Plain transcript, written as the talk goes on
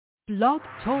Blog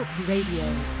Talk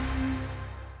Radio.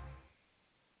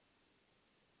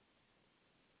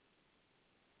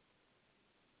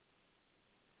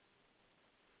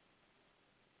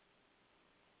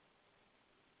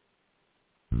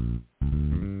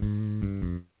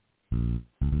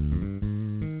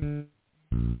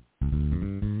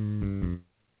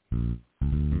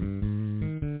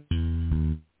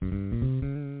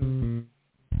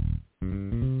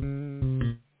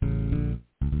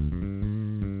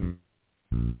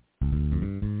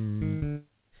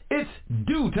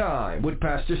 Time with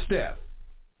Pastor Steph.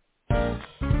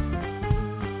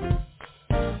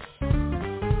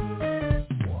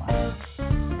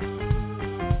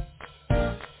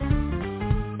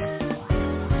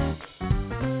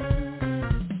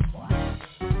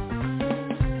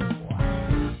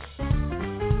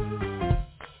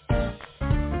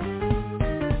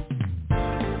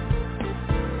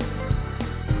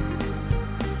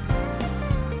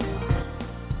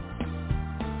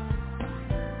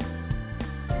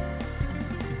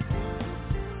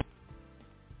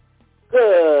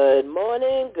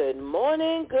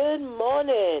 Good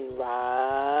morning.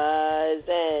 Rise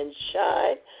and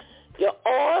shine. You're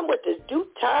on with the Due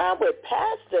Time with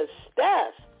Pastor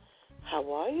Steph.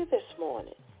 How are you this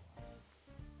morning?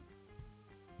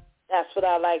 That's what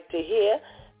I like to hear.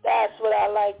 That's what I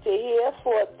like to hear,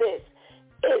 for this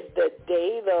is the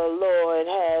day the Lord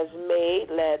has made.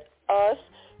 Let us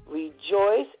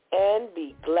rejoice and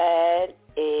be glad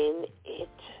in it.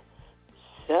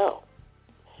 So,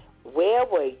 where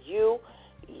were you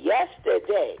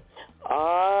yesterday?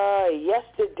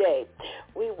 Yesterday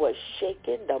we were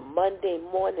shaking the Monday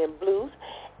morning blues,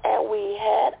 and we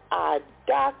had our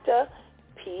Dr.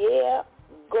 Pierre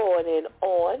Gordon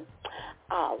on,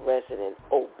 our resident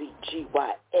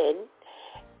OBGYN,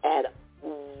 and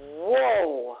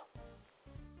whoa,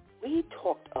 we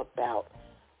talked about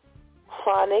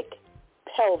chronic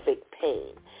pelvic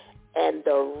pain and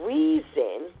the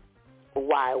reason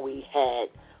why we had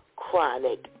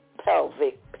chronic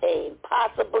pelvic pain,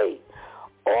 possibly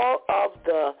all of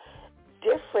the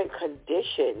different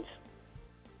conditions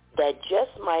that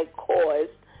just might cause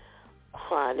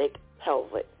chronic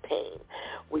pelvic pain.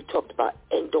 We talked about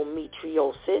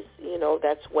endometriosis.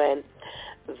 That's when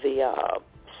the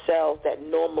cells that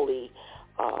normally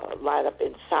line up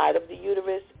inside of the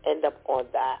uterus end up on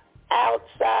the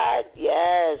outside.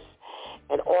 Yes.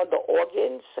 And on the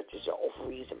organs, such as your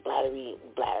ovaries and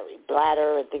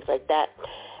bladder and things like that.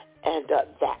 And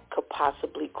that could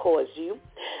possibly cause you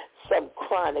some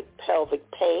chronic pelvic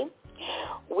pain.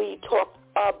 We talked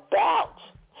about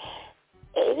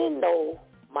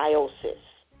adenomyosis.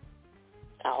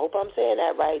 I hope I'm saying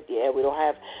that right. Yeah, we don't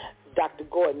have Dr.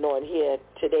 Gordon on here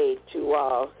today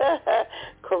to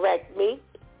correct me.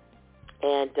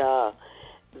 And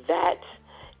that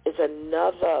is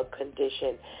another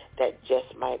condition that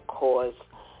just might cause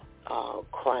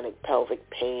chronic pelvic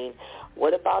pain.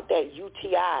 What about that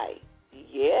UTI?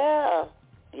 Yeah.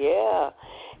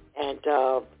 And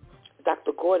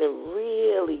Dr. Gordon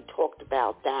really talked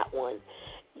about that one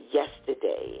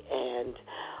yesterday. And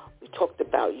we talked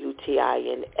about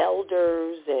UTI in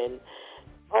elders, and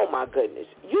oh my goodness,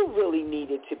 you really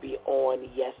needed to be on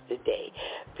yesterday,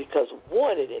 because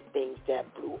one of the things that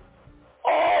blew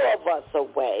all of us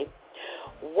away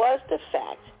was the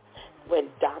fact when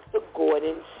Dr.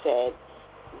 Gordon said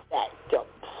that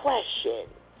depression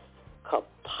could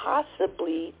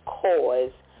possibly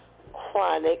cause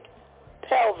chronic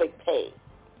pelvic pain.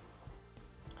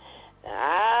 Now,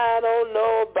 I don't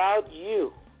know about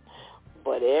you,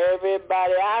 but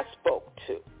everybody I spoke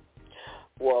to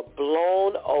were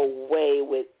blown away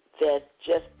with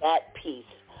just that piece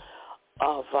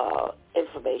of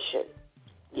information.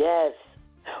 Yes,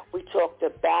 we talked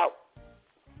about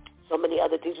so many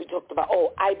other things. We talked about,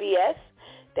 IBS,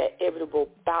 that irritable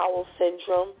bowel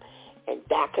syndrome, and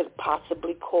that could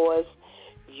possibly cause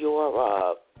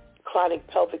your chronic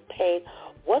pelvic pain.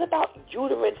 What about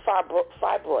uterine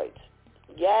fibroids?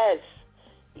 Yes,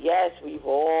 we've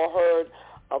all heard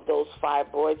of those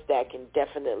fibroids that can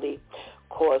definitely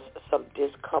cause some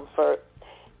discomfort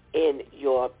in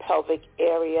your pelvic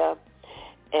area.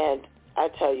 And I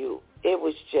tell you, it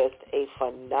was just a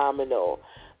phenomenal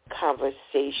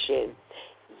conversation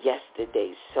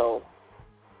yesterday. So,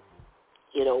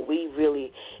 we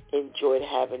really enjoyed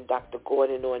having Dr.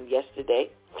 Gordon on yesterday.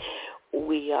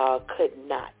 We could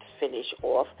not finish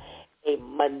off a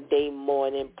Monday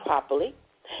morning properly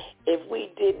if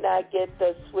we did not get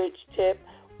the switch tip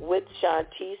with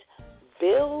Shantice.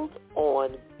 Build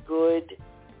on good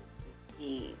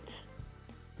deeds.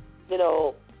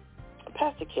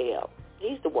 Pastor KL,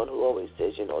 he's the one who always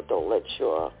says, don't let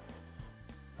your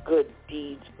good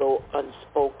deeds go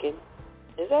unspoken.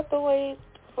 Is that the way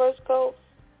the verse goes?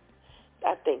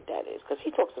 I think that is, because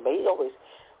he always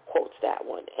quotes that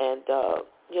one. And,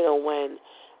 when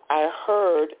I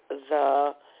heard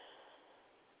the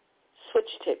switch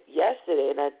tip yesterday,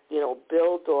 and I,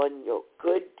 build on your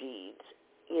good deeds,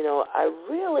 I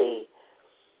really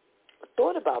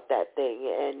thought about that thing.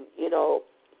 And,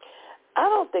 I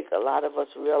don't think a lot of us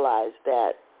realize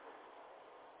that,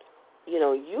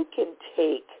 you can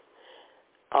take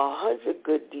 100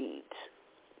 good deeds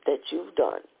that you've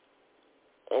done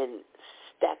and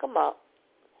stack them up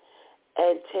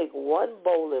and take one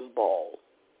bowling ball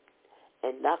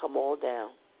and knock them all down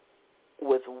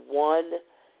with one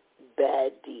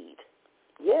bad deed.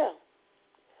 Yeah,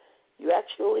 you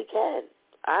actually can.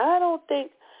 I don't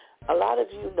think a lot of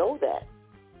you know that.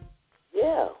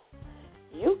 Yeah,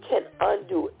 you can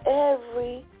undo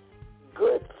every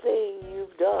good thing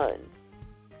you've done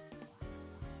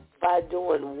by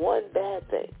doing one bad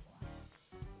thing,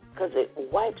 because it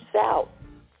wipes out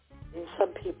in some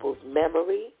people's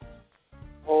memory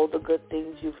all the good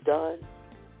things you've done.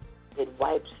 It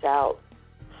wipes out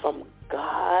from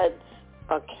God's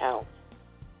account.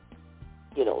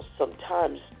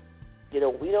 Sometimes, we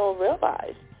don't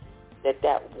realize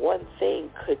that one thing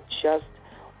could just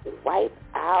wipe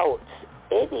out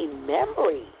any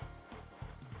memory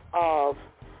of,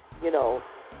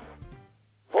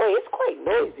 boy, it's quite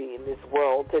noisy in this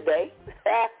world today.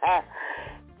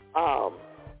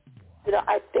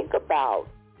 I think about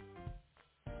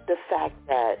the fact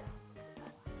that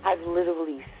I've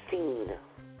literally seen,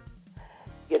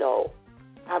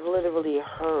 I've literally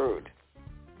heard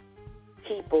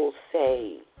people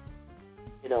say,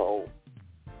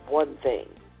 one thing,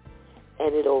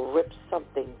 and it'll rip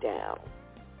something down.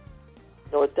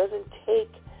 It doesn't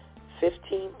take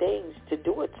 15 things to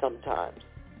do it sometimes.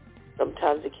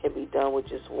 Sometimes it can be done with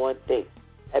just one thing.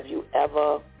 Have you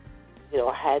ever,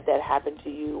 had that happen to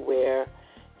you where,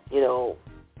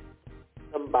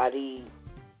 somebody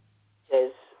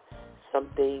says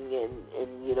something and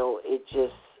it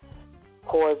just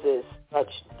causes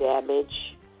such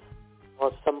damage,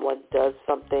 or someone does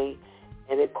something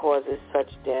and it causes such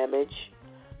damage?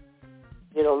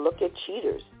 Look at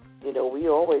cheaters. We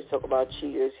always talk about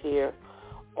cheaters here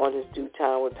on His Due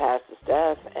Time with Pastor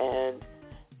Steph, and,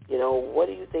 what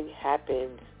do you think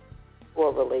happens to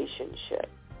a relationship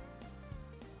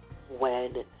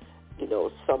when,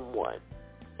 someone,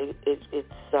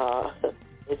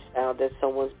 it's found that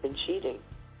someone's been cheating?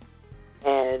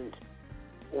 And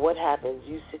what happens?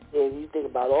 You sit there and you think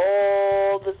about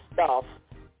all the stuff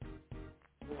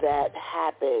that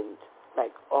happened,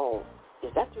 like, oh,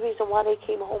 is that the reason why they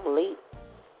came home late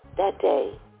that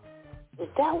day? Is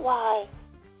that why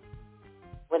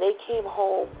when they came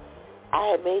home, I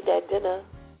had made that dinner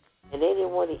and they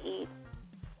didn't want to eat?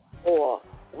 Or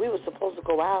we were supposed to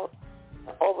go out,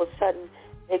 and all of a sudden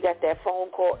they got that phone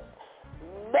call.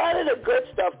 None of the good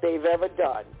stuff they've ever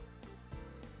done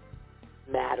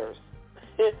matters.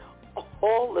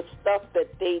 All the stuff that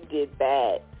they did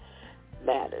bad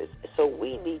matters. So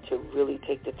we need to really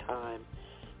take the time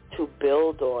to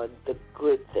build on the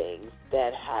good things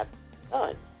that have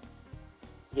done.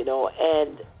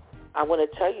 And I want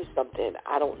to tell you something.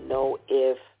 I don't know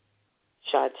if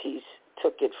Shantice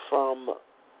took it from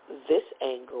this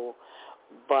angle,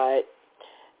 but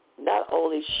not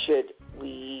only should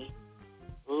we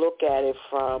look at it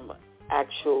from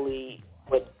actually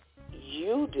what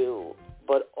you do,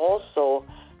 but also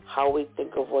how we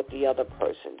think of what the other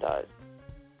person does.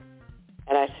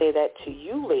 And I say that to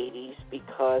you ladies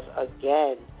because,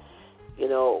 again,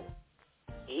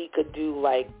 he could do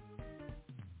like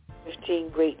 15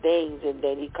 great things, and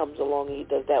then he comes along and he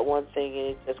does that one thing, and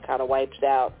it just kind of wipes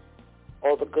out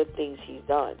all the good things he's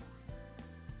done.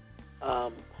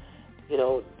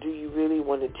 Do you really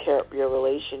want to tear up your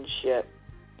relationship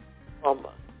from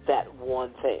that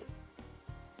one thing?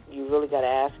 You really got to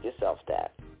ask yourself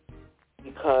that,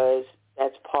 because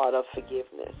that's part of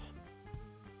forgiveness.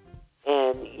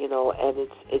 And, and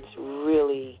it's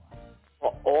really,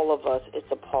 for all of us, it's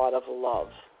a part of love.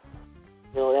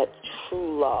 That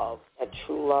true love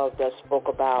that's spoke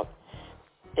about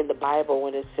in the Bible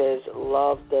when it says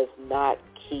love does not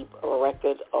keep a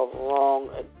record of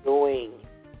wrongdoing.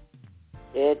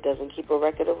 It doesn't keep a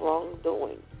record of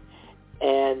wrongdoing.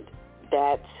 And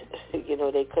that's,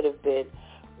 they could have been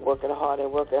working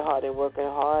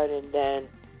hard, and then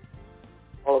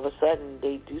all of a sudden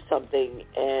they do something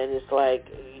and it's like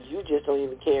you just don't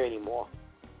even care anymore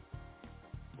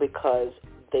because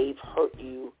they've hurt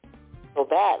you so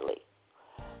badly.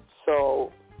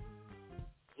 So,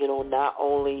 not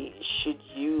only should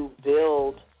you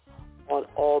build on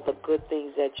all the good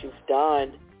things that you've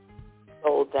done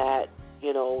so that,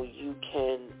 you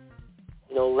can,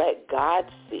 let God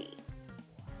see,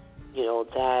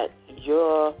 that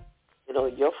your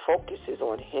focus is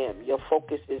on him. Your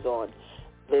focus is on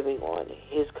living on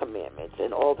his commandments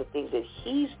and all the things that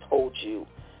he's told you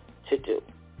to do.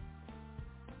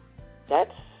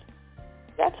 That's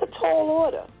a tall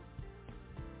order.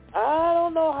 I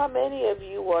don't know how many of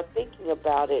you are thinking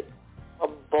about it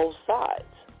from both sides,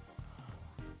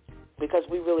 because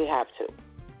we really have to.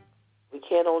 We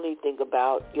can't only think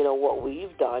about, what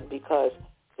we've done, because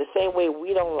the same way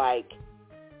we don't like,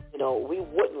 we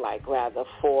wouldn't like, rather,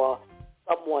 for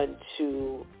someone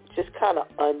to just kind of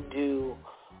undo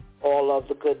all of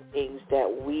the good things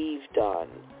that we've done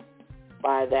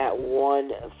by that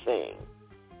one thing.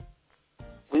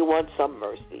 We want some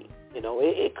mercy.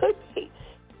 It could be.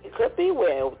 It could be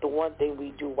where the one thing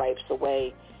we do wipes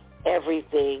away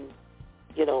everything,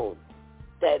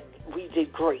 that we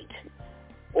did great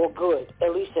or good.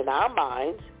 At least in our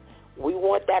minds, we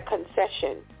want that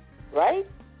concession, right?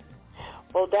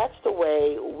 Well, that's the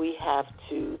way we have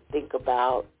to think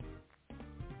about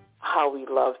how we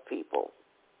love people,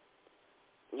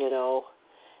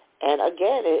 And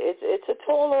again, it's a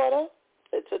tall order.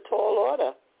 It's a tall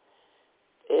order.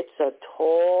 It's a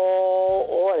tall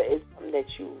order. It's something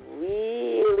that you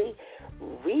really,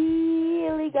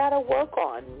 really got to work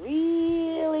on,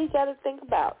 really got to think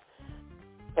about.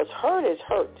 Because hurt is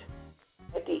hurt.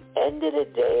 At the end of the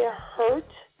day,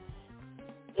 hurt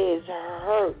is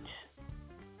hurt.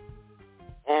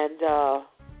 And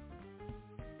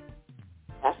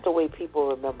that's the way people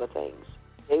remember things.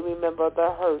 They remember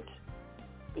the hurt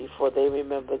before they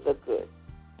remember the good.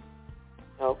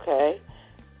 Okay?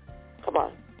 Come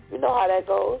on. You know how that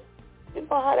goes. You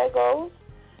know how that goes.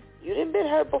 You didn't been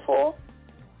hurt before.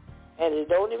 And it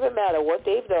don't even matter what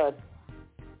they've done.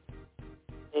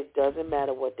 It doesn't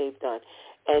matter what they've done.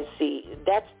 And see,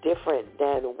 that's different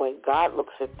than when God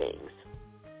looks at things.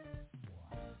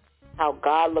 How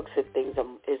God looks at things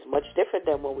is much different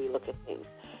than when we look at things.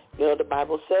 The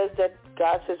Bible says that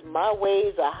God says, my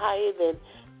ways are higher than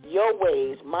your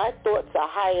ways. My thoughts are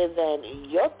higher than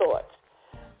your thoughts.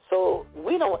 So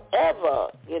we don't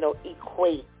ever,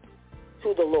 equate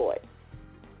to the Lord.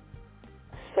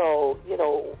 So,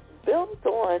 build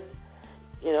on,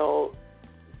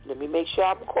 let me make sure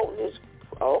I'm quoting this.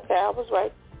 Okay, I was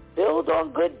right. Build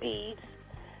on good deeds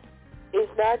is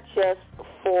not just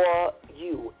for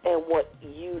you and what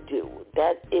you do.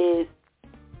 That is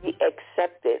the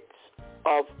acceptance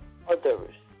of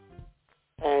others.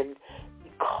 And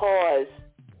because,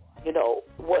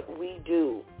 what we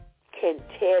do can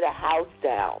tear the house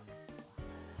down,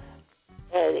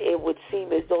 and it would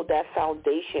seem as though that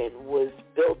foundation was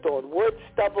built on wood,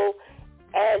 stubble,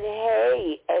 and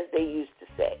hay, as they used to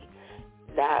say.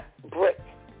 Not brick,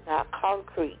 not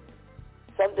concrete.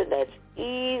 Something that's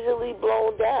easily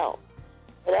blown down.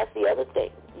 And that's the other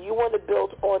thing. You want to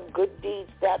build on good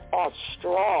deeds that are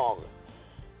strong,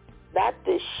 not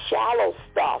this shallow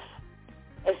stuff.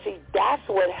 And see, that's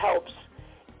what helps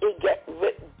it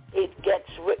gets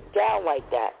ripped down like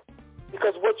that.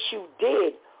 Because what you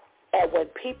did, and when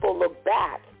people look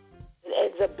back, it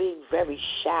ends up being very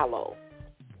shallow.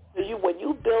 So when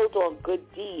you build on good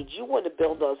deeds, you want to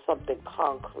build on something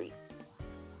concrete.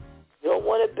 You don't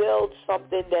want to build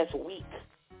something that's weak.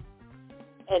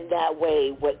 And that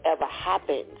way, whatever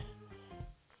happens,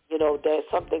 that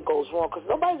something goes wrong. Because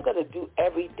nobody's going to do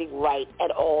everything right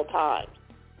at all times.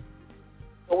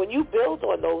 But when you build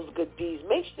on those good deeds,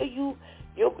 make sure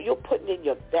you're putting in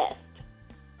your best.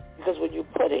 Because when you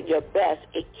put in your best,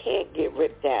 it can't get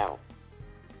ripped down.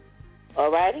 All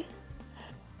righty?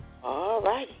 All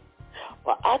righty.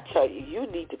 Well, I tell you, you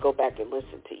need to go back and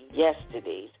listen to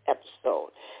yesterday's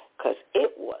episode, because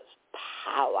it was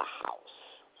powerhouse.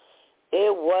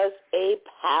 It was a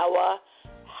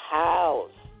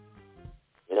powerhouse.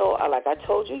 Like I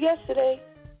told you yesterday,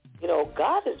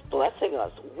 God is blessing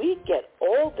us. We get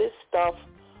all this stuff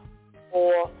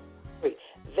for free.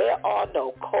 There are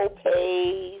no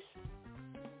co-pays.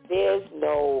 There's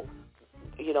no,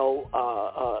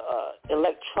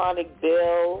 electronic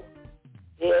bill.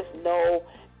 There's no,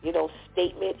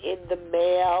 statement in the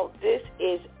mail. This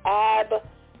is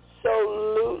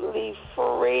absolutely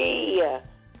free.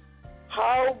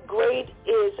 How great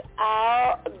is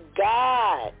our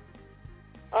God?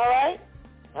 All right?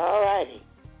 All righty.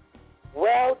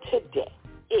 Well, today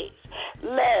is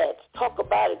Let's Talk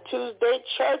About It Tuesday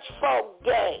Church Folk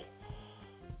Day.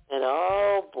 And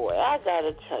oh boy, I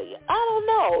gotta tell you, I don't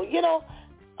know.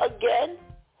 Again,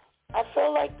 I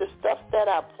feel like the stuff that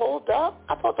I pulled up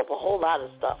a whole lot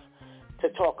of stuff to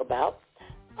talk about.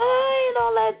 I'm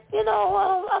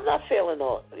not feeling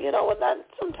it.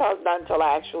 Sometimes not until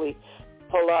I actually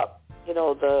pull up,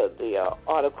 the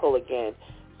article again.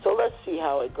 So let's see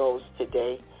how it goes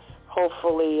today.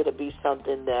 Hopefully it'll be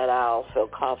something that I'll feel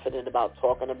confident about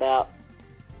talking about.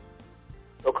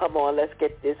 So come on, let's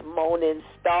get this morning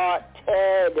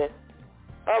started.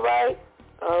 All right?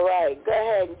 Go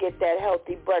ahead and get that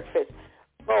healthy breakfast.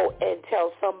 Go and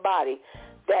tell somebody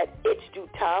that It's Due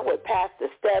Time with Pastor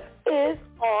Steph is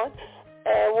on.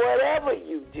 And whatever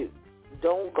you do,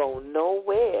 don't go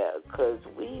nowhere, because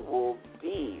we will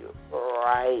be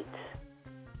right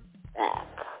back.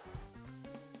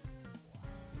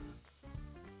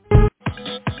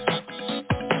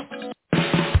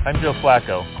 I'm Joe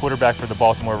Flacco, quarterback for the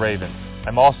Baltimore Ravens.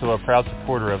 I'm also a proud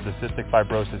supporter of the Cystic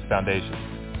Fibrosis Foundation.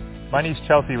 My niece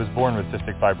Chelsea was born with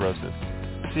cystic fibrosis.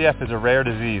 CF is a rare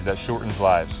disease that shortens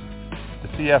lives. The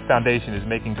CF Foundation is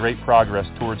making great progress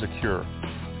towards a cure,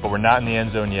 but we're not in the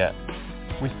end zone yet.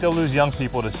 We still lose young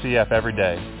people to CF every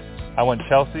day. I want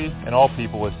Chelsea and all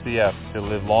people with CF to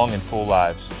live long and full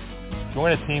lives.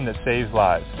 Join a team that saves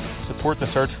lives. Support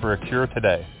the search for a cure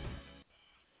today.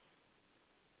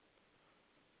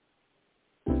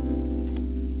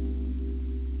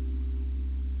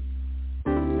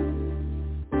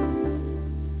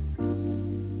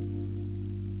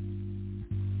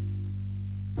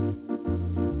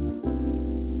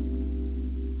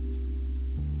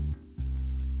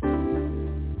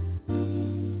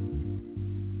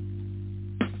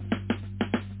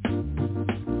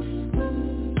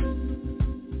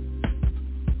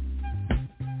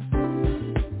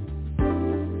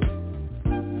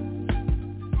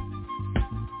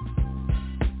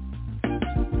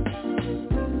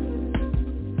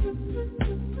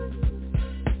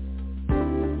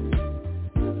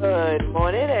 Good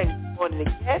morning and good morning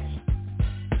again.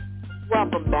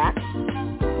 Welcome back.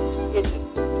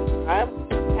 I'm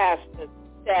Pastor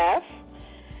Steph,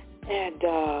 and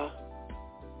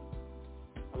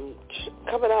I'm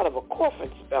coming out of a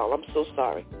coughing spell. I'm so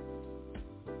sorry.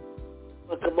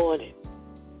 But good morning.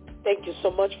 Thank you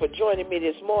so much for joining me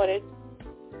this morning.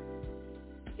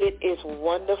 It is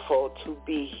wonderful to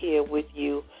be here with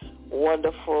you.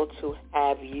 Wonderful to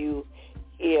have you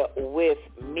here with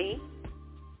me.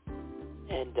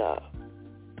 And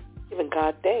giving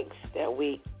God thanks that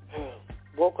we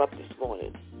woke up this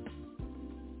morning.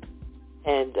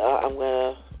 And I'm going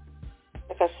to,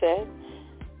 like I said,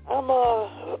 I'm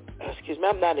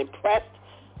not impressed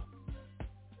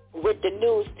with the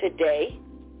news today.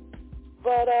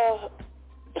 But,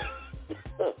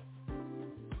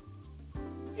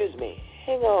 excuse me,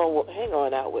 hang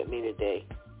on out with me today.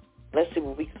 Let's see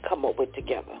what we can come up with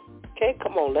together. Okay,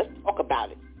 come on, let's talk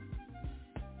about it.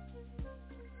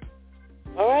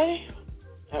 All right.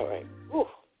 Whew.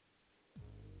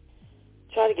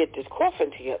 Trying to get this coughing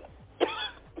together.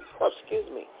 Excuse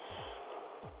me.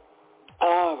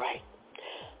 All right.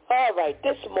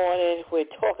 This morning we're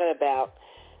talking about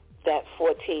that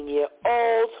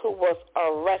 14-year-old who was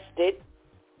arrested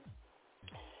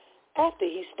after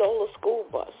he stole a school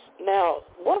bus. Now,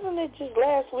 wasn't it just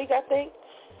last week, I think,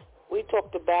 we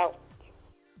talked about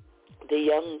the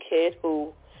young kid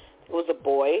who was a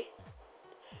boy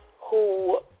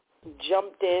who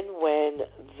jumped in when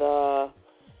the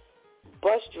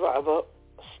bus driver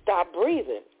stopped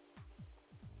breathing.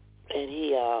 And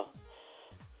he,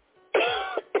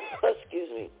 excuse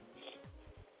me,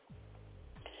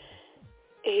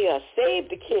 he saved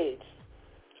the kids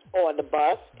on the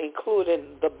bus,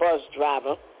 including the bus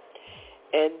driver.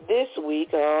 And this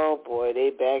week, oh boy, they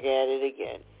back at it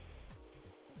again.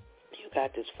 You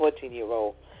got this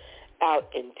 14-year-old out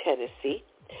in Tennessee.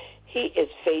 He is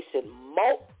facing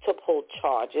multiple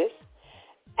charges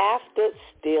after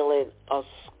stealing a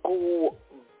school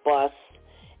bus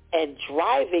and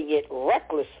driving it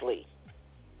recklessly.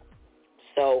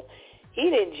 So he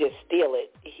didn't just steal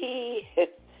it. He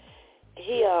hit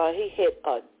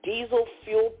a diesel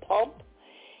fuel pump.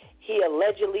 He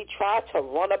allegedly tried to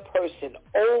run a person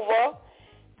over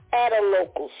at a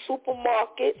local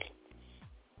supermarket.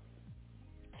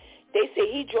 They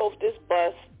say he drove this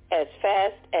bus as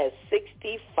fast as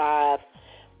 65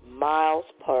 miles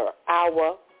per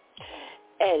hour.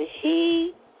 And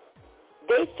they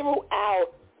threw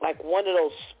out like one of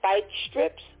those spike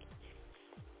strips.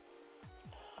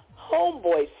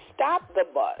 Homeboy stopped the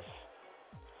bus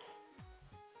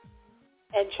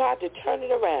and tried to turn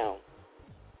it around.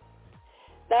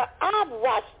 Now, I've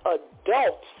watched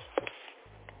adults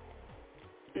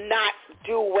not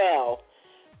do well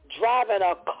driving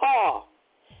a car.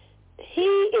 He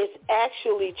is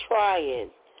actually trying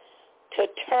to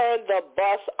turn the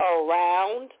bus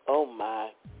around. Oh,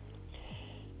 my.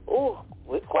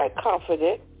 we're quite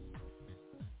confident.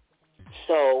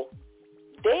 So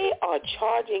they are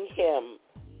charging him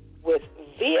with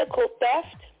vehicle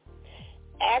theft,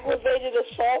 aggravated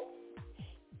assault,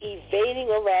 evading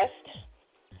arrest,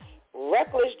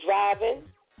 reckless driving,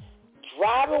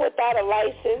 driving without a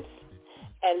license,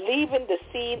 and leaving the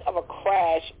scene of a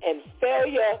crash and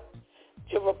failure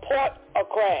to report a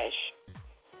crash.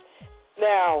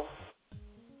 Now,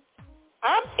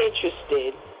 I'm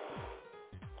interested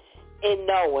in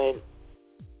knowing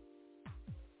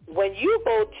when you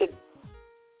go to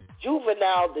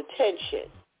juvenile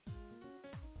detention,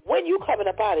 when you coming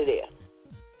up out of there?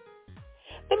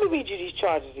 Let me read you these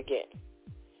charges again.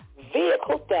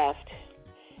 Vehicle theft,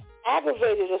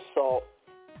 aggravated assault,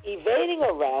 evading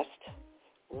arrest,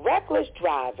 reckless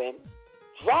driving,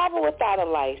 driving without a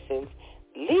license,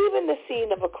 leaving the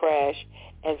scene of a crash,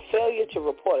 and failure to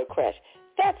report a crash.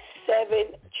 That's 7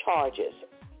 charges.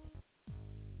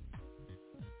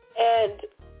 And,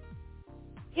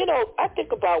 I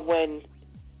think about when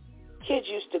kids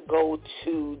used to go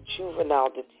to juvenile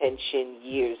detention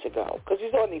years ago, because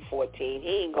he's only 14. He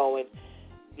ain't going,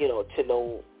 to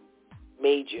no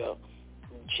major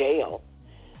jail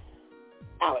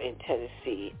out in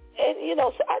Tennessee. And,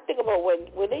 so I think about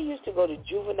when they used to go to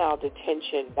juvenile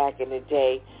detention back in the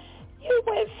day, you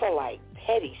went for,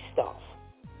 petty stuff.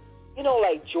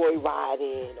 Like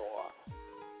joyriding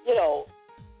or,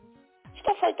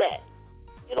 stuff like that.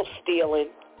 Stealing.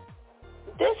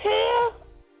 This here,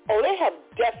 they have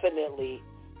definitely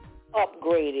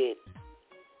upgraded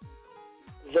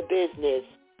the business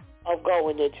of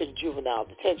going into the juvenile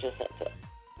detention center.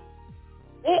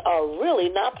 They are really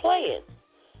not playing.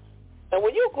 And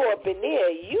when you go up in there,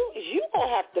 you going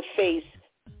to have to face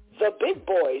the big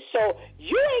boys. So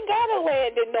you ain't got to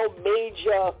land in no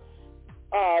major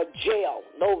jail,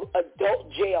 no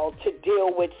adult jail to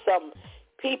deal with some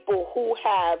people who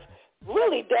have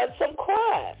really done some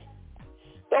crime.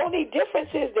 The only difference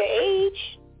is the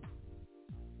age.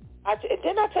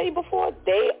 Didn't I tell you before?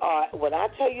 When I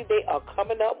tell you they are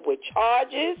coming up with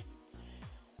charges,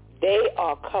 they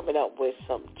are coming up with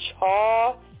some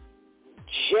charges.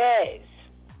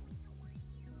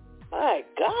 My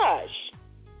gosh.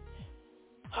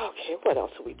 Okay, what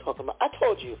else are we talking about? I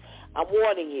told you, I'm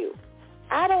warning you.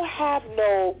 I don't have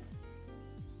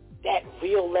that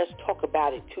real let's talk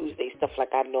about it Tuesday stuff like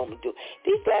I normally do.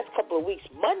 These last couple of weeks,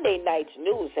 Monday night's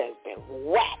news has been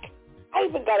whack. I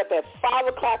even got up at 5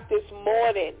 o'clock this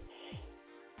morning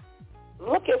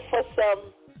looking for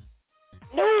some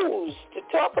news to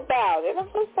talk about. And I'm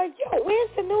just like, where's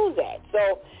the news at?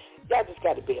 So y'all just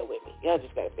got to bear with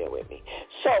me.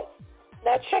 So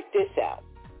now check this out.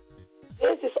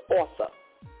 There's this author.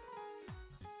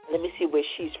 Let me see where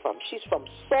she's from. She's from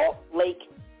Salt Lake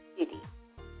City,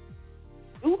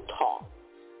 Utah.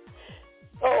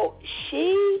 So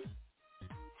she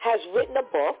has written a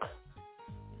book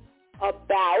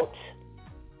about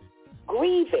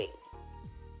grieving.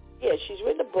 Yeah, she's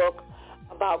written a book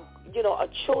about, a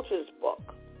children's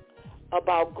book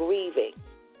about grieving.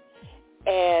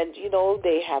 And,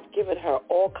 they have given her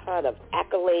all kind of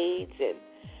accolades and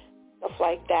stuff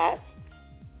like that.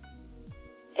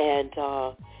 And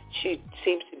she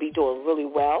seems to be doing really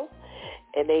well.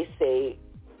 And they say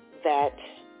that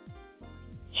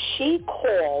she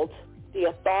called the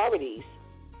authorities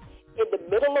in the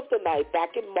middle of the night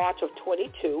back in March of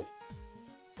 22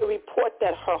 to report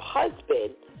that her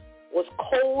husband was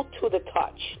cold to the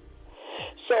touch.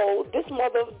 So this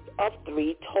mother of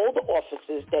 3 told the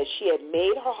officers that she had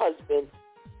made her husband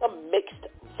some mixed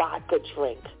vodka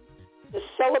drink to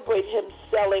celebrate him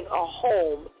selling a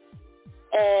home,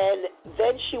 and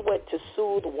then she went to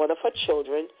soothe one of her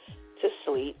children to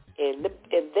sleep in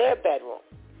their bedroom.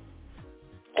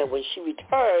 And when she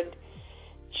returned,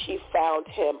 she found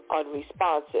him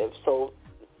unresponsive, so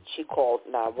she called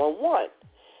 911.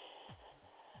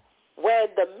 When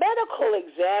the medical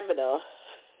examiner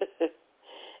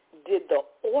did the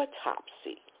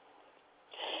autopsy,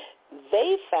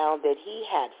 they found that he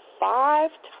had 5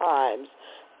 times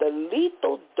the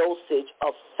lethal dosage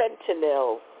of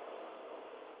fentanyl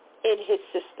in his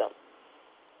system.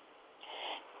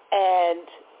 And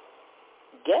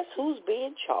guess who's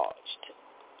being charged?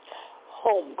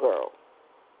 Homegirl,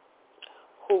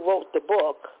 who wrote the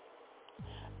book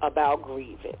about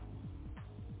grieving.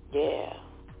 Yeah.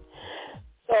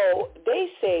 So they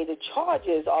say the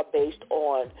charges are based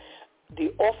on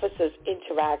the officer's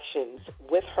interactions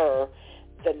with her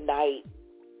the night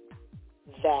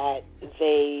that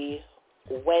they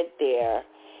went there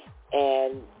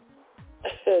and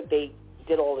they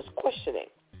did all this questioning.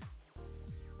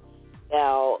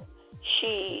 Now,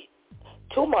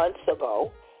 2 months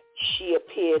ago, she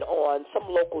appeared on some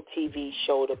local TV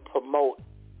show to promote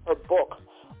her book,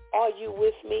 Are You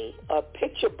With Me? A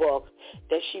picture book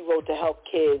that she wrote to help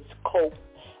kids cope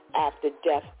after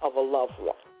death of a loved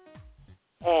one.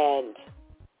 And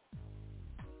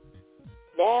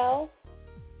now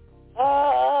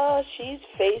she's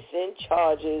facing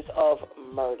charges of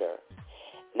murder.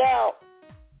 Now,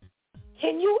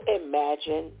 can you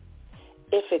imagine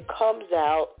if it comes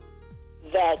out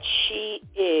that she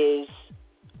is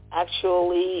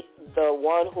actually the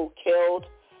one who killed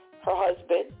her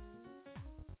husband?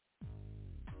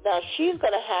 Now, she's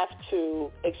going to have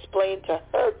to explain to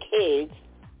her kids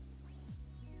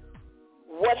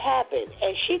what happened,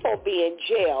 and she's going to be in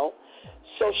jail,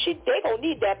 so they're going to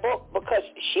need that book because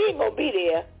she ain't going to be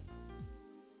there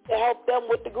to help them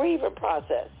with the grieving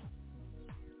process.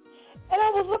 And I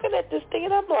was looking at this thing,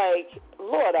 and I'm like,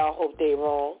 Lord, I hope they're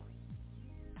wrong.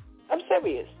 I'm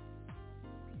serious.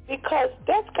 Because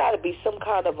that's got to be some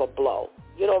kind of a blow.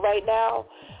 You know, right now,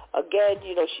 again,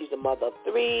 you know, she's a mother of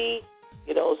 3,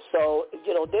 you know, so,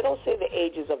 you know, they don't say the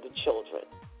ages of the children,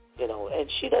 you know, and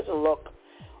she doesn't look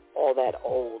all that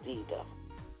old either.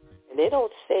 And they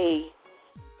don't say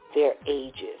their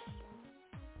ages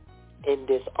in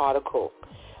this article.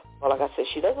 Well, like I said,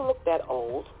 she doesn't look that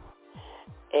old.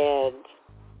 And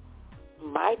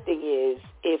my thing is,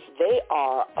 if they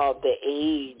are of the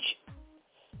age,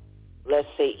 let's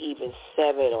say even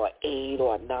 7 or 8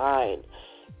 or 9,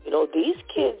 you know, these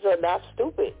kids are not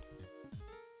stupid.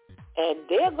 And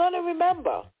they're going to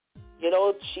remember. You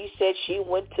know, she said she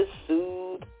went to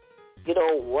soothe, you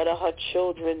know, one of her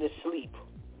children to sleep.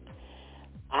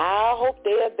 I hope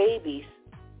they are babies.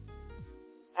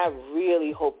 I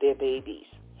really hope they're babies.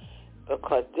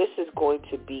 Because this is going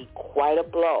to be quite a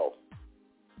blow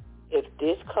if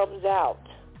this comes out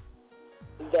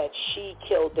that she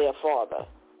killed their father.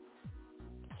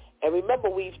 And remember,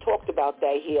 we've talked about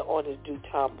that here on His Due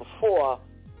Time before,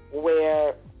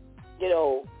 where, you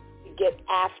know, you get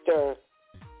after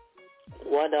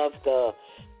one of the,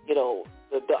 you know,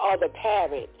 the other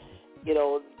parent, you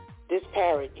know, this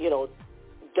parent, you know,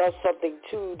 does something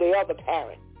to the other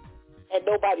parent. And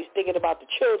nobody's thinking about the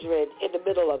children in the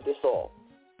middle of this all.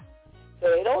 So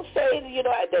they don't say, you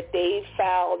know, that they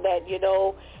found that, you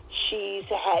know, she's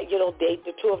had, you know,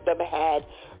 the two of them had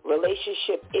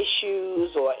relationship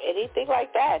issues or anything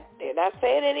like that. They're not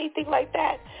saying anything like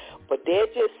that. But they're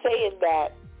just saying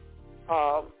that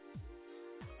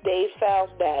they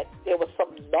found that there was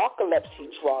some narcolepsy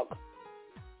drug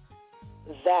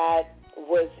that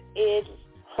was in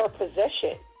her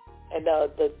possession. And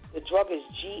the drug is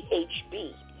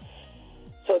GHB.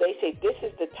 So they say this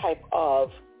is the type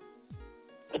of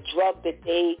a drug that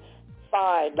they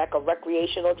find, like a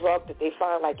recreational drug that they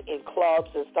find like in clubs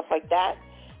and stuff like that,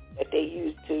 that they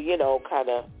use to, you know, kind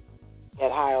of get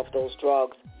high off those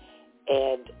drugs.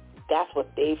 And that's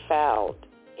what they found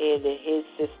in his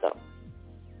system.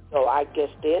 So I guess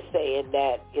they're saying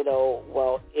that, you know,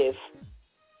 well, if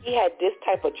he had this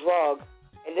type of drug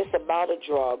and this amount of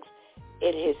drugs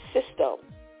in his system,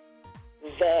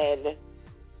 then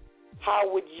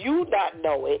how would you not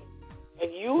know it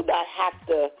and you not have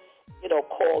to, you know,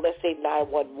 call, let's say,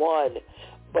 911,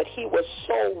 but he was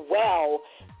so well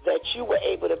that you were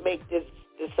able to make this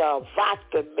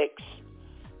vodka mix,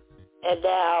 and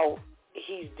now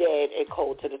he's dead and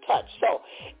cold to the touch. So,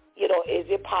 you know, is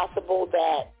it possible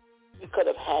that he could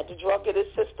have had the drug in his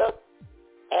system,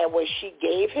 and when she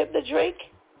gave him the drink,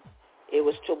 it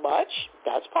was too much?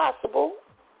 That's possible.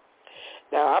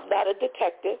 Now, I'm not a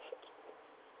detective,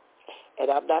 and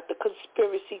I'm not the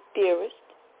conspiracy theorist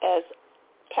as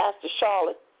Pastor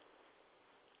Charlotte.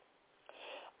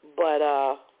 But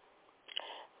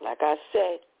like I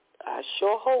said, I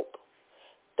sure hope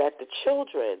that the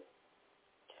children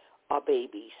are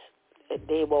babies and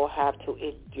they won't have to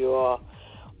endure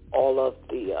all of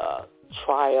the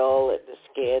trial and the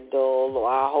scandal. Or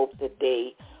I hope that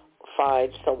they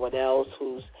find someone else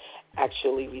who's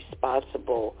actually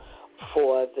responsible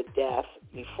for the death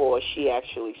before she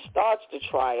actually starts the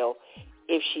trial,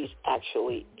 if she's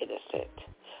actually innocent.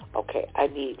 Okay, I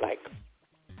need like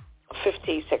a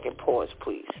 15-second pause,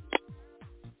 please.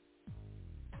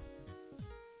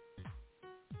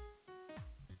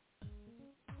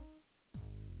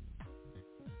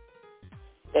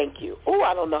 Thank you. Oh,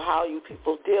 I don't know how you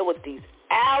people deal with these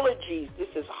allergies. This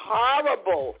is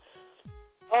horrible.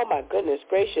 Oh, my goodness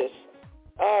gracious.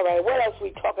 All right, what else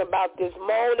we talking about this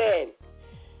morning?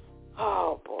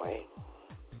 Oh, boy.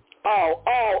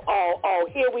 Oh,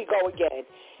 here we go again.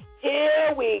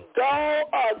 Here we go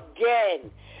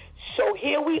again. So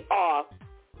here we are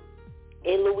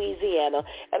in Louisiana.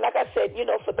 And like I said, you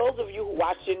know, for those of you who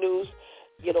watch the news,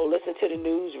 listen to the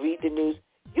news, read the news.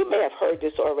 You may have heard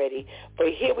this already, but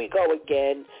here we go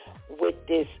again with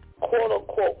this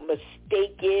quote-unquote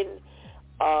mistaken,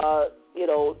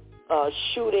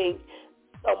 shooting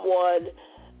someone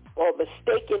or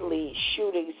mistakenly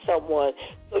shooting someone.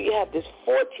 So you have this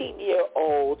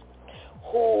 14-year-old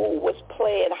who was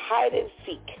playing hide and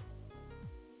seek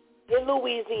in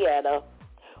Louisiana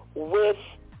with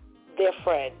their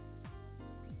friend.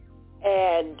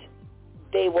 And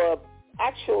they were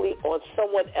actually on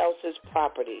someone else's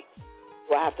property.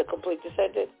 Do I have to complete the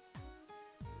sentence?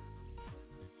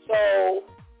 So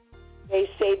they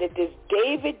say that this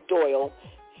David Doyle,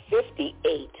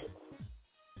 58,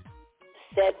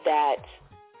 said that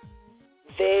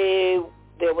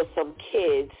there were some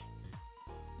kids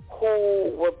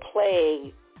who were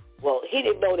playing. Well, he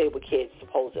didn't know they were kids,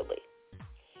 supposedly.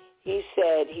 He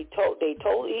said he told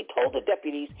the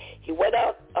deputies. He went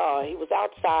out. He was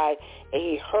outside and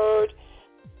he heard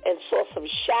and saw some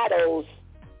shadows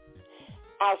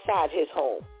outside his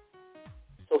home.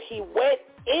 So he went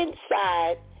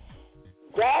inside,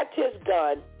 grabbed his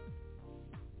gun,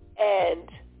 and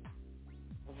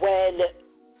when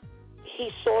he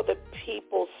saw the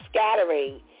people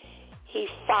scattering, he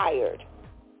fired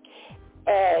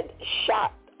and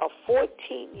shot a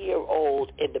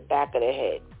 14-year-old in the back of the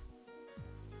head.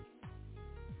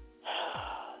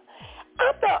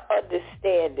 I'm not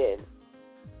understanding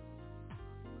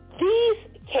these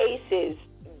cases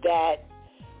that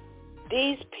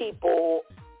these people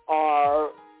are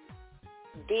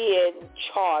being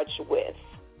charged with.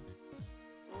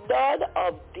 None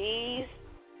of these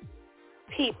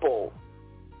people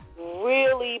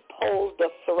really posed a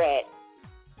threat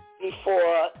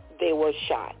before they were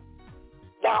shot.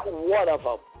 Not one of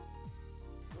them.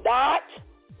 Not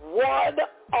one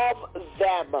of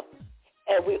them.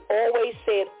 And we always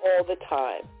say it all the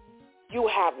time. You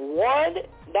have one,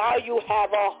 now you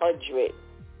have 100.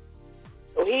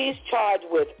 So he's charged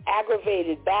with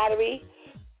aggravated battery,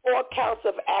 4 counts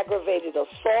of aggravated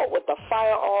assault with a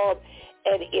firearm,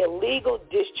 and illegal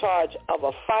discharge of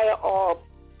a firearm.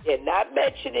 They're not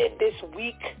mentioning this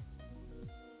week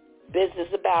business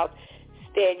about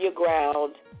stand your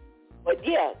ground. But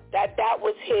yeah, that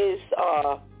was his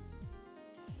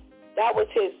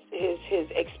his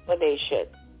explanation.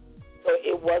 So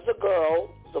it was a girl,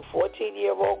 it was a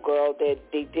 14-year-old girl that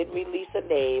they didn't release a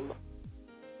name,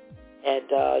 and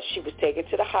she was taken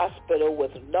to the hospital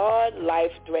with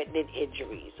non-life-threatening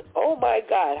injuries. Oh my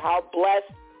God, how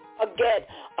blessed! Again,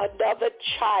 another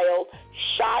child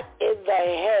shot in the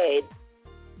head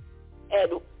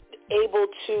and able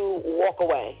to walk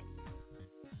away.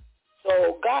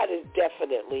 So God is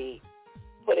definitely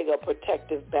putting a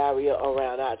protective barrier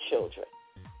around our children.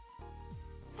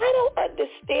 I don't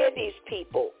understand these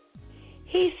people.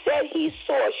 He said he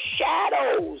saw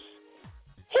shadows.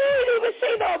 He didn't even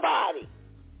see nobody.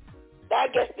 Now, I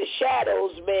guess the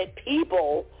shadows meant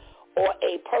people or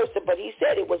a person, but he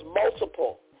said it was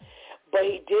multiple. But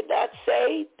he did not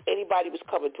say anybody was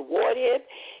coming toward him.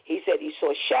 He said he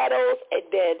saw shadows, and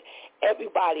then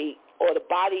everybody or the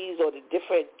bodies or the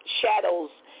different shadows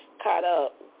kind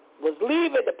of was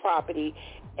leaving the property,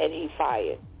 and he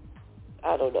fired.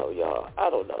 I don't know, y'all. I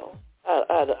don't know.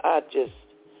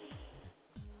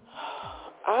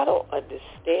 I don't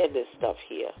understand this stuff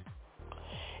here.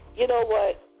 You know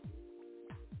what?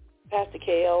 Pastor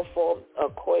KL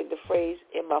coined the phrase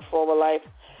in my former life.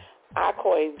 I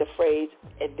coined the phrase,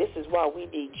 and this is why we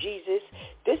need Jesus.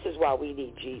 This is why we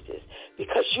need Jesus.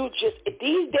 Because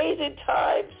these days and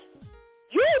times,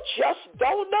 you just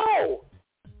don't know.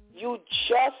 You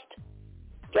just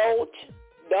don't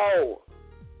know.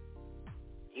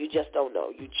 You just don't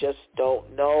know. You just don't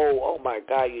know. Oh, my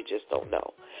God, you just don't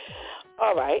know.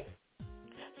 All right.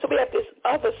 So we have this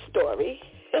other story.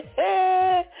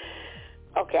 Okay,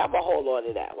 I'm going to hold on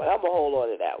to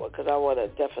that one. Because I want to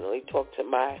definitely talk to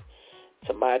my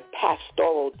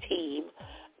pastoral team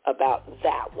about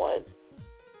that one.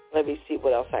 Let me see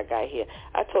what else I got here.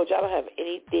 I told you I don't have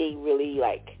anything really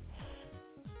like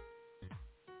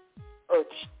earth,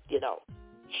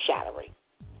 shattering.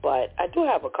 But I do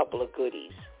have a couple of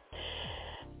goodies.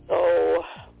 So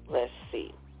let's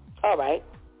see. All right.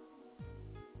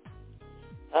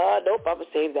 Nope, I'm going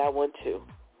to save that one too.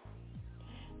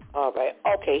 All right.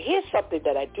 Okay, here's something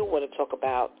that I do want to talk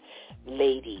about.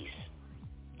 Ladies.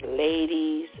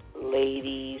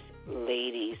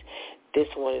 This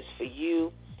one is for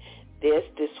you. There's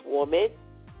this woman,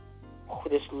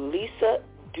 this Lisa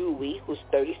Dewey, who's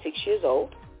 36 years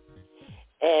old,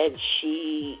 and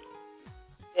she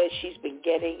says she's been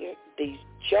getting these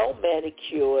gel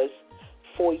manicures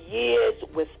for years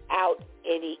without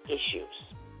any issues.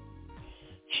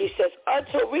 She says,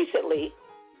 until recently,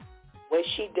 when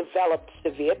she developed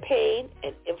severe pain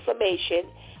and inflammation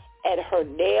and her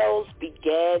nails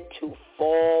began to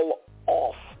fall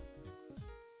off.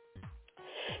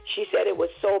 She said it was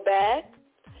so bad,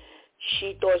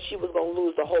 she thought she was going to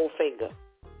lose the whole finger,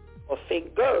 or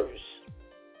fingers.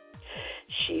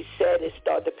 She said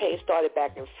the pain started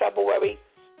back in February.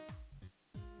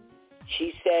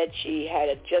 She said she had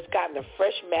just gotten a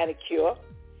fresh manicure,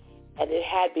 and it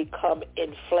had become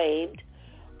inflamed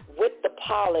with the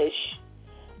polish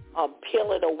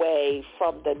peeling away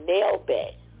from the nail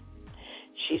bed.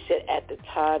 She said at the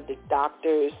time the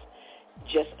doctors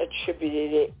just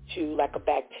attributed it to like a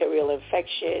bacterial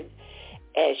infection,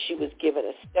 and she was given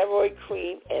a steroid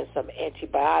cream and some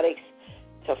antibiotics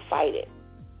to fight it.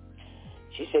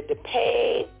 She said the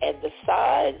pain and the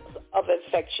signs of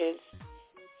infections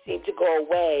seemed to go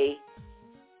away,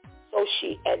 so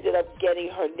she ended up getting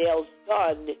her nails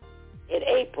done in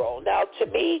April. Now, to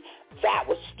me, that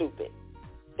was stupid.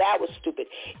 That was stupid.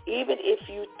 Even if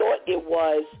you thought it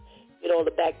was,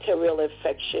 the bacterial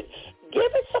infection,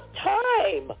 give it some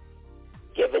time.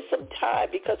 Give it some time,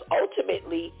 because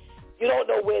ultimately you don't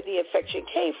know where the infection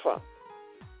came from.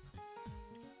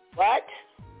 But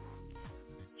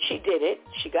she did it.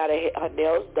 She got her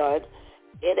nails done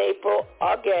in April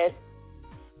again,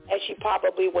 and she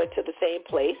probably went to the same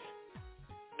place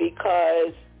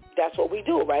because that's what we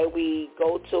do, right? We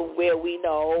go to where we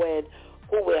know and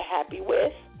who we're happy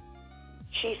with.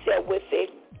 She said within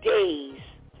days,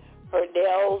 her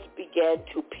nails began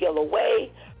to peel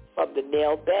away from the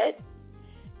nail bed.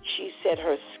 She said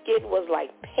her skin was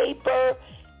like paper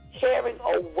tearing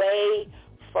away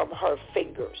from her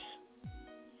fingers.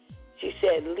 She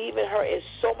said leaving her in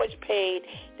so much pain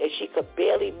that she could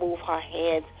barely move her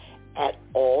hands at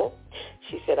all.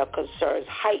 She said her concerns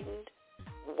heightened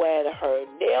when her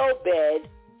nail bed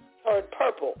turned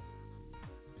purple.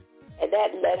 And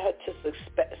that led her to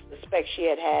suspect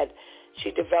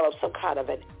she developed some kind of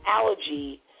an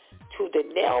allergy to the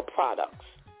nail products.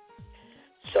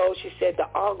 So she said the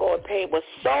ongoing pain was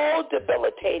so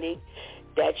debilitating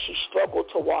that she struggled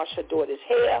to wash her daughter's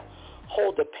hair,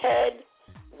 hold a pen,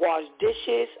 wash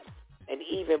dishes, and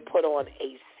even put on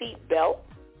a seat belt.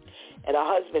 And her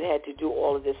husband had to do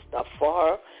all of this stuff for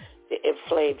her. The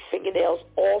inflamed fingernails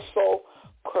also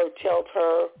curtailed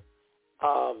her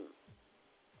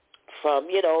from,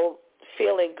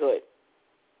 feeling good.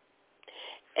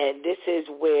 And this is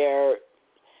where,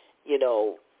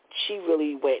 she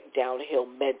really went downhill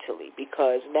mentally,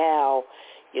 because now,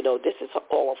 this is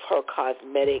all of her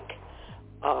cosmetic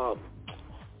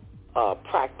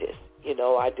practice.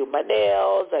 I do my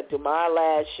nails, I do my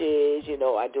eyelashes,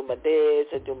 I do my this,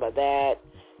 I do my that.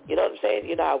 You know what I'm saying?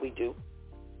 You know how we do.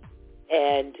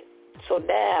 And so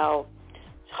now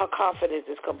her confidence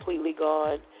is completely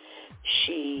gone.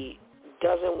 She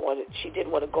didn't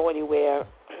want to go anywhere.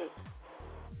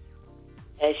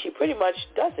 And she pretty much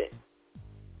doesn't.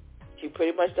 She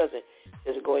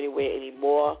doesn't go anywhere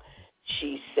anymore.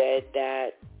 She said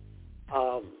that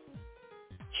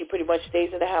she pretty much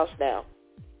stays in the house now.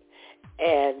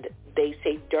 And they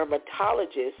say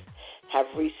dermatologists have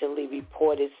recently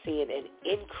reported seeing an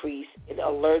increase in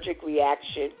allergic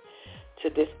reaction to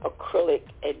this acrylic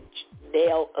and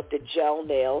the gel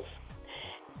nails.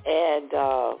 And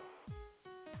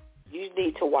you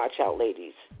need to watch out,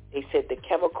 ladies. They said the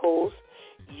chemicals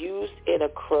used in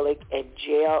acrylic and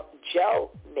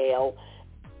gel nail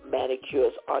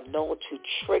manicures are known to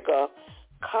trigger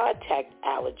contact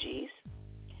allergies.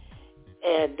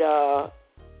 And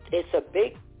it's a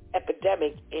big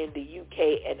epidemic in the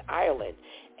UK and Ireland,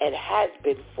 and has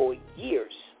been for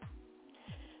years.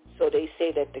 So they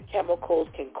say that the chemicals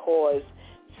can cause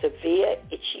severe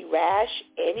itchy rash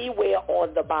anywhere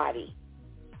on the body,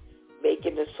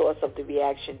 making the source of the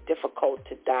reaction difficult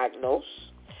to diagnose.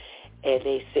 And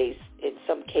they say in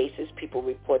some cases people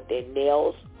report their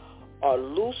nails are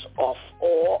loose or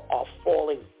are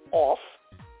falling off.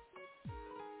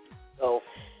 So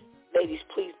ladies,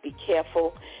 please be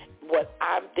careful. What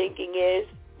I'm thinking is,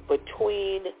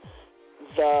 between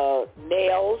the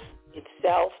nails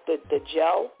itself, the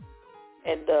gel,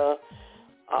 and the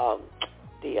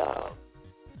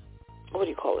what do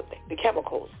you call it? The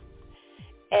chemicals.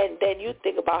 And then you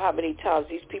think about how many times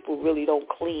these people really don't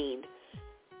clean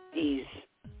these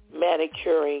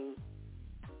manicuring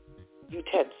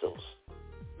utensils,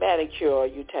 manicure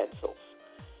utensils.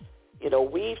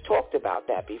 We've talked about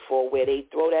that before, where they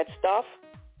throw that stuff.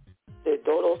 They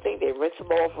throw those things. They rinse them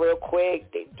off real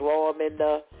quick. They throw them in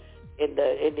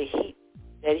the heat,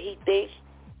 that heat thing,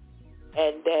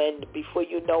 and then before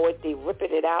you know it, they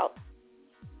ripping it out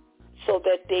so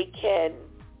that they can,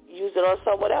 use it on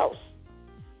someone else.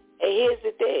 And here's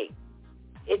the thing.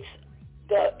 It's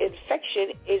the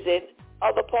infection is in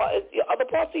other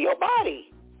parts of your body.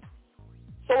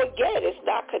 So again, it's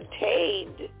not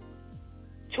contained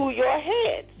to your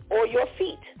hands or your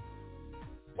feet.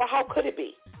 Well, how could it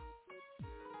be?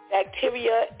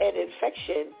 Bacteria and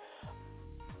infection,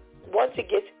 once it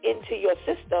gets into your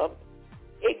system,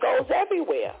 it goes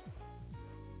everywhere.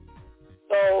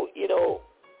 So,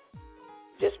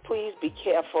 just please be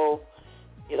careful.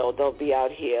 Don't be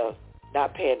out here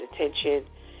not paying attention.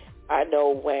 I know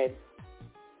when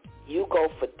you go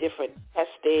for different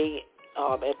testing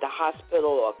at the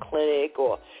hospital or clinic,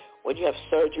 or when you have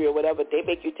surgery or whatever, they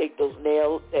make you take that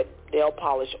nail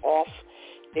polish off,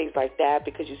 things like that,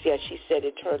 because you see how she said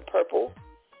it turned purple.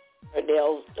 Her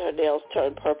nails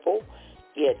turned purple.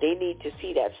 Yeah, they need to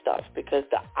see that stuff because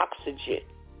the oxygen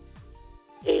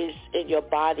is in your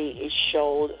body is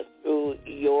shown through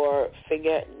your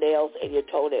fingernails and your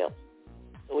toenails.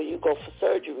 So when you go for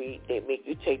surgery, they make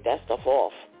you take that stuff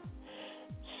off.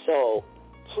 So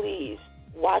please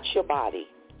watch your body.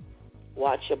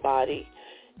 Watch your body.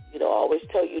 I always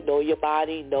tell you, know your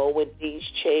body, know when things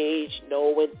change, know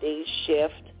when things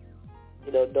shift,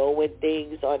 know when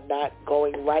things are not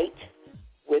going right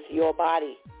with your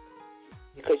body.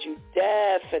 Because you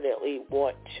definitely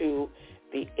want to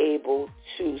be able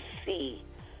to see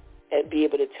and be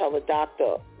able to tell the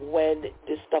doctor when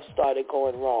this stuff started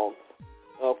going wrong.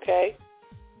 Okay?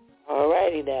 All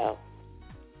righty now.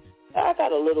 I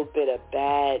got a little bit of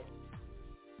bad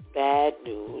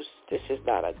news. This is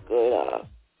not a good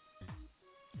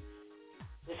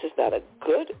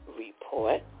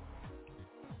report,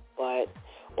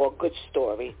 or good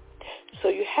story. So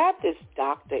you have this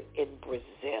doctor in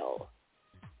Brazil,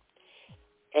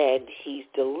 and he's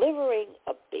delivering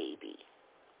a baby.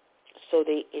 So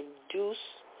they induce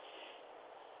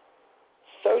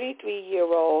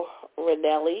 33-year-old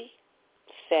Renelli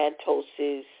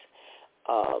Santos's,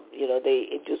 they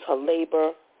induce her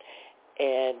labor,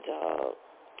 and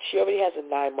she already has a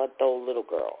 9-year-old little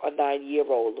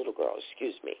girl,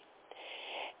 excuse me.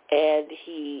 And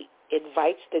he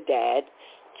invites the dad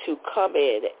to come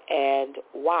in and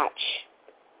watch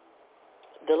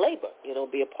the labor,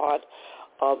 be a part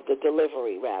of the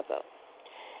delivery, rather.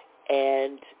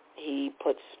 And he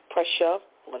puts pressure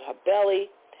on her belly,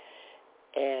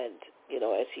 and,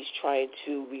 as he's trying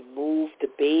to remove the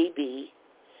baby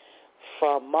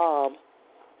from mom,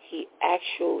 he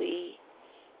actually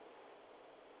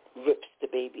rips the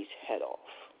baby's head off.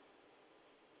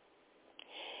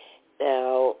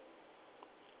 Now,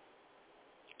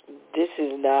 this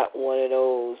is not one of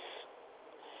those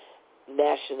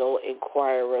National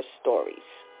Enquirer stories.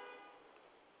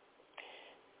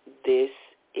 This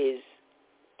is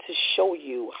to show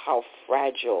you how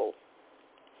fragile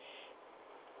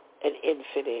an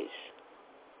infant is.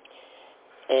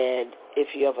 And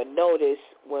if you ever notice,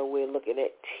 when we're looking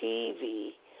at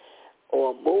TV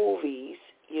or movies,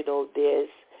 there's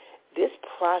this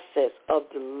process of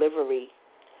delivery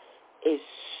is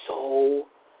so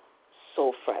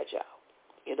fragile.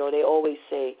 They always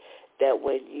say that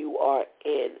when you are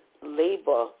in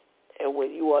labor and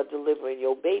when you are delivering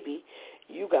your baby,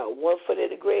 you got one foot in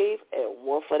the grave and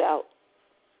one foot out.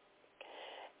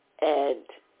 And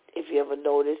if you ever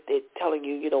notice, they're telling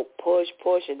you, push,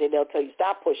 and then they'll tell you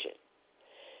stop pushing.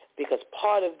 Because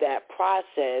part of that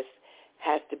process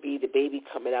has to be the baby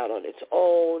coming out on its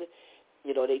own.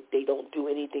 They don't do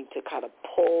anything to kind of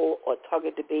pull or tug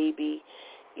at the baby.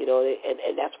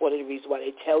 And that's one of the reasons why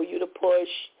they tell you to push,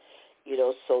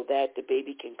 so that the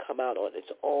baby can come out on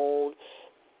its own.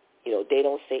 They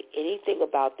don't say anything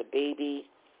about the baby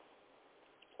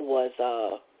was,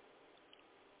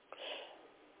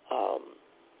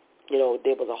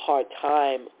 there was a hard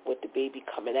time with the baby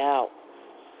coming out.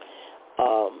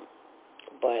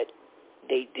 But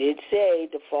they did say,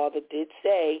 the father did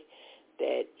say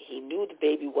that he knew the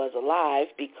baby was alive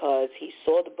because he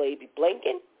saw the baby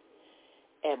blinking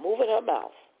and moving her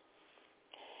mouth.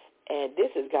 And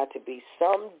this has got to be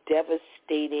some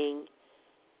devastating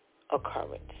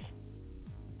occurrence.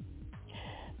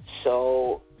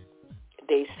 So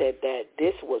they said that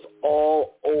this was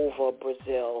all over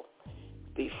Brazil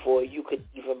before you could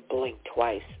even blink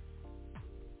twice.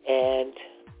 And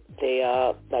they,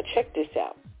 now check this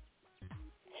out.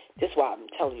 This is why I'm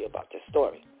telling you about this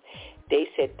story. They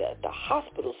said that the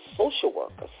hospital social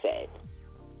worker said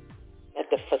that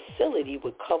the facility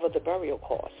would cover the burial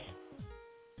costs,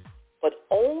 but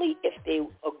only if they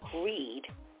agreed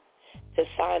to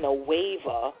sign a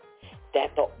waiver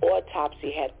that the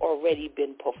autopsy had already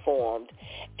been performed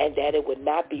and that it would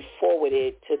not be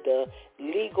forwarded to the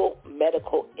Legal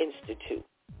Medical Institute.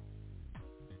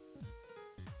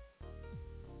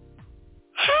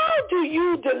 do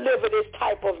you deliver this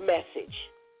type of message?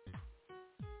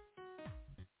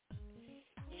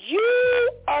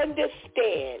 You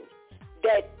understand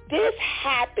that this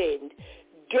happened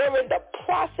during the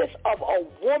process of a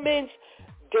woman's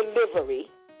delivery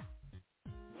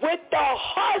with the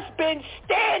husband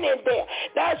standing there.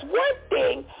 Now, it's one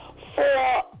thing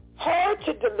for her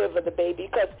to deliver the baby,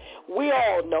 because we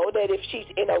all know that if she's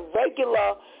in a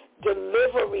regular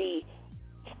delivery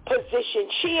position,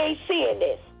 she ain't seeing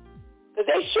this, because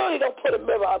they surely don't put a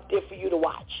mirror up there for you to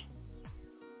watch.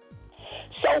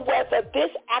 So whether this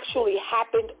actually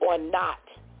happened or not,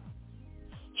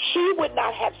 she would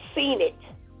not have seen it,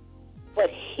 but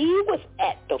he was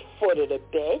at the foot of the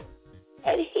bed,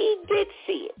 and he did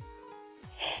see it.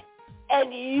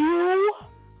 And you,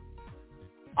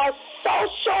 a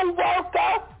social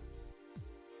worker,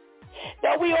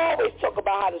 now we always talk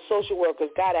about how the social workers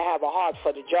got to have a heart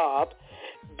for the job,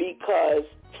 because,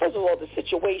 first of all, the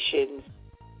situations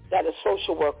that a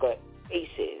social worker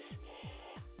faces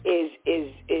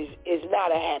is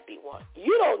not a happy one.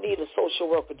 You don't need a social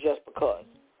worker just because.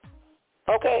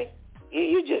 Okay?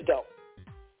 You just don't.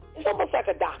 It's almost like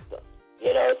a doctor.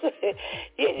 You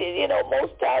know,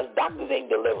 most times doctors ain't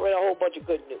delivering a whole bunch of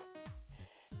good news.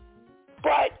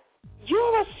 But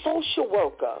you're a social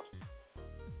worker.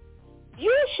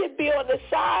 You should be on the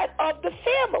side of the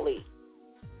family.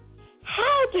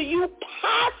 How do you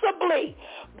possibly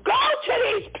go to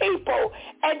these people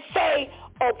and say,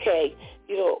 okay,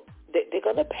 they're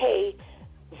going to pay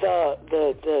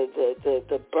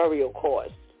the burial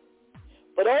costs,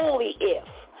 but only if.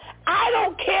 I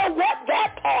don't care what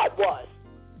that part was.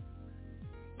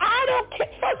 I don't care.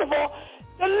 First of all,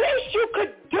 the least you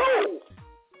could do,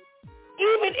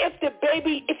 even if the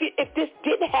baby, if this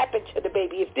didn't happen to the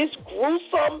baby, if this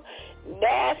gruesome,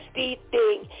 nasty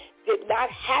thing did not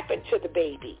happen to the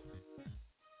baby,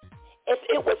 if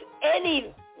it was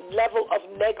any level of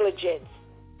negligence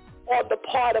on the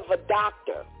part of a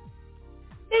doctor,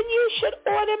 then you should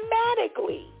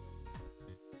automatically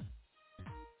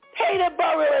pay the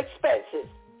burial expenses.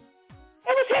 It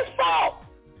was his fault.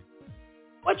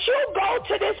 But you go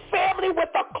to this family with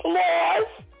a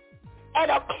clause,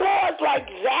 and a clause like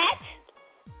that,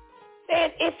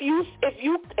 and if you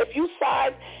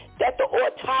sign that the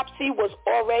autopsy was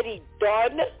already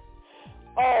done,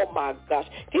 oh my gosh,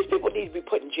 these people need to be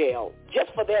put in jail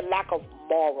just for their lack of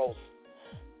morals.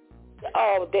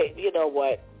 Oh, you know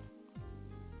what?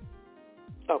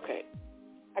 Okay,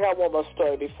 I got one more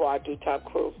story before our Due Time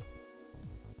Crew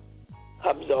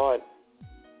comes on,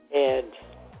 and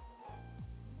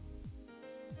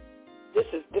this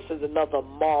is another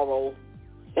moral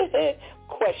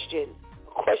question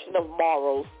of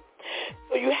morals.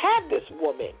 So you have this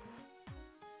woman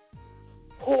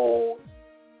who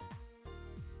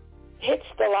hits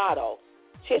the lotto.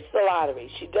 She hits the lottery.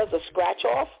 She does a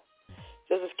scratch-off.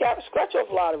 Does a scratch-off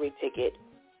lottery ticket,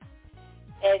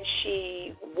 and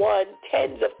she won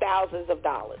tens of thousands of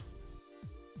dollars.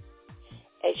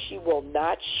 And she will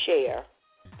not share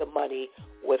the money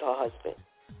with her husband.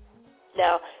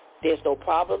 Now, there's no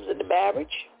problems in the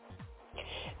marriage.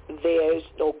 There's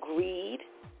no greed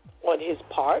on his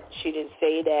part. She didn't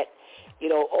say that,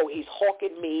 oh, he's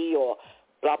hawking me or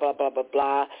blah, blah, blah, blah,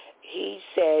 blah. He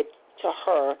said to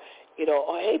her,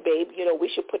 oh, hey, babe, we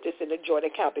should put this in a joint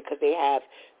account because they have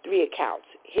 3 accounts.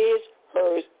 His,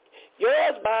 hers,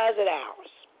 yours, mine, and ours.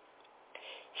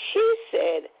 She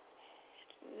said,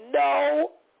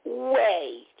 no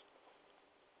way.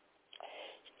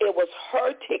 It was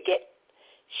her ticket.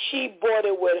 She bought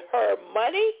it with her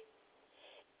money,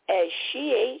 and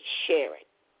she ain't sharing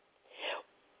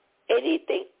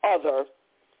anything other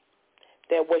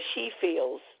than what she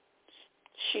feels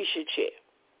she should share.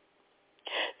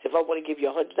 So if I want to give you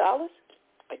 $100,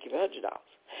 I give you $100.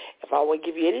 If I want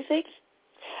to give you anything,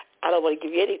 I don't want to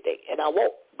give you anything, and I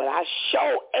won't. But I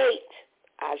show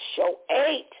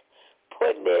ain't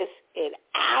putting this in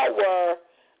our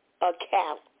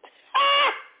account.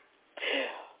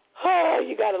 Oh,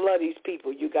 you got to love these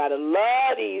people. You got to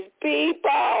love these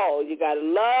people. You got to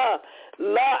love.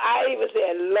 I even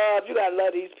said love. You got to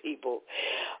love these people.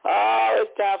 Oh,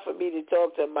 it's time for me to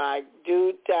talk to my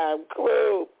Due Time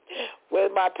Crew.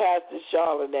 Where's my Pastor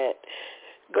Charlotte at?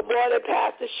 Good morning,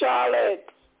 Pastor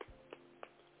Charlotte.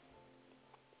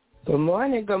 Good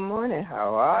morning. Good morning.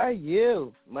 How are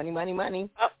you? Money, money, money.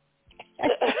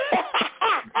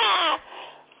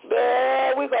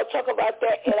 Man, we're going to talk about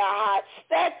that in a hot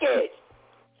second.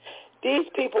 These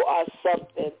people are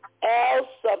something else.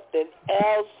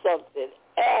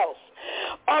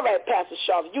 All right, Pastor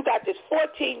Charlotte, you got this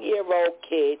 14-year-old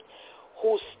kid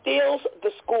who steals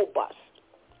the school bus.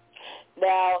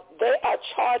 Now, they are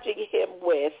charging him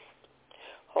with,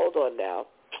 hold on now.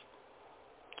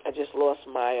 I just lost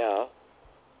my,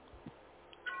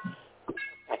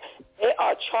 they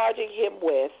are charging him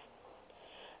with,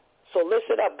 so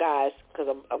listen up, guys, because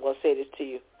I'm going to say this to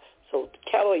you. So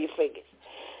count on your fingers.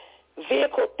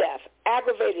 Vehicle theft,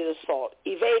 aggravated assault,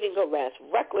 evading arrest,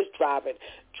 reckless driving,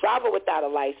 driving without a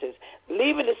license,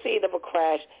 leaving the scene of a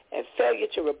crash, and failure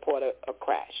to report a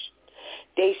crash.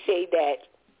 They say that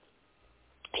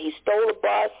he stole a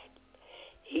bus.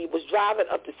 He was driving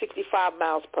up to 65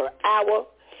 miles per hour.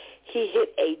 He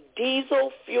hit a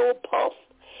diesel fuel pump.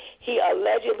 He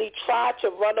allegedly tried to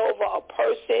run over a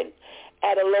person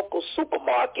at a local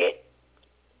supermarket.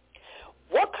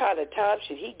 What kind of time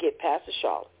should he get past the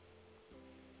Charlotte?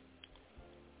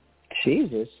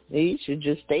 Jesus, he should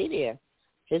just stay there.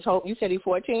 You said he's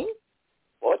 14?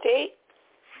 14?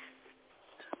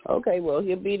 Okay, well,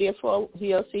 he'll be there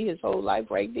he'll see his whole life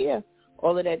right there.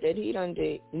 All of that he done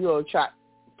did. You'll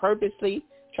purposely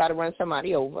try to run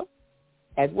somebody over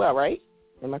as well, right?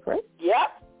 Am I correct?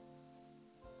 Yep.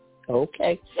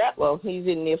 Okay. Yep. Well, he's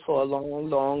in there for a long,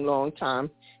 long, long time.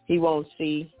 He won't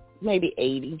see maybe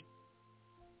 80.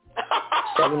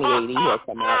 70, 80, he'll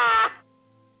come out.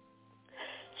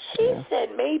 She said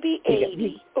maybe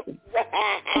 80.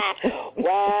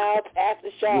 Wow, Pastor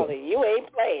Charlotte, you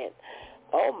ain't playing.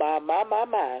 Oh,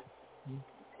 my.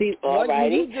 See,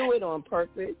 when you do it on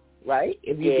purpose, right?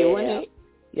 If you're doing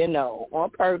it, on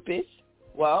purpose,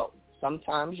 well,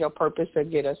 sometimes your purpose will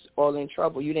get us all in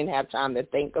trouble. You didn't have time to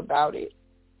think about it,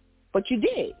 but you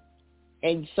did.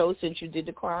 And so since you did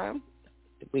the crime,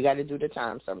 we got to do the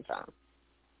time sometime.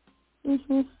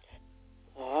 Mm-hmm.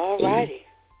 All righty.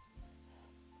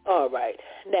 All right.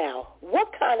 Now,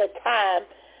 what kind of time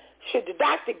should the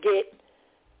doctor get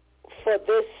for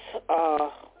this?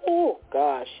 Oh,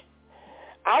 gosh.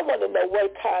 I want to know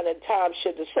what kind of time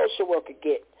should the social worker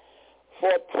get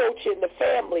for approaching the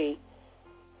family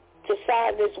to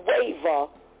sign this waiver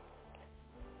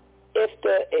if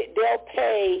they'll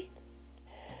pay,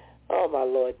 oh, my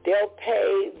Lord, they'll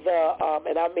pay the,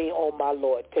 and I mean, oh, my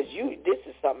Lord, because this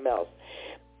is something else.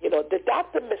 The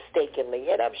doctor mistakenly,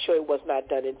 and I'm sure it was not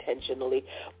done intentionally,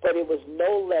 but it was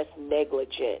no less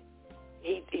negligent.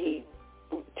 He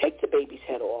takes the baby's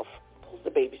head off, pulls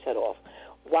the baby's head off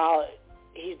while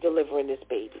he's delivering this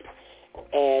baby.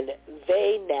 And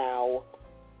they now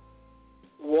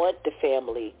want the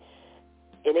family,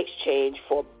 in exchange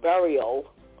for burial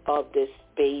of this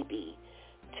baby,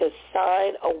 to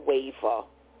sign a waiver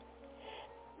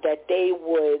that they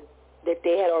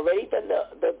had already done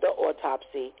the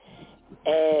autopsy,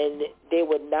 and they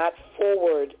would not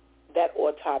forward that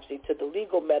autopsy to the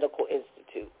Legal Medical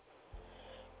Institute.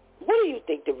 What do you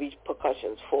think the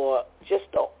repercussions for just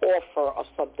the offer of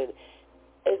something?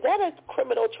 Is that a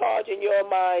criminal charge in your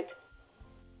mind?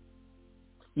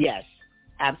 Yes,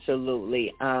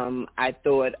 absolutely. I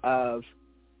thought of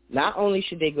not only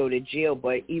should they go to jail,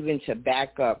 but even to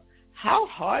back up, how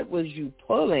hard was you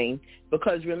pulling?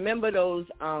 Because remember those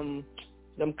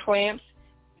them clamps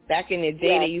back in the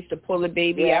day they used to pull the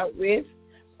baby out with?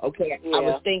 Okay, I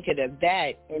was thinking of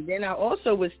that. And then I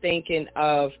also was thinking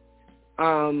of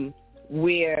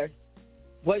where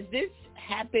was this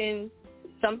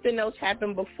something else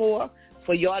happened before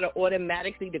for y'all to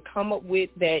automatically to come up with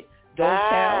that don't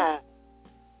tell?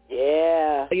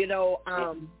 Yeah.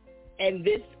 And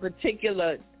this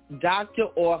particular doctor,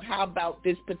 or how about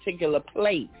this particular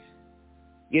place?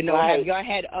 Have y'all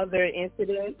had other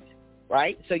incidents,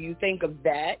 right? So you think of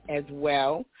that as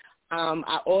well.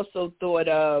 I also thought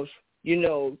of,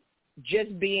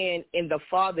 just being in the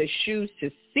father's shoes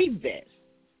to see this.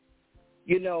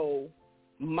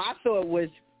 My thought was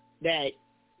that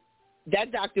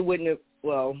doctor wouldn't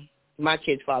have, my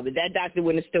kid's father, that doctor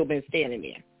wouldn't have still been standing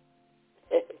there.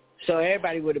 So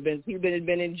everybody he would have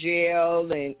been in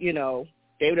jail, and,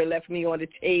 they would have left me on the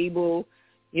table,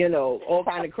 all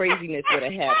kind of craziness would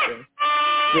have happened,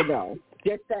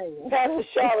 just saying. Pastor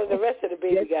Charlotte, the rest of the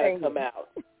baby got to come out.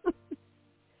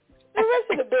 The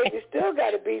rest of the baby still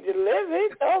got to be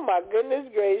delivered. Oh, my goodness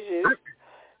gracious.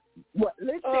 Well,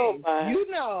 listen,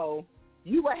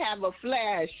 you would have a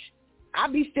flash.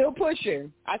 I'd be still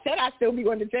pushing. I said I'd still be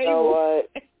on the table. Oh,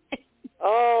 what?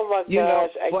 Oh, my gosh.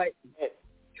 But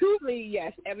truly,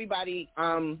 yes, everybody,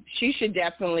 she should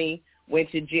definitely went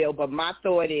to jail. But my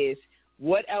thought is,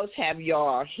 what else have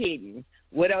y'all hidden?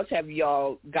 What else have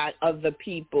y'all got other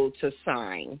people to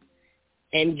sign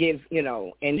and give,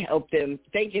 and help them,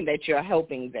 thinking that you're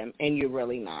helping them, and you're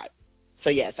really not? So,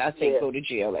 yes, I say go to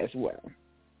jail as well.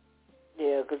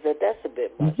 Yeah, because that's a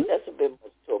bit much. Mm-hmm. That's a bit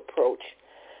much to approach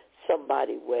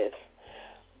somebody with.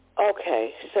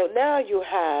 Okay, so now you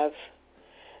have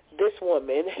this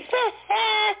woman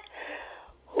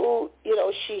who,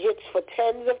 she hits for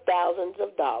tens of thousands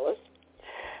of dollars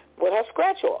with her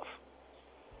scratch-off.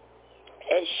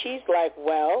 And she's like,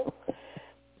 well,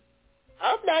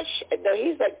 I'm not sure. No,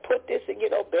 he's like, put this in,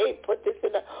 babe, put this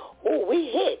in the, we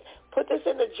hit. Put this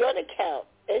in the joint account.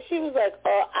 And she was like,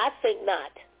 I think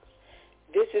not.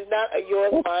 This is not a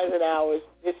yours, mine, and ours.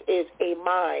 This is a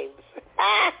mine's.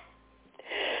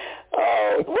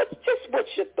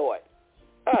 What's your thought?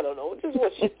 I don't know.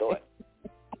 What's your thought?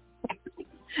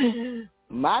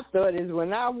 My thought is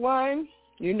when I won,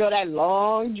 that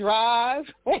long drive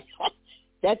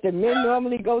that the men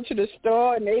normally go to the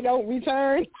store and they don't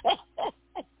return.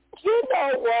 You know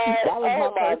what? That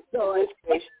was my first thought.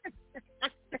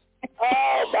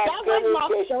 Oh, my goodness. That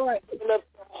was my thought. The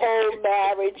whole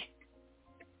marriage.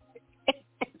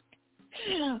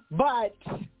 But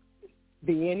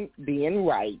being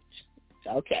right,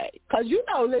 okay. Because,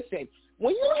 listen,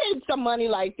 when you hit some money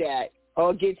like that,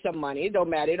 or get some money, it don't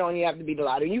matter. It don't even have to be the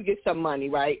lottery. You get some money,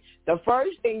 right? The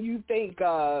first thing you think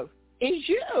of is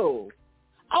you.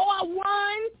 Oh, I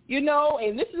won,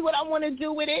 and this is what I want to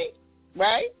do with it,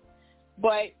 right?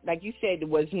 But like you said, there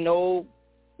was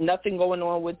nothing going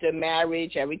on with the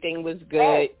marriage. Everything was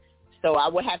good. So I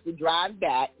would have to drive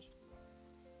back.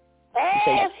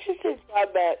 She said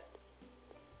drive back.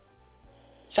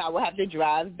 So I would have to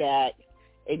drive back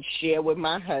and share with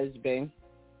my husband.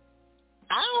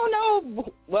 I don't know.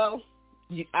 Well,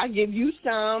 I give you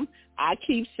some. I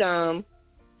keep some.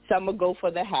 Some will go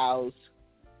for the house.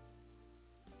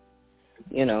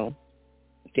 Then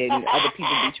other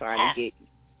people be trying to get.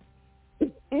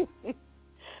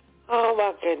 Oh,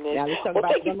 my goodness. Now let's talk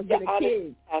about I'm going to get a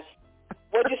kid.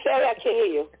 What'd you say? I can't hear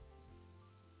you.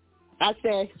 I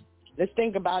said, let's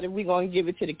think about it. We're going to give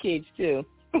it to the kids, too.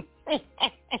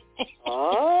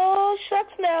 Oh,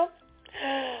 shucks now.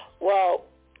 Well,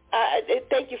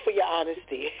 thank you for your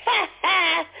honesty.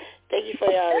 Thank you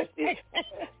for your honesty.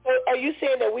 So are you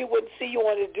saying that we wouldn't hear you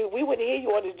on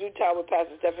the Do Time with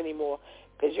Pastor Steph anymore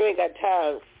because you ain't got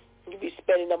time? You be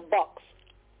spending them bucks.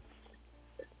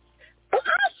 Well,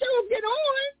 I'll sure get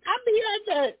on. I'll be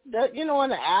at on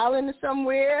the island or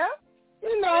somewhere.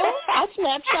 I'll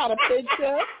snapshot a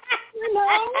picture.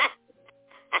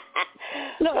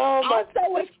 Look, I'll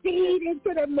sow a seed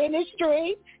into the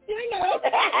ministry. You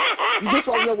just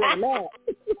won't know where I'm at.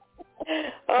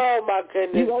 Oh, my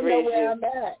goodness. You won't know where I'm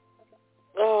at.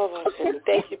 Oh, my goodness.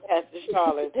 Thank you, Pastor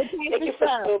Charlotte. Thank you for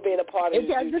still being a part of this.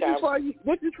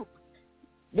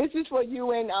 This is for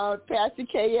you and Pastor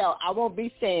KL. I won't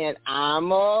be saying,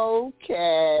 I'm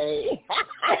okay.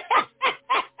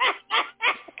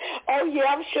 Oh, yeah,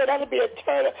 I'm sure that'll be a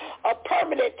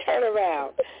permanent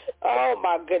turnaround. Oh,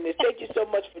 my goodness. Thank you so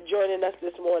much for joining us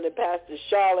this morning, Pastor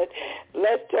Charlotte.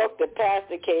 Let's talk to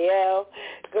Pastor KL.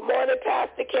 Good morning,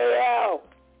 Pastor KL.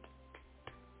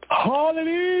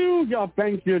 Hallelujah.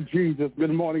 Thank you, Jesus.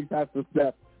 Good morning, Pastor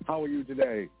Steph. How are you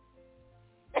today?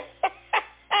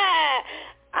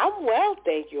 I'm well,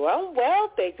 thank you.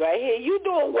 I hear you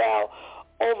doing well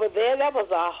over there. That was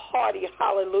a hearty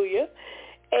hallelujah.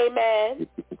 Amen.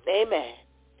 Amen.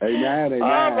 Amen.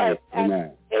 All right.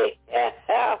 Amen.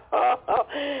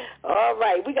 All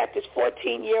right. We got this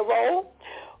 14-year-old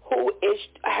who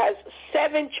has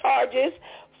 7 charges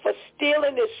for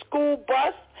stealing his school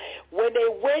bus when they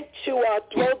went to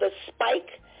throw the spike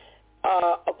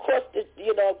across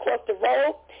the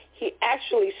road. He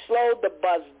actually slowed the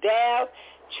bus down,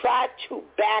 tried to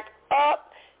back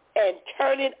up, and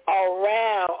turn it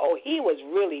around. Oh, he was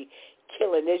really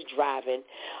killing this driving.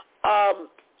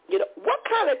 What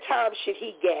kind of time should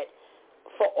he get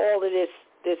for all of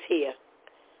this here?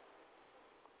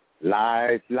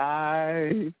 Life.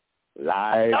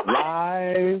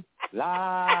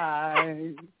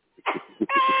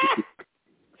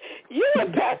 You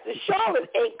and Pastor Charlotte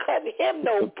ain't cutting him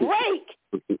no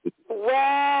break.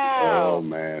 Wow. Oh,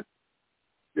 man.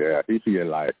 Yeah, he see a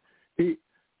life. He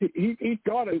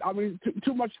thought it. I mean,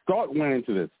 too much thought went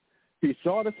into this. He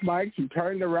saw the spikes. He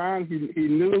turned around. He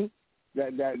knew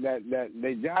that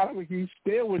they got him. He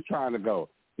still was trying to go.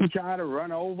 He tried to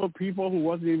run over people who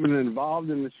wasn't even involved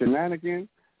in the shenanigans.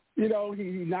 He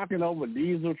knocking over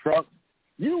diesel trucks.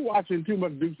 You watching too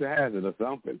much Dukes of Hazzard or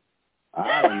something.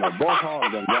 I don't know. Both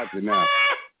cars done got you now.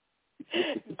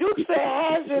 Dukes of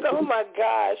Hazzard, oh my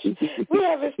gosh. We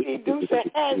haven't seen Dukes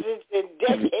of Hazzard in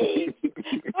decades.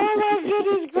 Oh my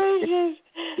goodness gracious.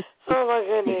 Oh my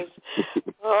goodness.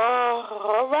 Oh,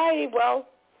 all righty. Well,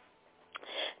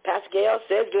 Pastor KL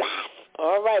says laugh.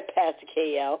 All right, Pastor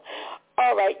KL.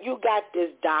 All right, you got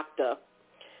this doctor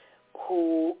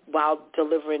who, while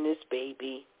delivering this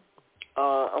baby,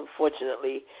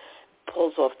 unfortunately,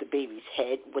 pulls off the baby's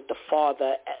head with the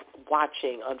father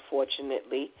watching,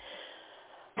 unfortunately.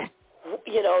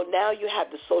 Now you have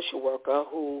the social worker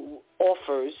who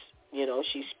offers,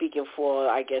 she's speaking for,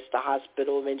 I guess, the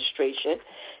hospital administration.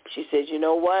 She says, you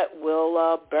know what,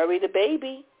 we'll bury the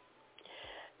baby,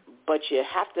 but you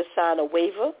have to sign a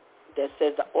waiver that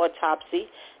says the autopsy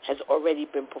has already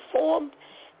been performed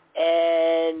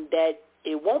and that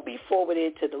it won't be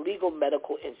forwarded to the Legal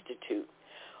Medical Institute.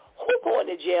 Who going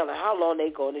to jail and how long they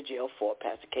going to jail for,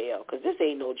 Pastor KL? Because this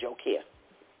ain't no joke here.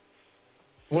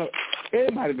 Well,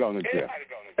 everybody going to jail.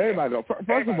 Everybody go.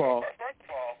 First of all,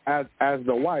 as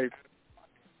the wife,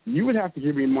 you would have to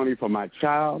give me money for my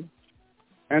child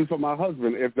and for my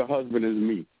husband if the husband is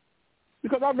me,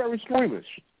 because I'm very squeamish.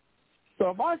 So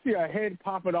if I see a head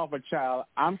popping off a child,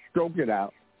 I'm stroking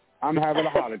out, I'm having a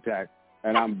heart attack,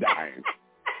 and I'm dying.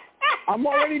 I'm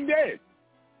already dead.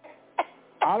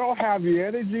 I don't have the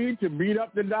energy to beat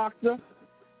up the doctor.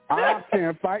 I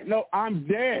can't fight. No, I'm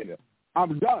dead.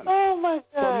 I'm done. Oh, my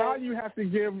God. So now you have to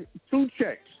give 2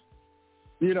 checks.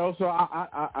 So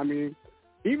I mean,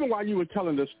 even while you were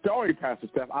telling the story, Pastor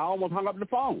Steph, I almost hung up the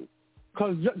phone.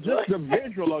 Because just the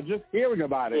visual or just hearing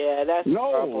about it. Yeah, that's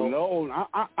trouble. No,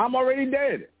 I'm already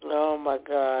dead. Oh, my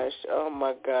gosh.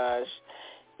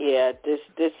 Yeah, this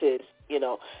is,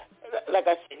 like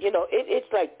I said,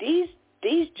 it's like these,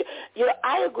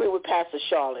 I agree with Pastor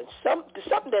Charlotte.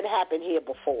 Something that happened here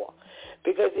before,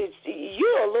 because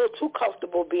you're a little too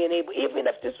comfortable being able, even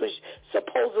if this was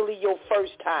supposedly your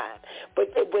first time,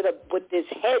 but with this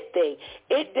head thing,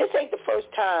 this ain't the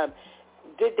first time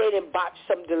they didn't botch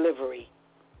some delivery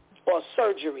or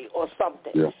surgery or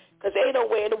something. Yeah. Because ain't no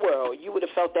way in the world you would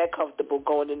have felt that comfortable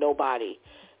going to nobody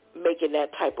making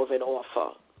that type of an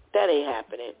offer. That ain't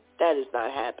happening. That is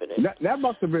not happening. That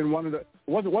must have been one of the.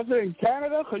 Was it in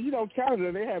Canada? Because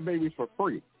Canada, they have babies for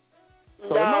free.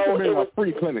 So it must have been a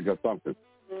free clinic or something.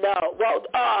 No. Well,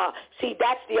 see,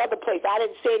 that's the other place. I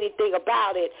didn't say anything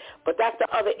about it, but that's the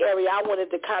other area I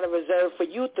wanted to kind of reserve for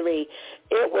you three.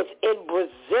 It was in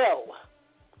Brazil.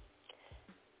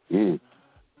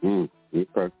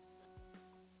 Okay.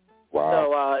 Wow.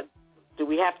 So, do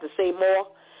we have to say more?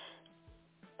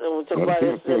 We'll talk about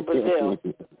this in Brazil.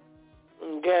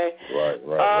 Okay. Right.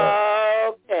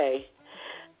 Okay.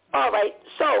 All right.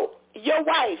 So, your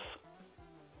wife,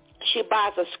 she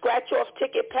buys a scratch-off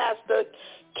ticket, Pastor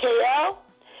KL,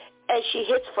 and she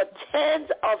hits for tens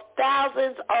of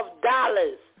thousands of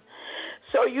dollars.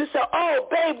 So you say, oh,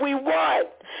 babe, we won.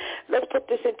 Let's put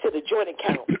this into the joint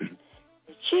account.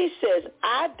 She says,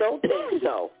 I don't think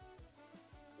so.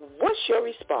 What's your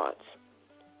response?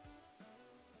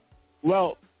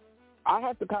 Well, I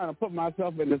have to kind of put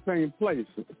myself in the same place.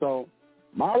 So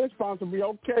my response would be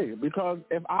okay, because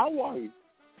if I won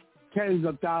tens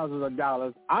of thousands of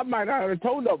dollars, I might not have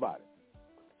told nobody.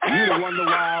 You'd have wondered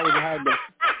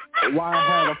why I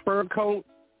had a fur coat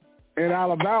in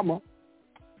Alabama.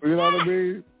 You know what I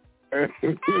mean?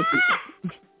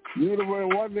 You'd have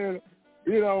been wondering,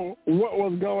 what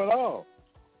was going on.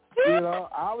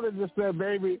 I would have just said,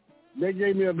 baby, they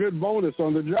gave me a good bonus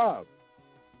on the job.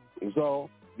 So,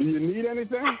 do you need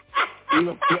anything?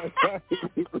 Oh, God,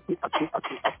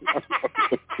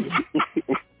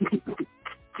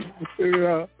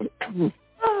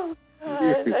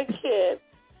 I can't.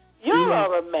 Y'all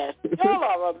are a mess. Y'all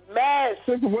are a mess.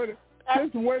 Since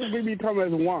when did we become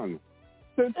as one?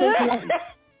 Since when?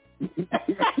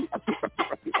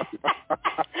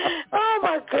 Oh,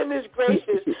 my goodness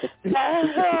gracious.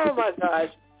 Oh, my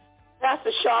gosh.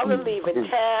 Pastor Charlotte leaving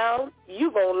town.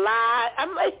 You gonna lie?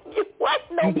 I'm like, what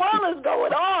in the world is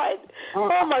going on?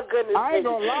 Oh, my goodness. I ain't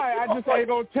gonna lie. I just ain't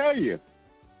gonna tell you.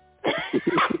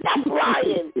 That's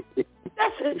lying.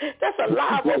 That's a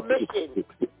lie of omission.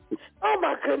 Oh,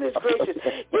 my goodness gracious.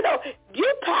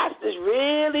 You pastors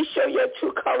really show your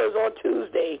true colors on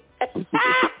Tuesday.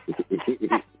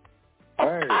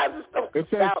 Hey, it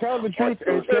says tell the truth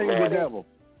and shame the devil.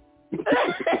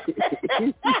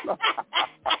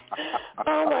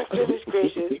 Oh, my goodness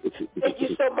gracious. Thank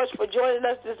you so much for joining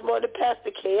us this morning,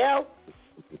 Pastor KL.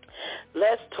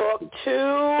 Let's talk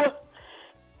to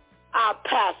our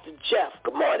Pastor Jeff.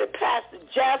 Good morning, Pastor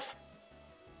Jeff.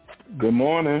 Good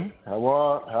morning.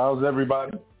 How's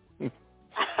everybody?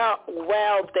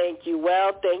 Well, thank you.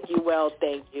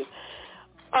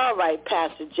 All right,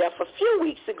 Pastor Jeff. A few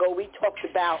weeks ago, we talked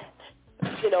about,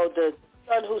 the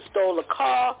son who stole a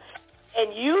car,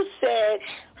 and you said,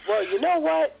 well, you know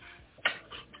what?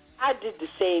 I did the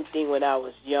same thing when I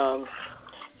was young,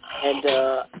 and,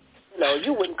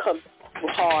 you wouldn't come too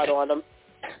hard on them.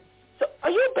 So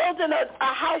are you building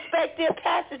a house back there,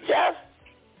 Pastor Jeff?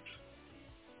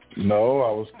 No,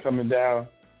 I was coming down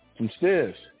some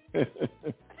stairs. What's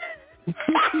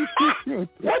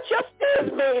your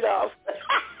stairs made of?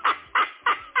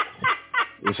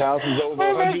 This house is over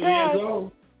 100 years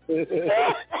old.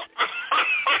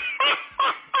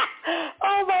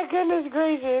 Oh, my goodness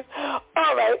gracious.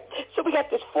 All right. So we got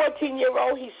this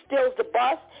 14-year-old. He steals the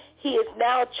bus. He is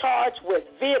now charged with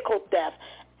vehicle theft,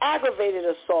 aggravated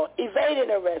assault, evading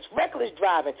arrest, reckless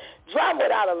driving, driving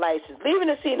without a license, leaving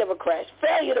the scene of a crash,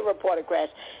 failure to report a crash.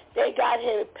 They got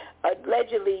him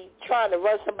allegedly trying to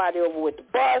run somebody over with the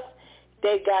bus.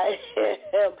 They got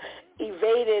him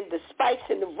evading the spikes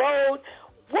in the road.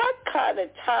 What kind of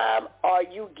time are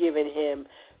you giving him,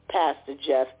 Pastor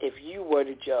Jeff, if you were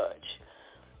to judge?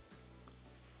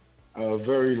 A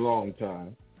very long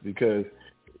time, because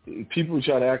people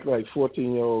try to act like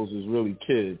 14-year-olds is really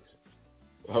kids.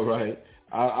 All right?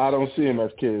 I don't see them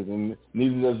as kids, and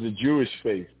neither does the Jewish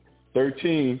faith.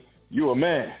 13, you a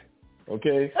man,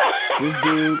 okay? This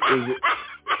dude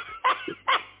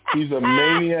he's a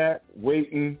maniac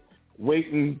waiting,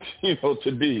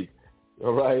 to be.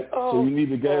 All right? Oh, so you need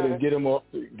to go ahead and get him off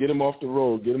the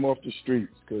road, get him off the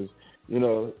streets, because,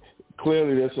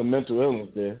 clearly there's some mental illness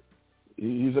there.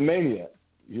 He's a maniac,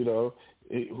 who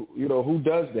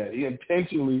does that? He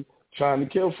intentionally trying to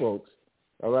kill folks.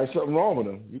 All right, something wrong with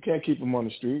him. You can't keep him on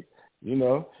the street,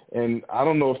 and I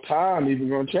don't know if time even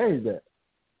going to change that.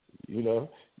 You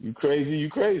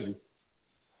crazy.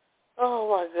 Oh,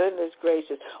 my goodness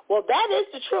gracious. Well, that is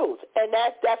the truth, and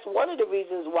that's one of the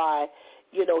reasons why,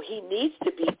 he needs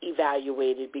to be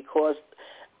evaluated, because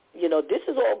this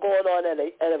is all going on at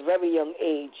a very young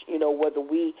age, whether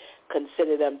we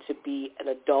consider them to be an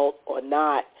adult or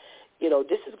not.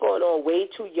 This is going on way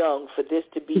too young for this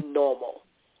to be normal.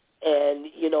 And,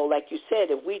 like you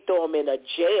said, if we throw them in a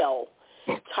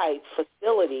jail-type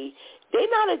facility, they're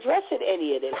not addressing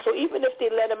any of this. So even if they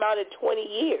let them out at 20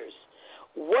 years,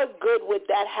 what good would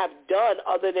that have done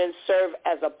other than serve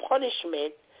as a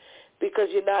punishment, because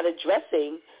you're not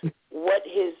addressing what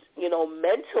his,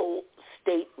 mental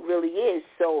state really is.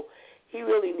 So he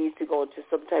really needs to go into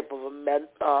some type of a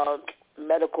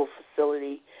medical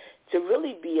facility to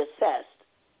really be assessed.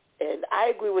 And I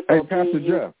agree with Hey, Pastor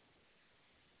Jeff.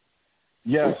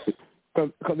 Yes.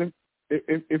 Because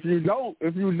if you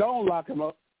don't lock him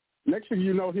up, next thing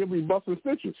you know, he'll be busting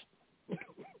stitches.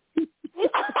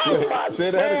 Oh, my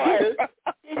Say that again.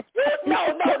 No.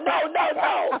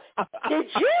 Did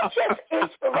you just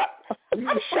interrupt?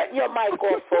 I'm shutting your mic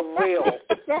off for real.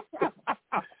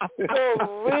 For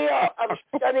real, I'm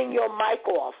shutting your mic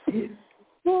off.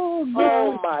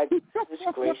 Oh, my goodness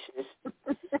gracious.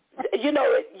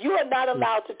 You are not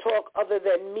allowed to talk other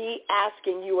than me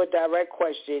asking you a direct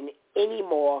question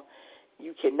anymore.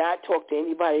 You cannot talk to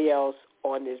anybody else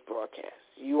on this broadcast.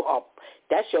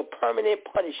 That's your permanent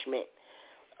punishment.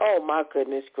 Oh, my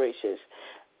goodness gracious.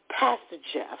 Pastor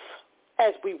Jeff,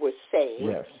 as we were saying.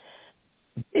 Yes.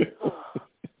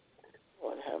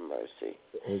 Lord have mercy.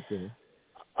 Okay.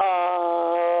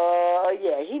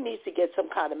 Yeah, he needs to get some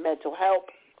kind of mental help,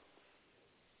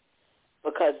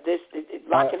 because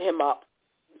locking him up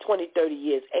 20, 30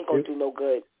 years ain't going to do no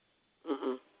good.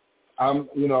 Mm-mm.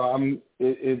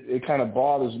 It kind of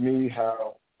bothers me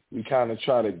how we kind of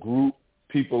try to group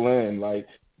people in, like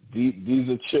these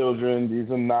are children, these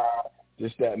are not,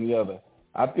 this, that, and the other.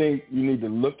 I think you need to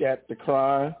look at the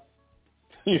crime,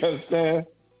 you understand,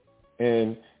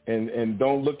 and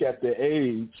don't look at the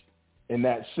age in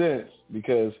that sense,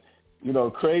 because,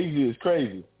 crazy is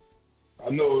crazy. I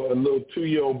know a little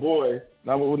 2-year-old boy,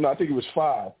 I think he was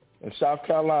 5, in South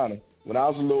Carolina, when I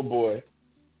was a little boy,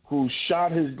 who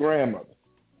shot his grandmother.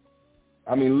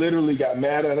 I mean, literally got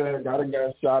mad at her, got a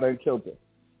gun, shot her, and killed her.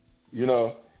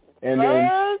 And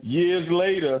then years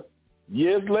later, he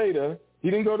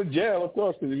didn't go to jail, of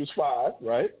course, because he was 5,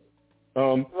 right?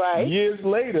 Right. Years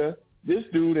later, this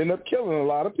dude ended up killing a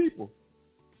lot of people.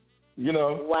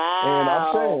 Wow. And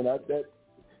I'm saying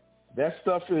that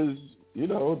stuff is,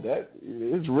 that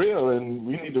is real, and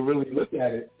we need to really look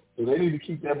at it. So they need to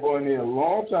keep that boy in there a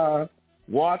long time,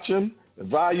 watch him,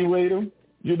 evaluate him,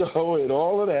 and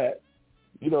all of that,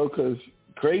 because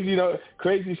crazy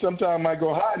sometimes might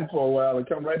go hiding for a while and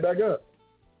come right back up.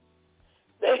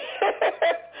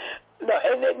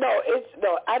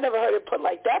 I never heard it put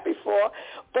like that before.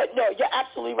 But no, you're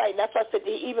absolutely right. And that's why I said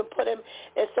they even put him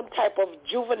in some type of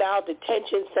juvenile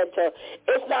detention center.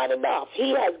 It's not enough.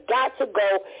 He has got to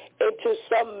go into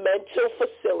some mental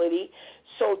facility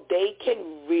so they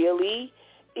can really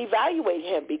evaluate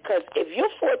him. Because if you're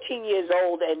 14 years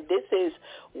old and this is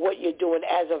what you're doing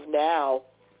as of now,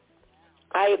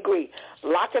 I agree.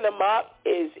 Locking him up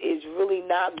is really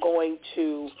not going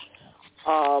to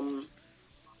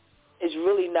is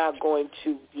really not going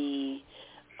to be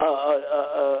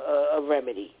a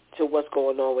remedy to what's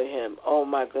going on with him. Oh,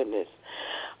 my goodness.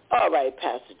 All right,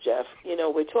 Pastor Jeff,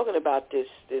 we're talking about this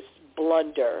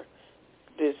blunder,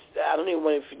 I don't even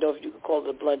know if you can call it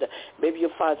a blunder. Maybe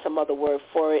you'll find some other word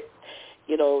for it,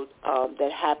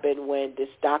 that happened when this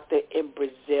doctor in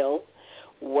Brazil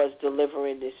was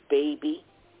delivering this baby.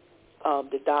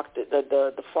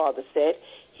 The father said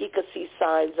he could see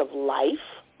signs of life,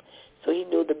 so he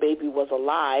knew the baby was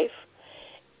alive.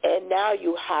 And now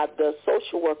you have the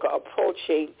social worker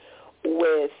approaching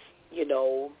with,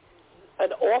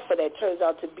 an offer that turns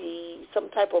out to be some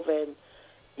type of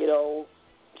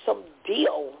some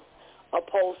deal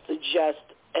opposed to just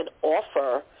an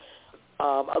offer,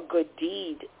 a good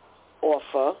deed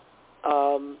offer.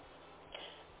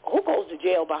 Who goes to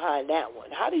jail behind that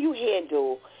one? How do you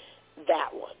handle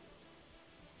that one?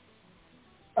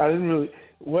 I didn't really.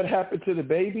 What happened to the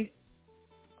baby?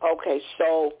 Okay,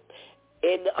 so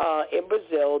in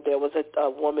Brazil, there was a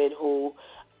woman who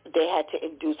they had to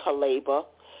induce her labor.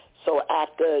 So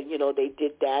after, they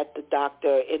did that, the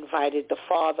doctor invited the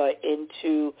father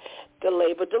into the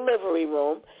labor delivery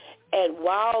room. And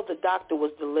while the doctor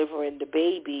was delivering the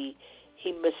baby,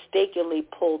 he mistakenly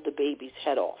pulled the baby's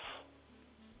head off.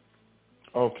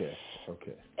 Okay.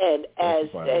 And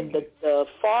the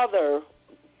father,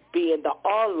 being the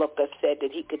onlooker, said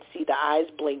that he could see the eyes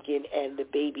blinking and the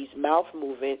baby's mouth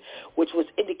moving, which was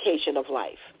indication of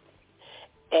life.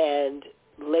 And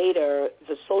later,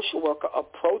 the social worker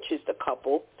approaches the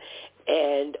couple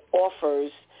and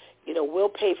offers, we'll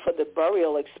pay for the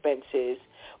burial expenses,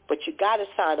 but you got to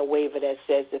sign a waiver that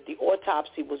says that the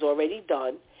autopsy was already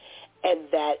done and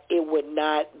that it would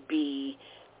not be,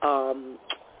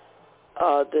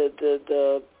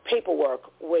 the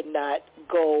paperwork would not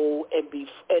go and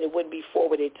it wouldn't be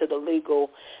forwarded to the legal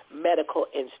medical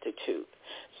institute.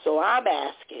 So I'm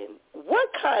asking,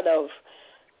 what kind of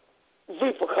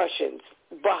repercussions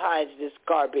behind this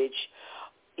garbage,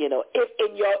 if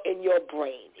in your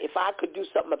brain, if I could do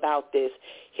something about this,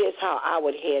 here's how I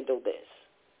would handle this.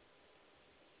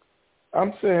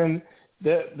 I'm saying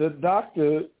that the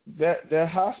doctor, that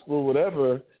hospital,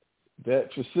 whatever,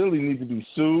 that facility needs to be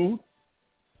sued.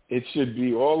 It should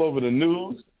be all over the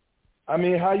news. I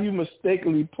mean, how you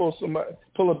mistakenly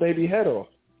pull a baby head off?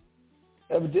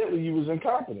 Evidently, you was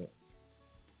incompetent.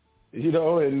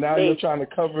 And now you're trying to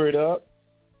cover it up.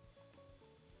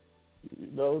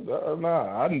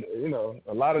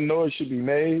 A lot of noise should be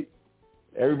made.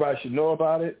 Everybody should know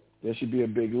about it. There should be a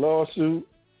big lawsuit.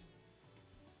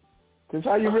 Because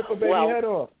how you rip a baby head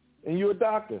off? And you're a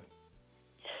doctor.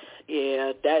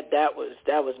 Yeah, that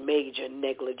was major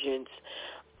negligence.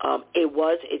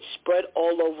 It spread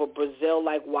all over Brazil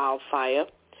like wildfire.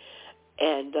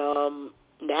 And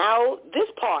now this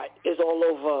part is all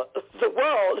over the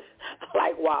world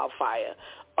like wildfire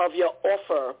of your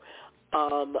offer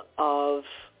of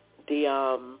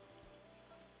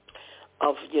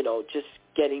just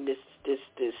getting this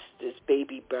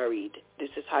baby buried. This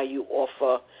is how you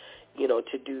offer,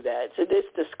 to do that. So it's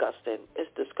disgusting.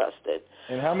 It's disgusting.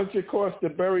 And how much it costs to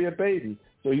bury a baby?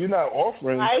 So you're not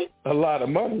offering a lot of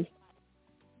money.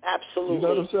 Absolutely. You know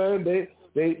what I'm saying?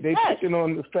 They picking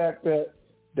on the fact that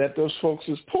those folks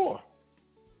is poor.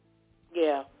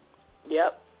 Yeah.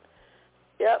 Yep.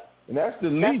 And that's the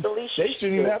least. They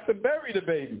shouldn't even have to bury the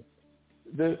baby.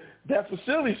 That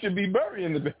facility should be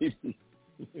burying the baby.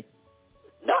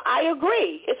 No, I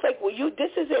agree. It's like,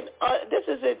 this isn't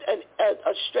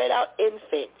a straight out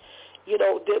infant.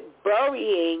 They're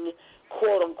burying,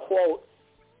 quote unquote.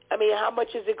 I mean, how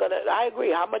much is it gonna? I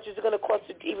agree. How much is it gonna cost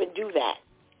to even do that?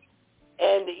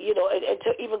 And and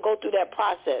to even go through that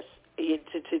process.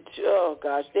 Oh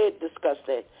gosh, they're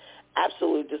disgusting.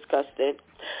 Absolutely disgusting.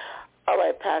 All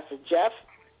right, Pastor Jeff.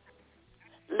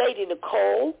 Lady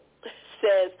Nicole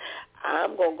says,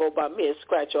 I'm going to go by me and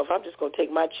scratch off. I'm just going to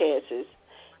take my chances.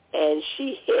 And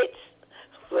she hits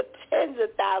for tens of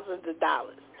thousands of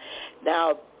dollars.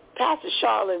 Now, Pastor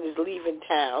Charlene is leaving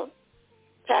town.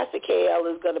 Pastor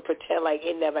KL is going to pretend like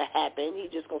it never happened.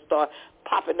 He's just going to start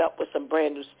popping up with some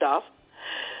brand new stuff.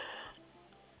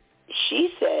 She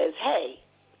says, hey,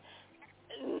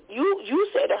 you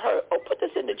say to her, oh, put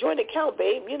this in the joint account,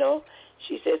 babe,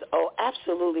 She says, oh,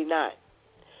 absolutely not.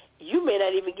 You may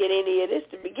not even get any of this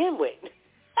to begin with.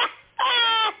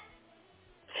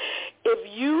 If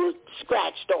you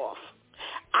scratched off,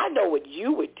 I know what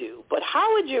you would do, but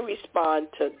how would you respond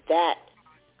to that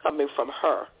coming from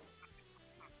her?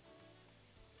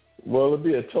 Well, it'd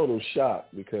be a total shock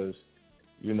because,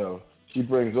 she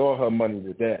brings all her money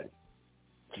to daddy,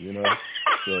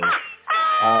 So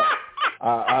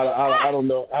I don't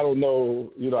know.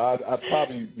 I'd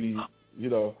probably be,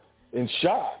 in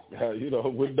shock.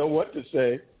 Wouldn't know what to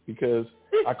say because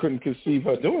I couldn't conceive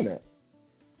her doing that.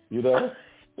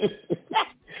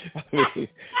 I mean,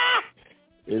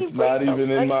 it's not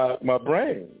even in my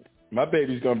brain. My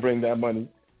baby's gonna bring that money,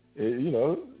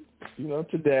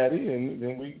 to daddy, and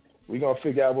then we gonna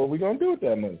figure out what we're gonna do with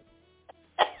that money.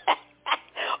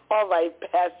 All right,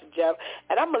 Pastor Jeff,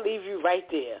 and I'm gonna leave you right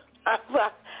there.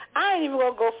 I ain't even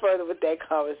gonna go further with that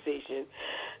conversation.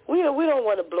 We don't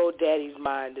want to blow Daddy's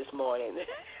mind this morning.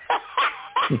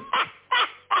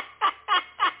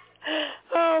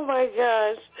 Oh my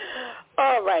gosh!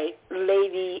 All right,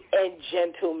 ladies and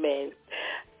gentlemen,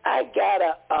 I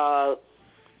gotta.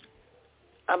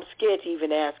 I'm scared to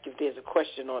even ask if there's a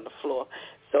question on the floor,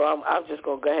 so I'm just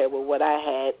gonna go ahead with what I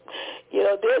had.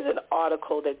 There's an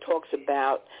article that talks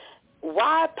about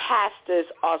why pastors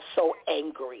are so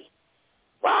angry.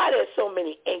 Why are there so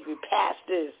many angry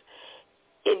pastors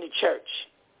in the church?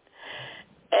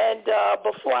 And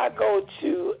before I go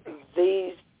to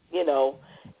these,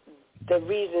 the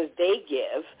reasons they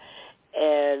give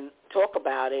and talk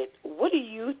about it, what do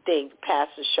you think,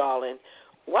 Pastor Charlene?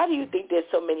 Why do you think there's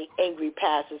so many angry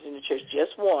pastors in the church?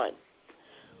 Just one.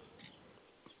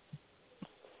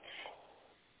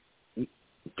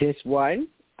 Just one?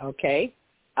 Okay.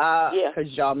 Yeah.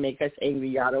 Because y'all make us angry.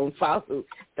 Y'all don't follow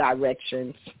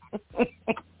directions.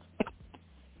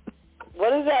 What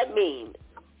does that mean?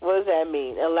 What does that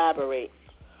mean? Elaborate.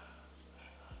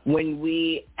 When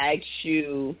we ask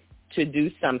you to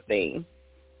do something,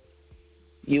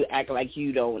 you act like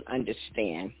you don't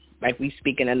understand, like we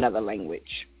speak in another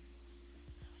language.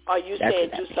 Are you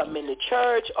saying do something in the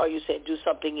church? Or are you saying do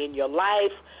something in your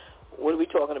life? What are we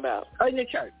talking about? Oh, in the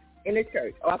church. In the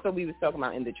church. Oh, I thought we were talking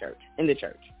about in the church. In the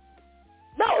church.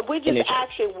 No, we're just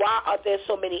asking why are there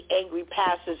so many angry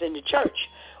pastors in the church?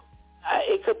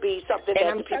 It could be something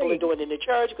that the people are doing in the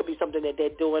church. It could be something that they're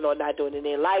doing or not doing in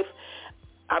their life.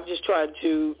 I'm just trying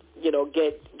to,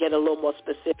 get a little more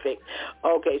specific.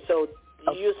 Okay, so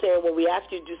you're saying when we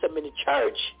ask you to do something in the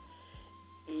church,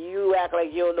 you act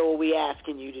like you don't know what we're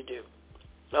asking you to do.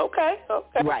 Okay.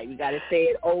 Right, we got to say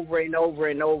it over and over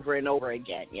and over and over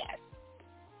again, yes.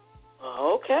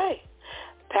 Okay.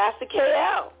 Pastor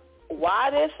KL, why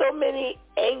are there so many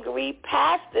angry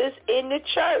pastors in the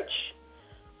church?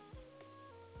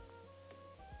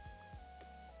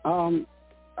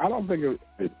 I don't think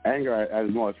it's anger as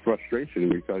more as frustration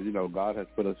because, God has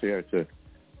put us here to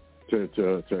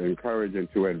encourage and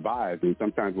to advise. And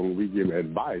sometimes when we give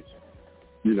advice,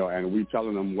 and we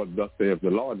telling them what thus saith the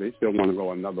Lord, they still want to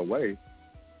go another way.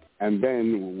 And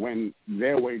then when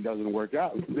their way doesn't work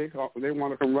out, they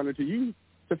want to come running to you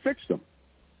to fix them.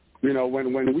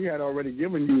 When we had already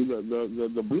given you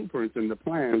the blueprints and the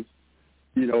plans,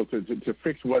 to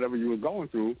fix whatever you were going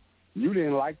through, you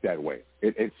didn't like that way.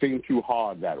 It seemed too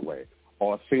hard that way,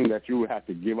 or it seemed that you would have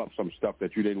to give up some stuff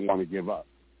that you didn't want to give up.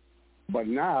 But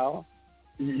now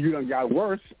you done got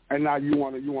worse, and now you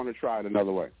want to try it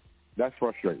another way. That's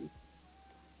frustrating.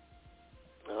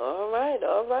 All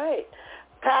right.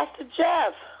 Pastor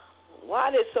Jeff, why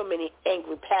are there so many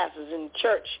angry pastors in the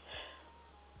church?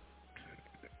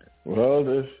 Well,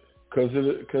 because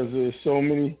there's so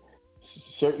many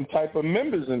certain type of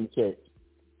members in the church.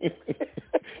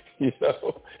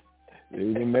 They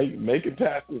even make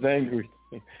pastors angry.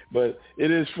 But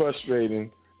it is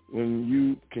frustrating when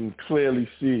you can clearly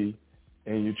see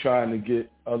and you're trying to get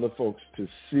other folks to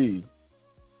see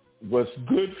what's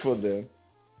good for them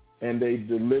and they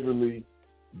deliberately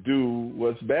do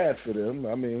what's bad for them.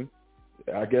 I mean,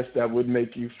 I guess that would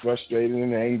make you frustrated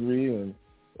and angry and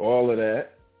all of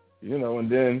that, and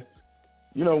then,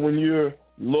 when you're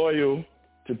loyal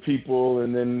to people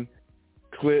and then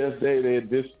clear as day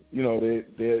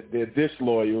they're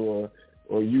disloyal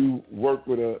or you work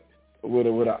with an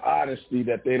honesty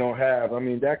that they don't have. I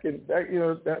mean, that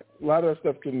a lot of that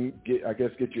stuff can get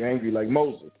you angry. Like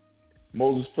Moses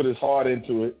put his heart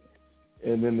into it,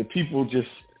 and then the people just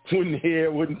wouldn't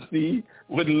hear, wouldn't see,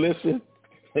 wouldn't listen,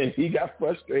 and he got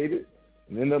frustrated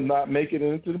and ended up not making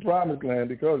it into the promised land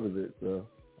because of it. So,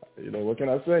 what can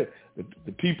I say?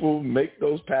 The people make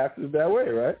those pastors that way,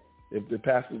 right? If the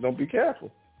pastors don't be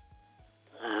careful.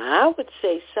 I would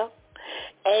say so.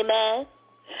 Amen.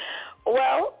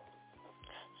 Well,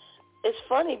 it's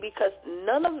funny because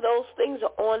none of those things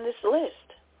are on this list.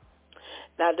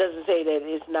 Now, it doesn't say that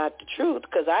it's not the truth,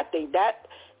 because I think that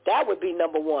would be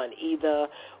number one, either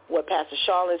what Pastor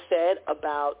Charlotte said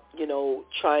about,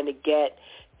 trying to get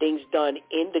things done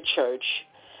in the church,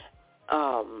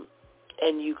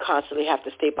 and you constantly have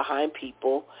to stay behind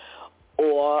people,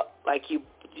 or like you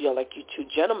two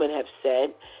gentlemen have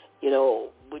said,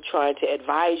 we're trying to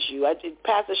advise you.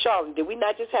 Pastor Charlton, did we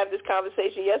not just have this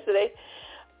conversation yesterday?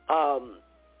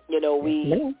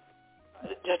 We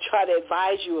try to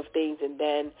advise you of things, and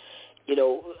then,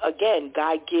 again,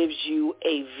 God gives you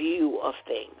a view of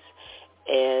things,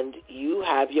 and you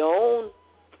have your own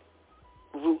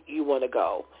route you want to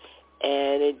go,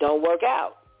 and it don't work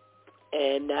out,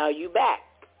 and now you back.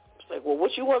 It's like, well,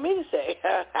 what you want me to say?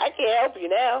 I can't help you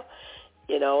now.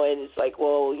 And it's like,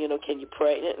 well, can you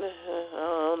pray? I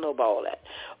don't know about all that.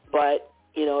 But,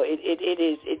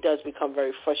 it does become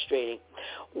very frustrating.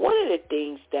 One of the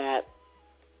things that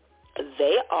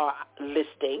they are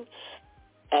listing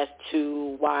as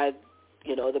to why,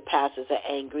 the pastors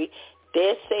are angry,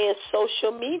 they're saying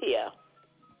social media.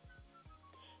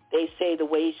 They say the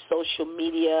way social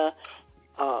media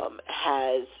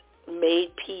has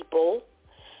made people,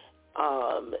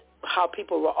 how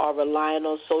people are relying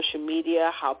on social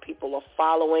media, how people are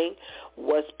following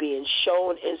what's being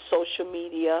shown in social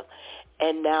media,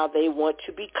 and now they want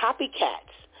to be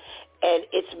copycats. And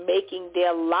it's making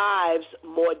their lives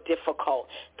more difficult,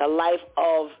 the life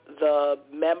of the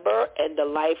member and the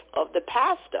life of the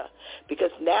pastor.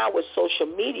 Because now with social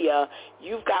media,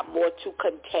 you've got more to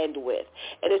contend with.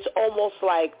 And it's almost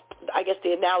like, I guess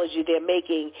the analogy they're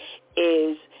making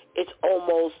is it's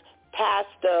almost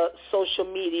pastor, social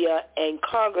media, and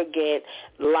congregant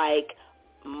like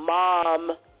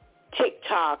mom,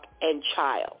 TikTok, and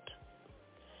child.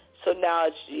 So now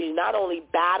you're not only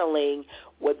battling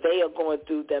what they are going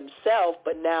through themselves,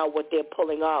 but now what they're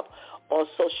pulling up on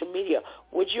social media.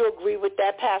 Would you agree with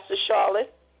that, Pastor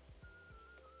Charlotte?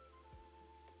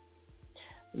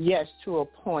 Yes, to a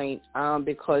point,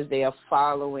 because they are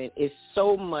following. It's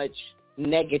so much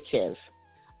negative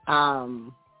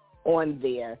on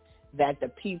there that the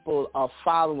people are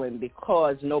following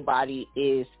because nobody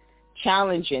is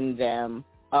challenging them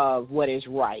of what is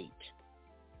right.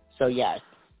 So, yes,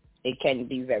 it can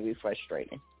be very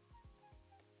frustrating.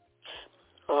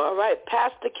 All right.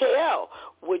 Pastor KL,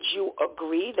 would you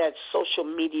agree that social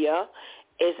media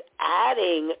is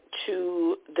adding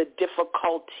to the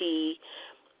difficulty,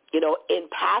 in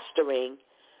pastoring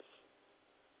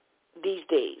these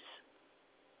days?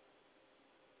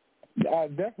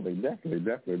 Definitely,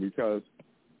 because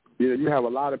you have a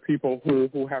lot of people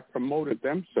who have promoted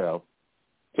themselves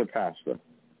to pastor,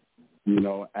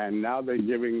 and now they're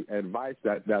giving advice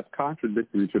that's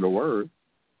contradictory to the word,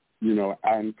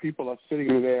 and people are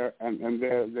sitting there and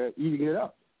they're eating it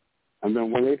up. And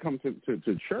then when they come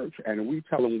to church and we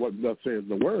tell them what thus says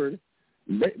the word,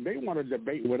 they want to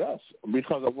debate with us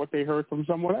because of what they heard from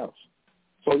someone else.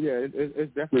 So, yeah,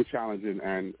 it's definitely challenging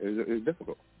and it's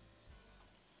difficult.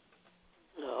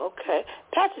 Okay.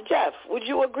 Pastor Jeff, would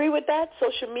you agree with that?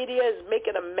 Social media is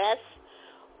making a mess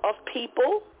of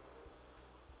people?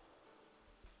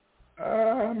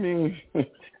 I mean,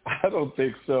 I don't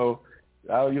think so.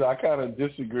 I kind of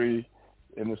disagree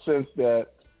in the sense that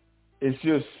it's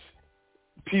just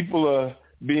people are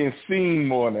being seen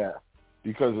more now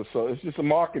because of so. It's just a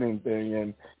marketing thing,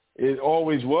 and it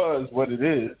always was what it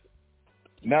is.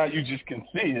 Now you just can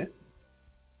see it,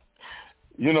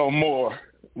 more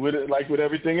with it, like with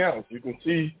everything else. You can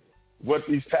see what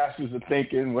these pastors are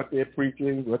thinking, what they're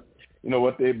preaching, what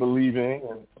they're believing,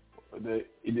 and the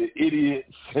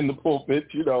idiots in the pulpit.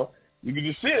 You can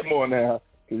just see it more now.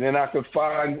 And then I could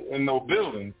find in no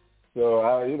building. So,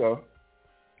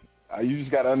 you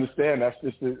just got to understand that's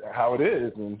just how it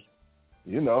is. And,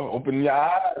 open your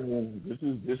eyes and this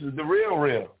is the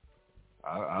real.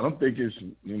 I don't think it's,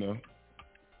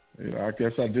 I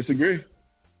guess I disagree.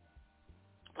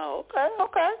 Oh,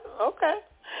 okay.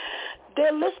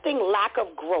 They're listing lack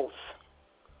of growth,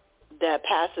 that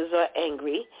pastors are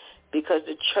angry because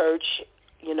the church,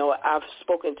 I've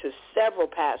spoken to several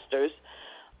pastors,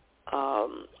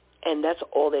 and that's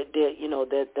all that did,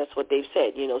 that's what they've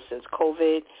said, since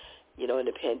COVID, in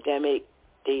the pandemic,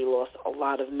 they lost a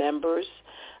lot of members.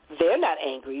 They're not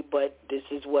angry, but this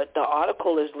is what the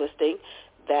article is listing,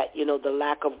 that, the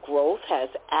lack of growth has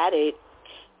added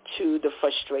to the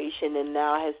frustration and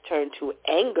now has turned to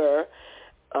anger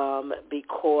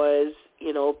because,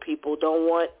 people don't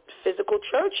want physical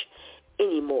church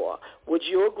anymore. Would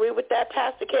you agree with that,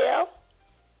 Pastor KL?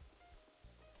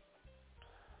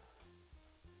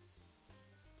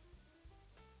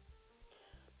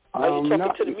 Are you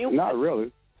talking to the mute? Not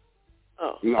really.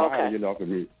 Oh, no, okay. I had to get off the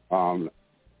mute.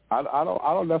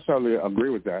 I don't necessarily agree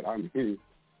with that. I mean,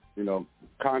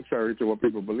 contrary to what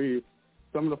people believe,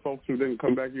 some of the folks who didn't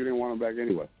come back, you didn't want them back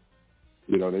anyway.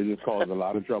 They just caused a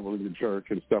lot of trouble in the church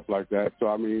and stuff like that. So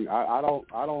I mean, I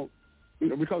don't,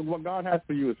 because what God has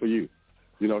for you is for you.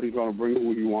 He's going to bring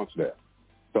who he wants there.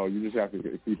 So you just have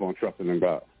to keep on trusting in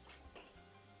God.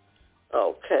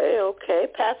 Okay.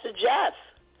 Pastor Jeff,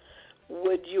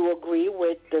 would you agree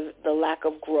with the lack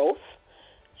of growth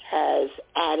has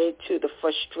added to the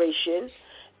frustration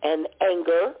and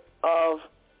anger of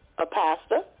a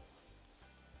pastor?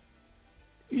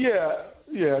 Yeah,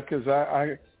 because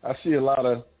I see a lot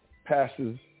of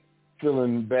pastors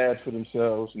feeling bad for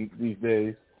themselves these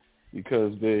days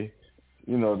because their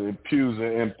pews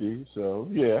are empty. So,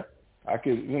 yeah, I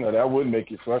could, that would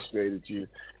make you frustrated. You're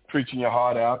preaching your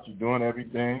heart out, you're doing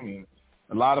everything, and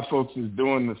a lot of folks is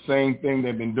doing the same thing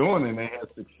they've been doing, and they had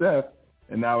success,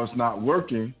 and now it's not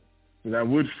working. So that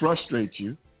would frustrate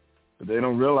you. But they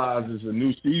don't realize it's a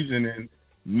new season and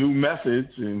new methods,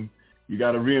 and you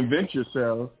got to reinvent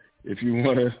yourself if you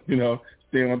want to,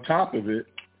 stay on top of it.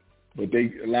 But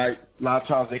a lot of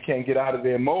times they can't get out of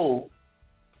their mode,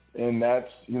 and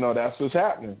that's what's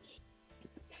happening.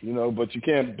 But you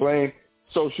can't blame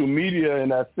social media in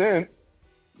that sense.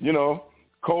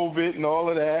 COVID and all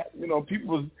of that. People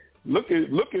was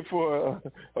looking for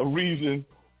a reason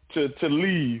to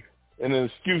leave and an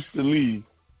excuse to leave.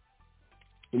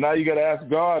 So now you got to ask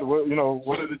God,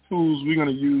 what are the tools we're going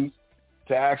to use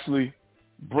to actually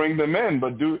bring them in?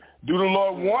 But do the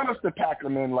Lord want us to pack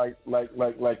them in like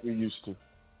we used to?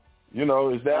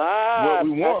 Is that what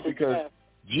we want? Because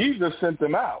Jesus sent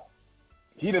them out.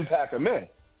 He didn't pack them in.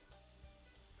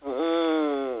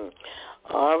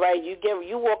 All right, you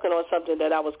walking on something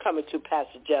that I was coming to,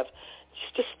 Pastor Jeff.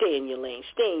 Just stay in your lane.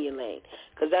 Stay in your lane,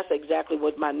 because that's exactly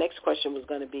what my next question was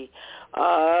going to be.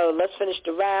 Let's finish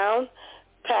the round.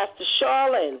 Pastor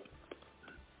Charlene,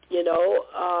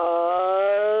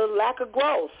 lack of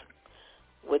growth.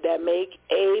 Would that make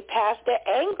a pastor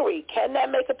angry? Can that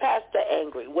make a pastor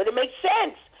angry? Would it make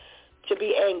sense to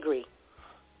be angry?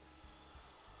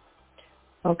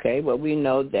 Okay, well, we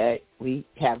know that we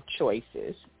have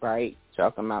choices, right?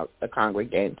 Talking about the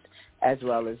congregants as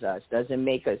well as us. Does it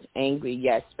make us angry?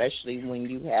 Yes, especially when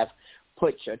you have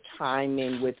put your time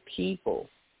in with people,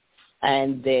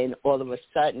 and then all of a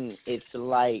sudden it's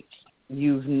like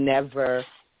you've never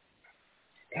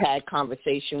had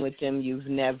conversation with them, you've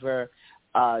never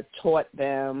taught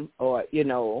them, or,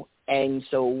 and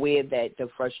so where that the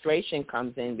frustration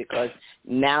comes in, because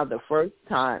now the first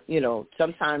time,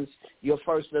 sometimes you'll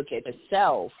first look at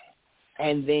yourself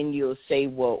and then you'll say,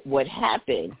 well, what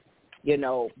happened?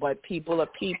 But people are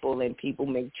people, and people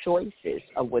make choices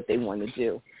of what they want to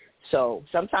do. So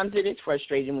sometimes it is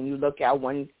frustrating when you look at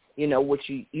what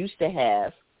you used to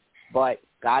have, but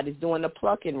God is doing the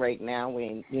plucking right now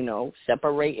and,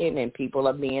 separating, and people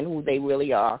are being who they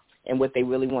really are and what they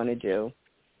really want to do.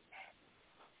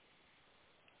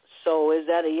 So is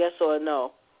that a yes or a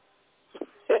no?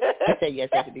 I said yes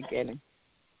at the beginning.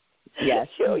 Yes.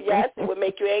 So yes, it would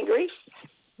make you angry?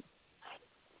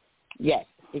 Yes,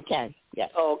 it can. Yes.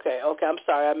 Oh, okay. I'm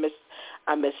sorry. I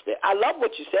missed it. I love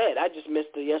what you said. I just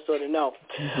missed the yes or the no.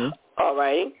 Mm-hmm. All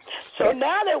right. So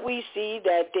now that we see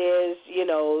that there's,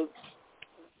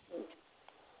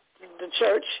 the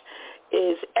church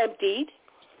is emptied,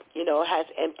 has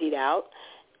emptied out.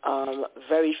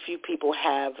 Very few people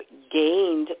have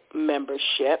gained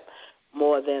membership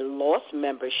more than lost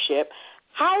membership.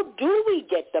 How do we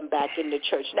get them back in the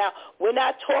church? Now, we're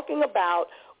not talking about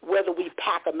whether we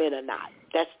pack them in or not.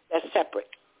 That's separate.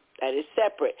 That is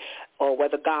separate. Or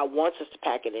whether God wants us to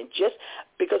pack it in. Just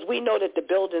because we know that the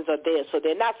buildings are there, so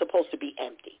they're not supposed to be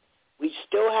empty. We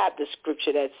still have the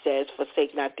scripture that says,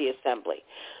 forsake not the assembly.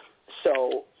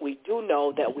 So we do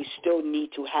know that we still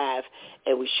need to have,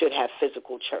 and we should have,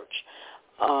 physical church.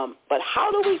 But how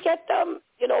do we get them,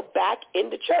 back in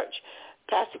the church?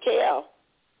 Pastor KL.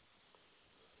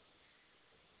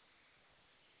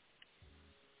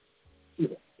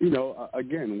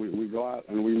 Again, we go out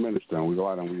and we minister, and we go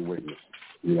out and we witness,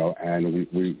 and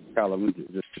we tell them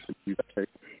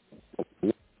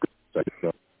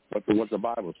what the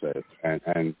Bible says,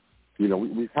 and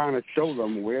we kind of show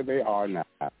them where they are now,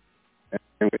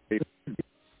 and they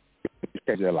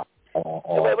change their life. Wait,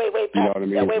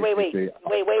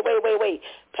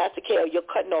 Pastor KL, you're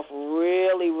cutting off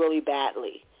really, really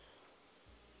badly.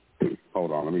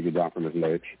 Hold on, let me get down from this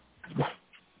ledge.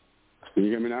 Can you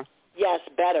hear me now? Yes,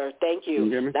 better. Thank you. Can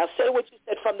you hear me? Now say what you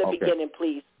said from the beginning,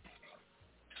 please.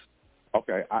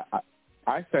 Okay.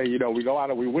 I say, we go out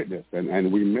and we witness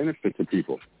and we minister to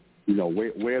people,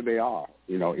 where they are,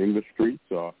 in the streets,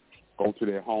 or go to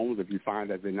their homes. If you find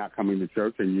that they're not coming to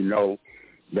church and you know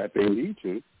that they need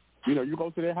to, you go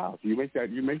to their house. You make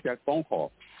that phone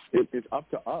call. It's up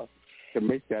to us to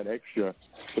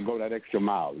go that extra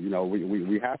mile.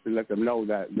 We have to let them know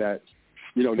that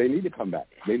You know, they need to come back.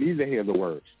 They need to hear the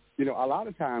word. You know, a lot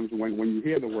of times when you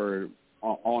hear the word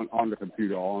on the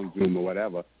computer or on Zoom or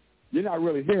whatever, you're not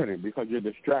really hearing it because you're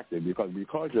distracted, because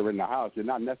you're in the house, you're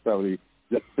not necessarily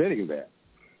just sitting there.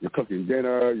 You're cooking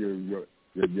dinner,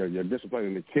 you're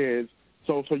disciplining the kids,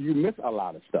 so you miss a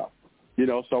lot of stuff. You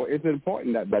know, so it's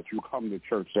important that you come to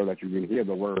church so that you can hear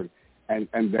the word and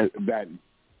that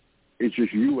it's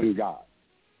just you and God.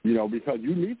 You know, because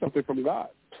you need something from God.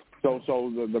 So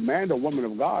the man or woman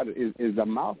of God is the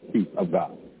mouthpiece of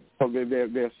God. So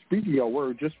they're speaking your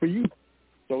word just for you.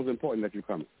 So it's important that you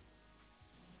come.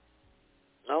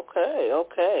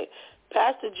 Okay.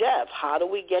 Pastor Jeff, how do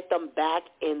we get them back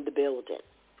in the building?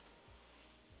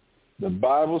 The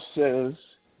Bible says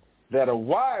that a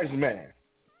wise man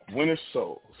winneth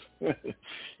souls.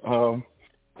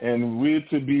 And we're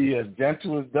to be as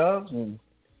gentle as doves and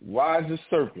wise as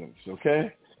serpents,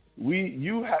 okay? We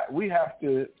have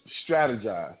to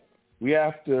strategize. We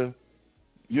have to,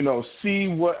 you know, see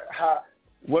you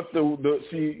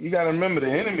got to remember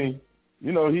the enemy,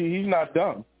 you know, he's not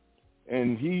dumb.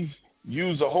 And he's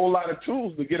used a whole lot of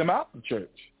tools to get him out of the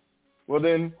church. Well,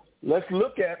 then let's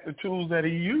look at the tools that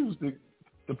he used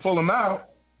to pull him out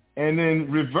and then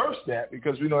reverse that,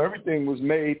 because we know everything was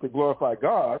made to glorify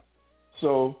God.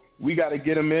 So we got to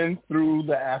get him in through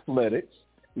the athletics.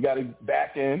 We got to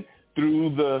back in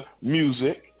through the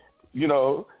music, you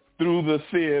know, through the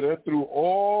theater, through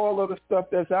all of the stuff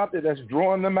that's out there that's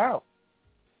drawing them out.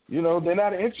 You know, they're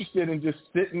not interested in just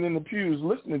sitting in the pews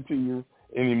listening to you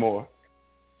anymore.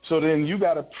 So then you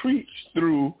got to preach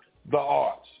through the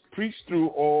arts, preach through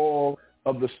all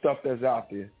of the stuff that's out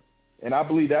there. And I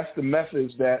believe that's the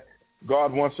message that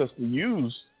God wants us to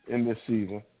use in this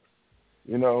season.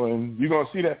 You know, and you're going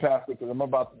to see that, Pastor, because I'm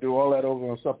about to do all that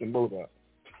over on Something Bulldog.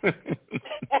 All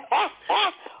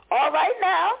right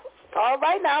now.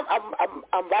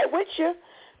 I'm right with you.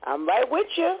 I'm right with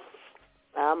you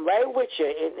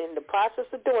in the process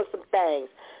of doing some things.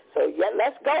 So, yeah,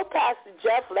 let's go, Pastor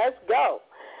Jeff. Let's go.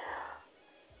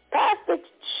 Pastor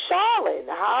Charlene,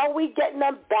 how are we getting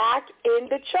them back in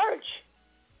the church?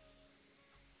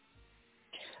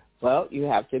 Well, you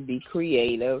have to be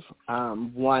creative.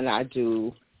 I'm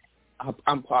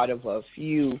part of a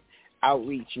few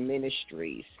outreach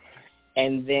ministries.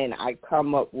 And then I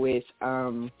come up with,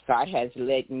 God has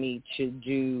led me to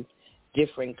do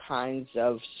different kinds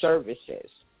of services.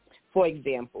 For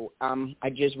example, I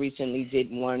just recently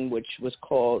did one which was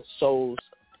called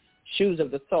Shoes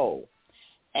of the Soul.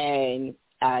 And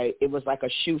it was like a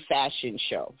shoe fashion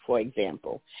show, for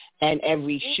example. And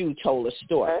every shoe told a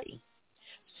story.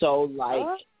 So,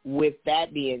 with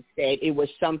that being said, it was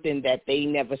something that they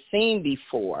never seen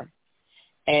before.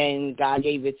 And God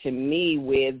gave it to me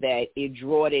where that it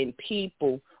drawed in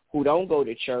people who don't go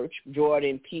to church, drawed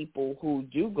in people who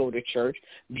do go to church,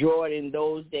 drawed in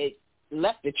those that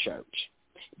left the church,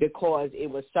 because it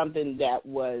was something that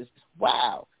was,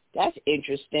 wow, that's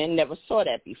interesting, never saw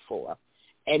that before.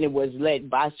 And it was led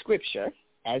by Scripture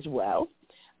as well,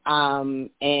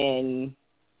 and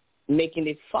making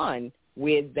it fun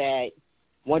with that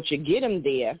once you get them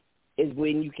there is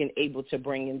when you can able to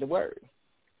bring in the word.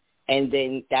 And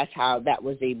then that's how that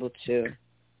was able to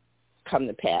come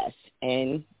to pass.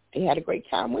 And they had a great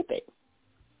time with it.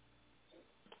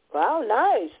 Wow,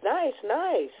 nice. I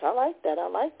like that.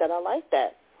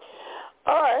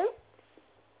 All right.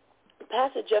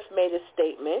 Pastor Jeff made a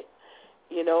statement.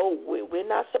 You know, we're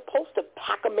not supposed to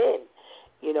pack them in,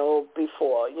 you know,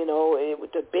 before. You know,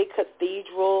 with the big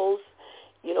cathedrals,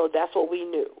 you know, that's what we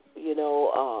knew. You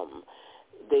know,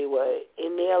 they were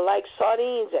in there like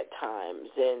sardines at times.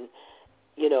 And,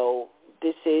 you know,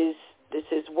 this is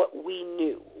what we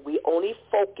knew. We only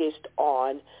focused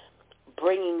on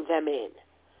bringing them in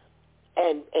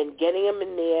and getting them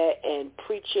in there and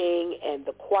preaching and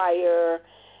the choir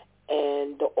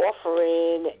and the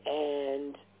offering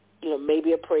and, you know,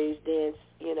 maybe a praise dance,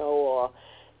 you know, or,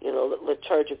 you know,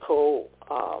 liturgical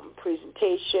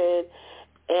presentation,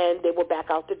 and they were back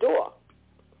out the door.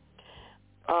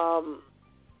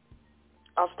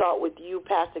 I'll start with you,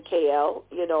 Pastor KL.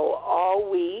 You know,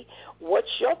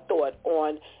 what's your thought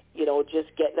on, you know,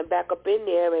 just getting them back up in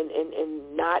there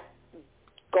and not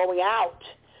going out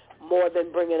more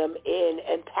than bringing them in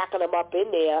and packing them up in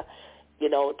there, you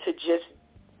know, to just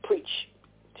preach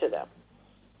to them?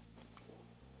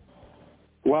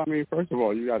 Well, I mean, first of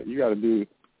all, you got to do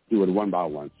it one by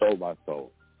one, soul by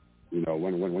soul. You know,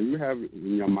 when you have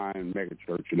in your mind mega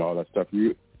church and all that stuff,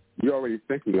 you're already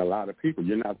thinking a lot of people.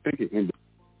 You're not thinking individual.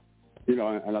 You know,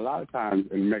 and a lot of times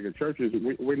in mega churches,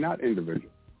 we're not individual.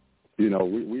 You know,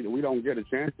 we don't get a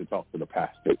chance to talk to the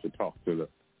pastors, to talk to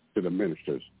the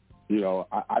ministers.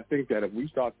 I think that if we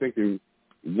start thinking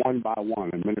one by one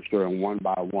and ministering one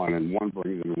by one, and one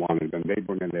brings in one, and then they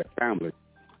bring in their family,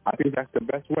 I think that's the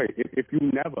best way. If you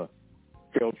never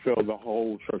fill the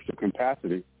whole church to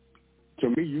capacity, to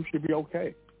me, you should be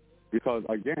okay. Because,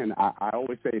 again, I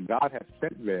always say God has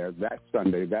sent there that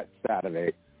Sunday, that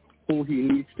Saturday, who he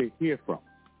needs to hear from.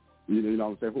 You know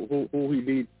what I'm saying?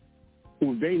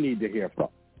 Who they need to hear from.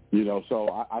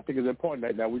 So I think it's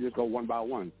important that we just go one by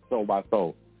one, soul by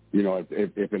soul. If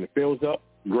it fills up,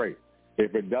 great.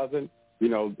 If it doesn't,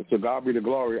 to God be the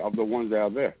glory of the ones that are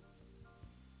there.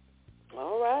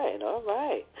 All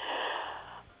right.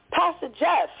 Pastor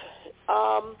Jeff,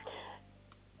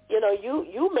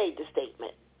 you made the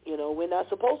statement. We're not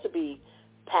supposed to be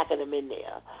packing them in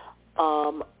there.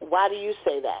 Why do you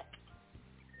say that?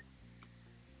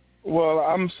 Well,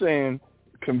 I'm saying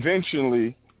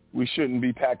conventionally we shouldn't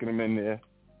be packing them in there.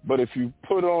 But if you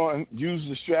use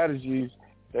the strategies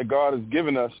that God has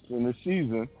given us in this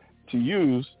season to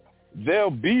use,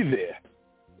 they'll be there.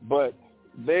 But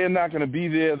they're not going to be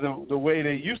there the way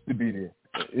they used to be there.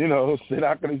 They're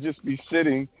not going to just be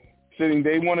sitting.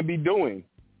 They want to be doing,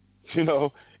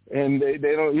 and they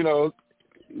don't,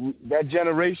 that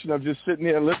generation of just sitting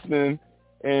there listening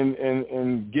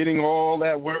and getting all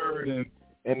that word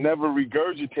and never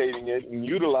regurgitating it and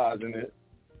utilizing it,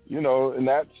 and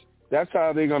that's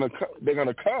how they're gonna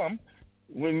come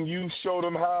when you show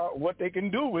them what they can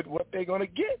do with what they're gonna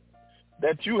get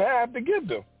that you have to give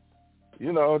them.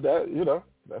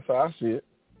 That's how I see it.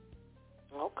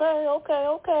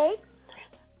 Okay.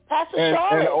 Pastor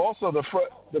Charlotte. And also the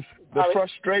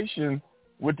frustration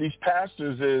with these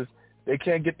pastors is they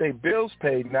can't get their bills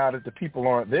paid now that the people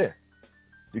aren't there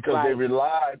because they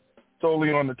relied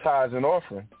solely on the tithes and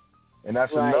offering. And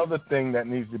that's another thing that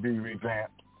needs to be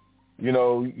revamped. You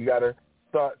got to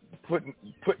start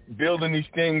building these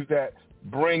things that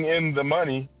bring in the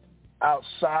money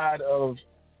outside of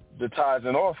the tithes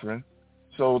and offering,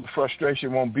 so the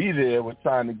frustration won't be there with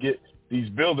trying to get these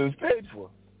buildings paid for.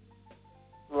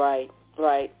 Right.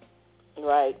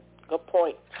 Good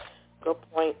point.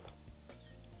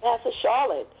 Pastor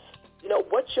Charlotte,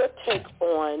 what's your take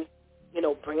on,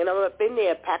 bringing them up in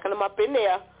there, packing them up in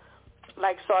there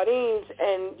like sardines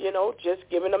and, just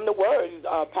giving them the word?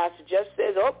 Pastor Jeff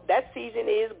says, that season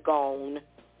is gone.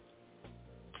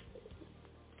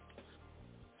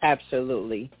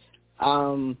 Absolutely.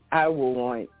 I will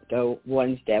want the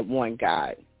ones that want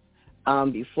God.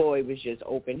 Before it was just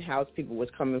open house. People was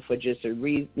coming for just a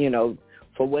reason,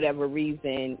 for whatever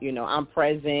reason. I'm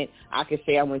present. I could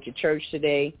say I went to church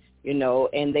today,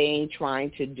 and they ain't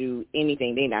trying to do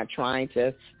anything. They're not trying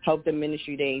to help the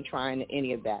ministry. They ain't trying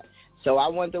any of that. So I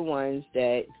want the ones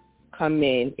that come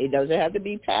in. It doesn't have to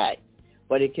be packed,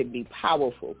 but it can be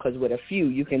powerful because with a few,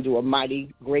 you can do a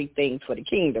mighty great thing for the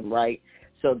kingdom, right?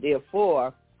 So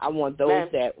therefore, I want those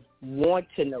that want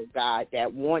to know God,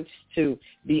 that wants to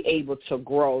be able to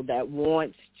grow, that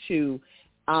wants to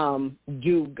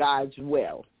do God's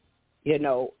will,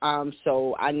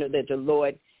 So I know that the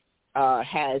Lord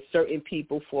has certain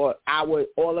people for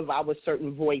all of our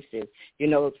certain voices.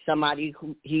 Somebody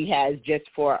who he has just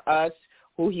for us,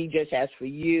 who he just has for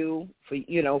you,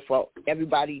 for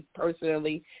everybody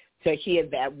personally to hear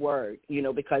that word,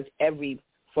 because every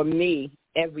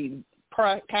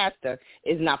pastor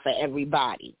is not for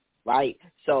everybody, right?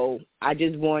 So I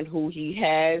just want who he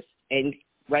has, and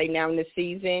right now in the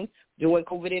season, doing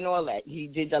COVID and all that, he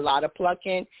did a lot of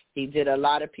plucking. He did a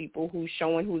lot of people who's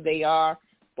showing who they are,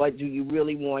 but do you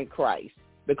really want Christ?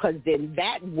 Because then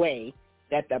that way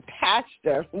that the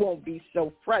pastor won't be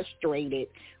so frustrated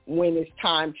when it's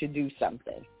time to do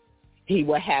something. He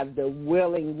will have the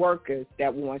willing workers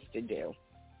that wants to do.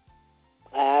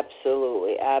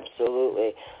 Absolutely.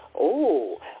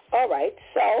 Oh, all right.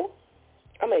 So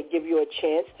I'm going to give you a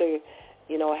chance to,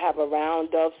 have a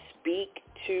round of speak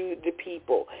to the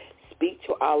people, speak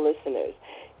to our listeners.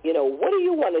 What do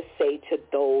you want to say to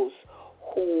those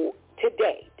who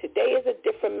today is a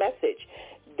different message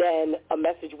than a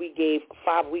message we gave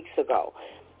 5 weeks ago?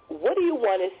 What do you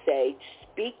want to say?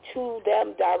 Speak to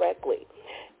them directly.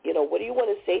 What do you want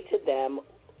to say to them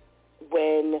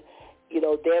when,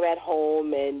 they're at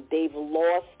home and they've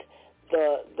lost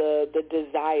the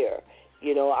desire?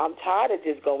 I'm tired of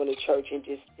just going to church and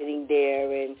just sitting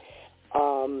there and,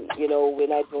 we're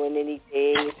not doing anything.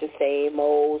 It's the same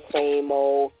old. I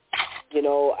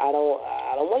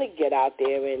don't want to get out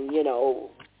there and,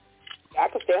 I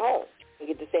could stay home and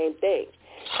get the same thing.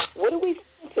 What do we say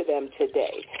to them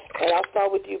today? And I'll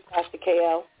start with you, Pastor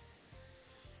KL.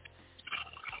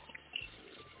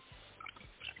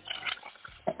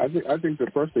 I think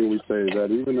the first thing we say is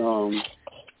that even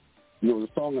There's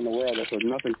a song in the world that says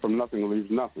nothing from nothing leaves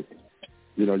nothing.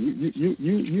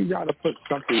 You got to put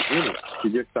something in it to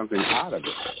get something out of it.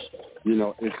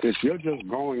 If you're just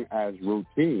going as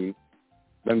routine,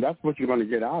 then that's what you're going to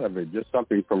get out of it, just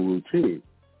something from routine.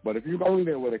 But if you're going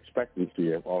there with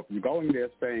expectancy, or if you're going there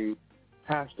saying,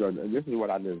 Pastor, this is what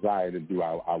I desire to do.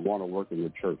 I want to work in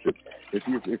the church. If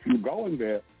you're going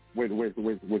there with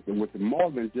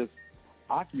more than just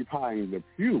occupying the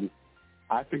pew,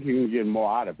 I think you can get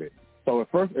more out of it. So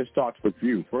at first it starts with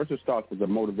you. First it starts with the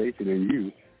motivation in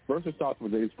you. First it starts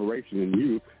with the inspiration in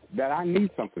you that I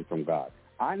need something from God.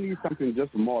 I need something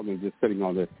just more than just sitting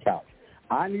on this couch.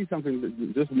 I need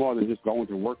something just more than just going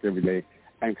to work every day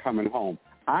and coming home.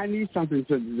 I need something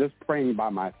to just praying by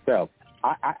myself.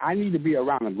 I need to be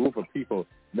around a group of people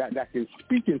that can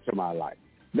speak into my life,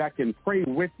 that can pray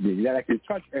with me, that I can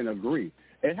touch and agree.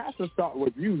 It has to start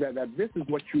with you that this is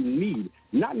what you need,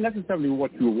 not necessarily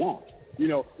what you want.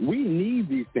 We need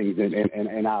these things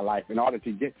in our life in order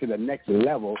to get to the next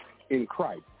level in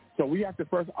Christ. So we have to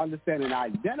first understand and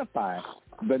identify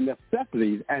the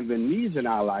necessities and the needs in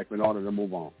our life in order to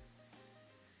move on.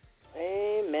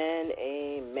 Amen,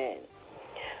 amen.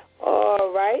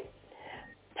 All right.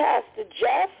 Pastor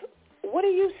Jeff, what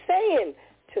are you saying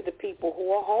to the people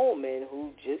who are home and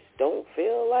who just don't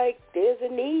feel like there's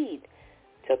a need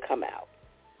to come out?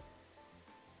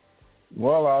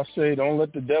 Well, I'll say don't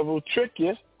let the devil trick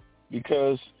you,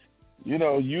 because,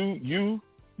 you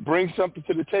bring something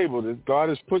to the table. That God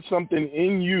has put something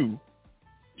in you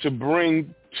to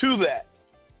bring to that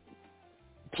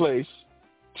place,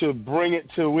 to bring it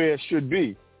to where it should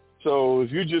be. So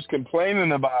if you're just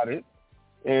complaining about it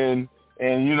and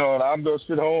I'm going to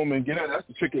sit home and get it, that's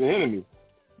the trick of the enemy.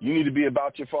 You need to be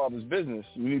about your Father's business.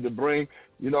 You need to bring,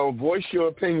 voice your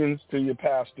opinions to your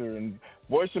pastor and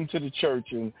voice them to the church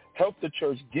and help the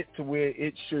church get to where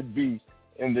it should be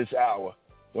in this hour.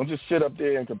 Don't just sit up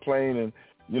there and complain and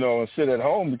sit at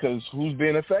home, because who's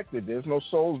being affected? There's no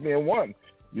souls being won.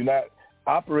 You're not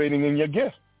operating in your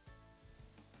gift.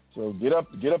 So get up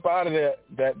out of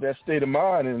that state of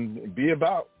mind and be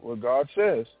about what God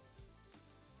says.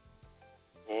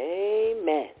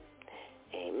 Amen.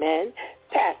 Amen.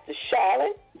 Pastor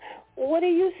Charlotte, what are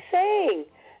you saying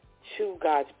to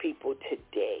God's people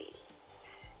today?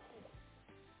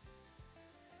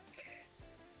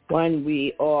 One,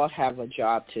 we all have a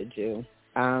job to do.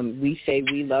 We say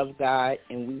we love God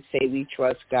and we say we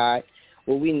trust God.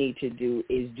 What we need to do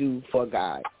is do for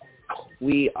God.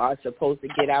 We are supposed to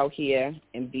get out here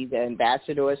and be the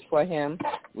ambassadors for him.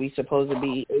 We're supposed to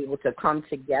be able to come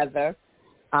together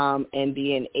and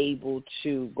being able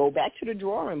to go back to the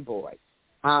drawing board.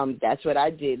 That's what I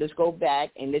did. Let's go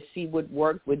back and let's see what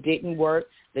worked, what didn't work.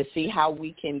 Let's see how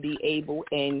we can be able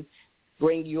and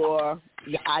bring your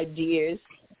ideas,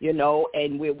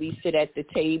 and where we sit at the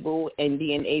table and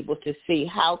being able to see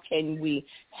how can we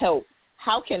help.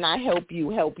 How can I help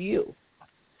you help you?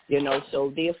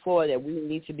 So therefore that we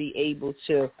need to be able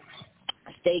to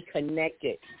stay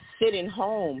connected. Sitting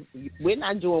home, we're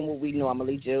not doing what we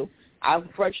normally do. I'm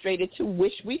frustrated too.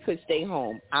 Wish we could stay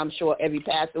home. I'm sure every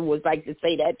pastor would like to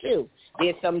say that too.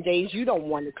 There's some days you don't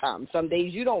want to come. Some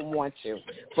days you don't want to.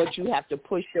 But you have to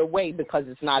push your way, because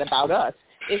it's not about us.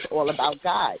 It's all about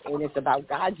God, and it's about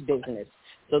God's business.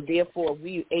 So therefore,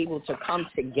 we're able to come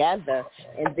together,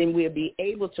 and then we'll be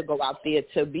able to go out there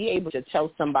to be able to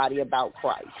tell somebody about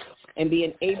Christ and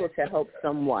being able to help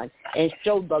someone and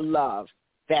show the love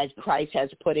that Christ has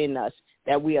put in us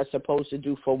that we are supposed to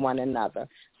do for one another.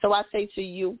 So I say to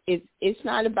you, it's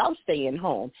not about staying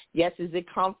home. Yes, is it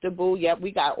comfortable? Yeah,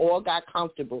 we all got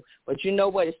comfortable. But you know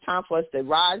what? It's time for us to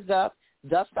rise up,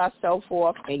 dust ourselves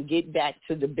off, and get back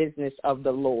to the business of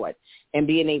the Lord and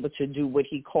being able to do what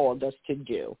he called us to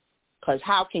do. Because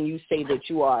how can you say that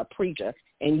you are a preacher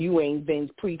and you ain't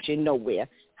been preaching nowhere?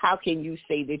 How can you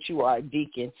say that you are a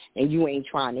deacon and you ain't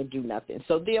trying to do nothing?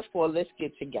 So therefore, let's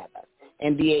get together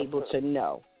and be able to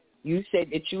know. You said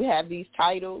that you have these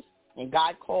titles and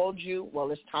God called you.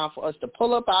 Well, it's time for us to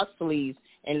pull up our sleeves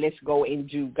and let's go and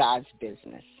do God's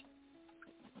business.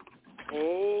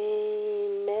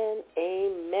 Amen,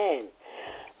 amen.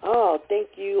 Oh, thank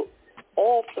you,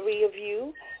 all three of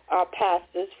you, our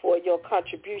pastors, for your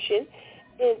contribution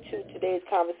into today's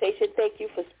conversation. Thank you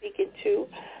for speaking to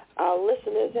our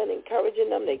listeners and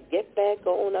encouraging them to get back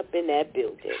on up in that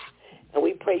building. And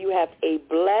we pray you have a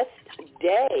blessed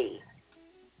day.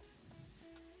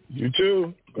 You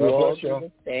too. God bless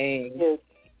you. Thank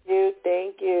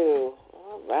you.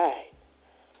 All right.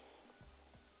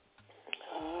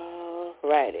 All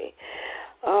righty.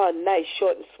 Oh, nice,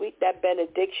 short and sweet, that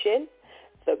benediction.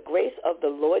 The grace of the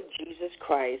Lord Jesus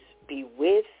Christ be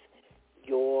with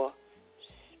your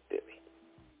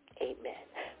amen.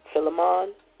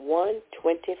 Philemon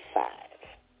 1:25.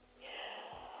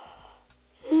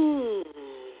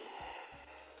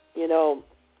 You know,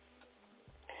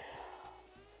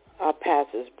 our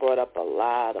pastors brought up a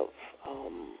lot of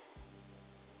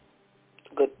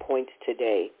good points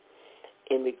today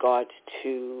in regards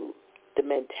to the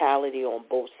mentality on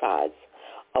both sides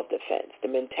of the fence, the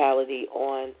mentality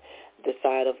on the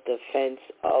side of the fence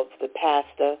of the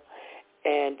pastor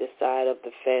and the side of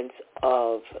the fence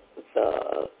of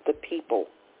the people.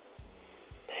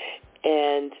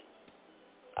 And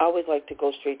I always like to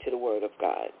go straight to the Word of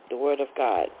God. The Word of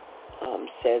God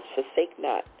says, forsake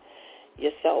not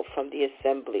yourself from the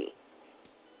assembly.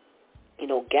 You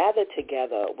know, gather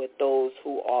together with those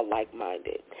who are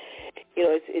like-minded. You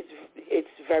know, it's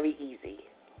very easy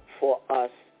for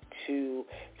us to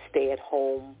stay at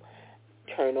home,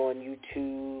 turn on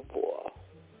YouTube or,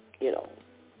 you know,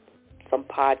 some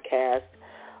podcast,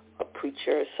 a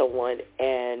preacher, someone,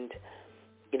 and,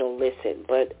 you know, listen.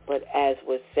 But as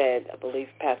was said, I believe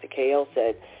Pastor KL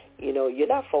said, you know, you're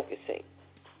not focusing.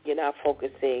 You're not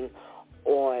focusing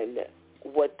on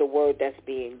what the word that's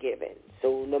being given.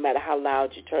 So no matter how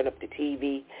loud you turn up the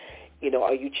TV, you know,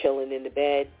 are you chilling in the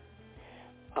bed?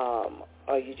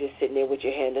 Are you just sitting there with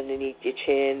your hand underneath your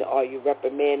chin? Are you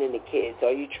reprimanding the kids?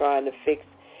 Are you trying to fix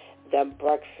them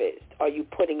breakfast? Are you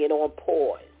putting it on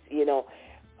pause? You know,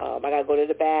 I got to go to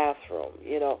the bathroom.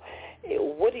 You know,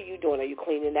 what are you doing? Are you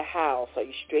cleaning the house? Are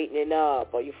you straightening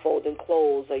up? Are you folding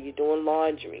clothes? Are you doing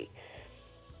laundry?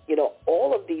 You know,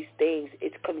 all of these things,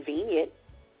 it's convenient.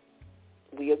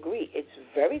 We agree. It's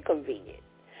very convenient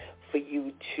for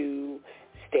you to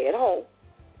stay at home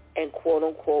and, quote,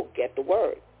 unquote, get the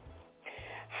word.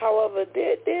 However,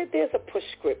 there's a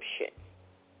prescription.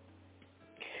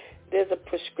 There's a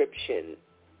prescription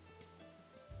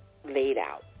laid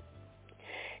out.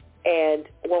 And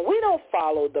when we don't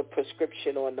follow the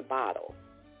prescription on the bottle,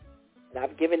 and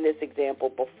I've given this example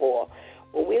before,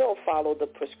 when we don't follow the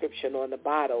prescription on the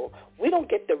bottle, we don't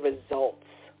get the results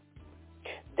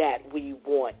that we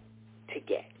want to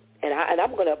get. And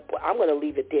I'm gonna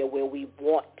leave it there where we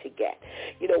want to get.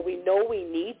 You know, we know we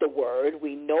need the word.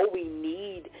 We know we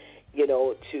need, you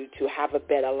know, to have a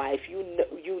better life. You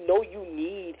know you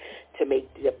need to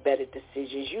make the better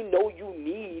decisions. You know you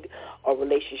need a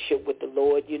relationship with the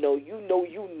Lord. You know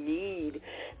you need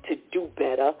to do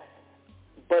better.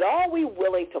 But are we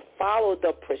willing to follow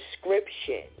the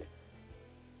prescription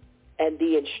and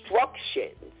the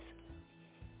instructions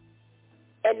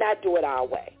and not do it our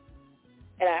way?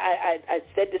 And I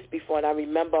said this before, and I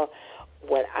remember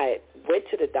when I went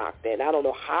to the doctor, and I don't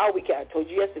know how I told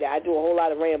you yesterday, I do a whole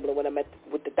lot of rambling when I'm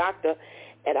with the doctor,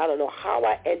 and I don't know how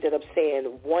I ended up saying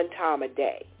 1 time a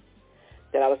day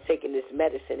that I was taking this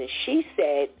medicine. And she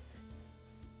said,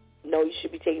 no, you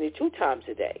should be taking it 2 times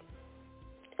a day.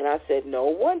 And I said, no,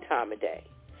 1 time a day.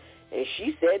 And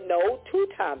she said, no, 2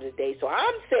 times a day. So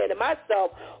I'm saying to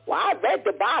myself, well, I read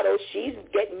the bottle. She's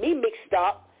getting me mixed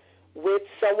up with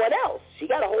someone else. She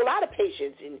got a whole lot of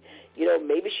patients, and, you know,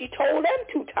 maybe she told them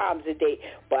 2 times a day.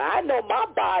 But I know my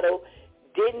bottle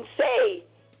didn't say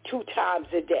 2 times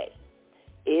a day.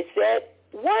 It said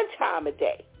 1 time a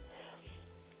day.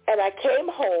 And I came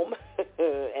home,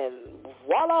 and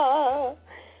voila,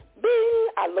 bing,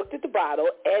 I looked at the bottle,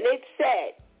 and it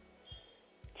said,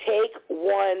 take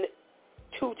 1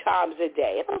 2 times a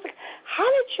day. And I was like, how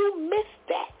did you miss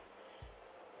that?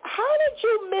 How did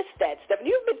you miss that, Steph?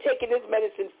 You've been taking this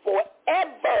medicine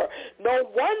forever. No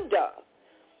wonder,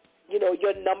 you know,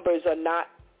 your numbers are not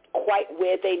quite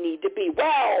where they need to be.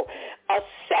 Well,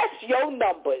 assess your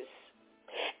numbers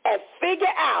and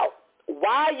figure out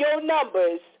why your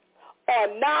numbers are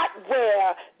not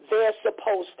where they're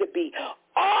supposed to be.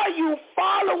 Are you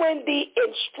following the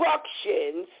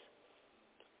instructions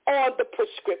on the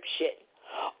prescription?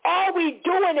 Are we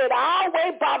doing it our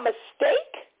way by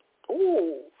mistake?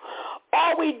 Ooh.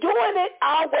 Are we doing it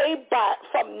our way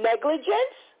from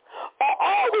negligence? Or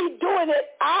are we doing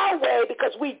it our way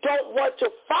because we don't want to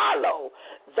follow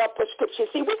the prescription?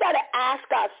 See, we got to ask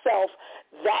ourselves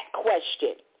that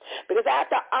question. Because I have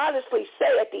to honestly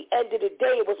say at the end of the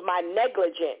day, it was my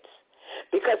negligence.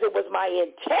 Because it was my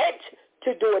intent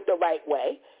to do it the right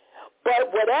way.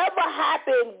 But whatever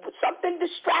happened, something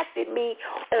distracted me,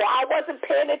 or I wasn't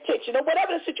paying attention, or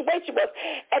whatever the situation was,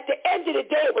 at the end of the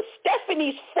day, it was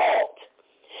Stephanie's fault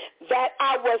that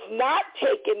I was not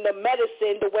taking the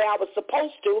medicine the way I was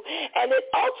supposed to, and it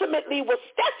ultimately was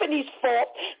Stephanie's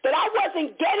fault that I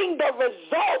wasn't getting the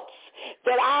results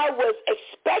that I was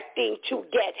expecting to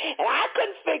get. And I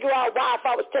couldn't figure out why, if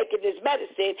I was taking this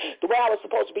medicine the way I was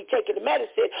supposed to be taking the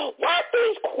medicine, why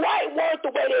things quite weren't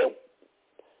the way they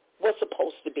was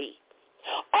supposed to be?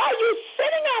 Are you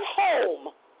sitting at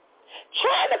home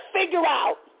trying to figure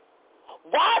out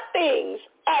why things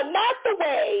are not the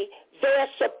way they're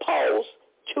supposed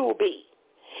to be?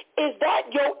 Is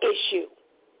that your issue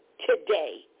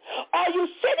today? Are you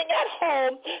sitting at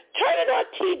home turning on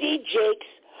T.D. Jakes,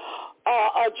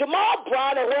 Jamal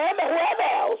Brown, or whoever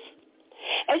else,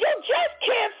 and you just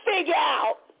can't figure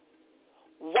out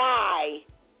why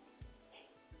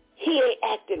he ain't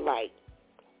acting right?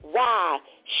 Why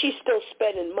she's still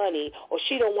spending money, or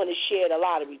she don't want to share the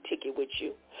lottery ticket with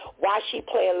you? Why she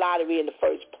playing lottery in the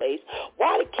first place?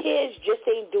 Why the kids just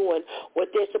ain't doing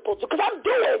what they're supposed to? Because I'm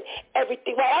doing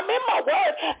everything right. I'm in my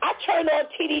word. I turn on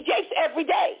T.D. Jakes every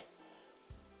day.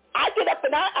 I get up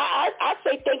and I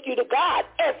say thank you to God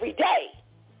every day.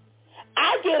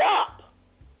 I get up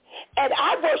and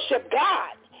I worship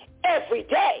God every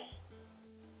day.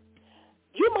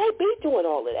 You might be doing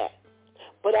all of that,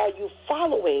 but are you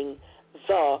following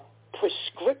the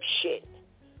prescription?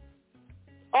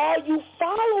 Are you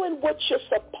following what you're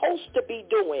supposed to be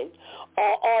doing,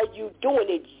 or are you doing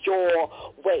it your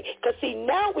way? Because, see,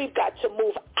 now we've got to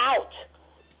move out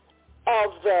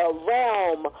of the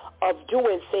realm of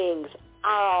doing things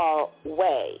our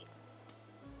way.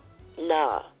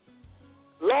 Nah.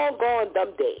 Long gone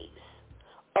them days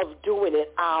of doing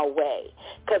it our way.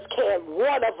 Because can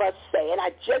one of us say, and I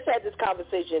just had this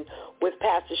conversation with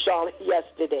Pastor Charlotte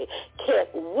yesterday, can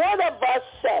one of us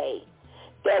say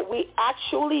that we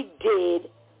actually did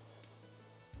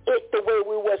it the way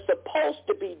we were supposed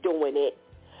to be doing it,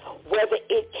 whether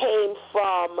it came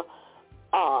from,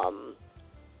 how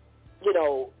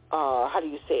do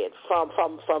you say it,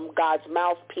 from God's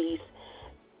mouthpiece,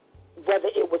 whether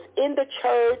it was in the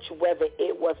church, whether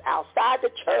it was outside the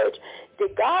church?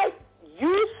 Did God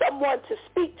use someone to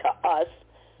speak to us?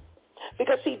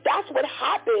 Because, see, that's what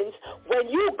happens when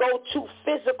you go to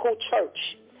physical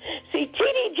church. See,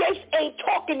 T.D. Jakes ain't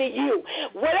talking to you.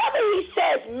 Whatever he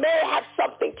says may have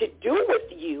something to do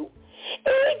with you.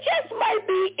 It just might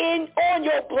be on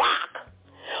your block.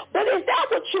 But is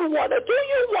that what you want? Or do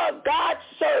you want God's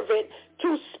servant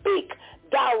to speak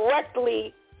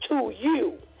directly to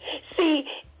you? See,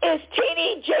 is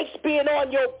T.D. Jakes being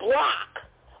on your block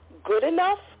good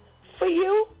enough for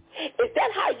you? Is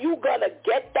that how you going to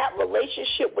get that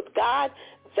relationship with God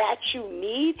that you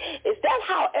need? Is that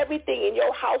how everything in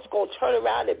your house going to turn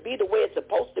around and be the way it's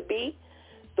supposed to be,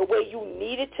 the way you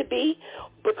need it to be,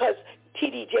 because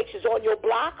T.D. Jakes is on your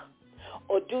block?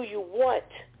 Or do you want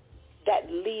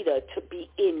that leader to be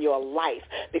in your life?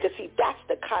 Because, see, that's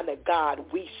the kind of God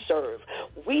we serve.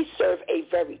 We serve a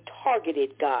very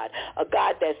targeted God, a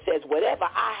God that says whatever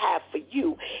I have for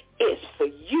you is for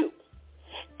you.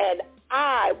 And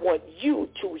I want you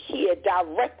to hear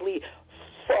directly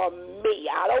from me.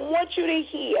 I don't want you to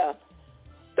hear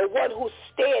the one who's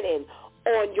standing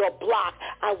on your block.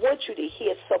 I want you to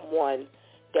hear someone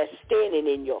that's standing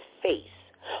in your face.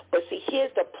 But see,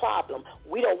 here's the problem.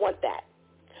 We don't want that.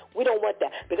 We don't want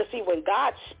that. Because, see, when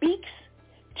God speaks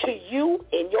to you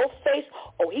in your face,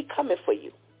 he's coming for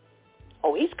you.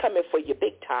 He's coming for you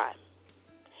big time.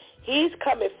 He's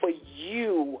coming for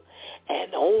you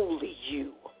and only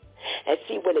you. And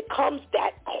see, when it comes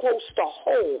that close to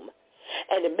home,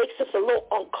 and it makes us a little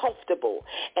uncomfortable,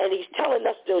 and she's telling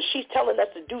us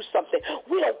to do something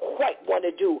we don't quite want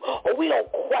to do, or we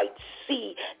don't quite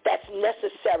see that's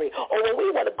necessary, or when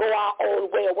we want to go our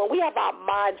own way, or when we have our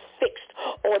mind fixed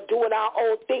on doing our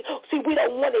own thing. See, we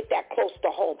don't want it that close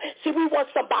to home. See, we want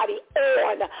somebody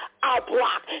on our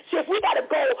block. See, if we got to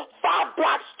go 5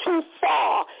 blocks too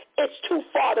far, it's too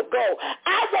far to go.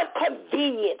 I want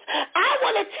convenience. I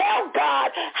want to tell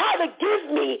God how to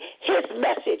give me his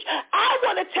message. I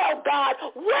want to tell God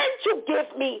when to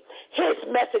give me his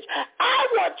message. I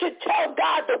want to tell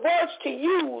God the words to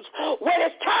use when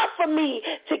it's time for me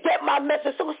to get my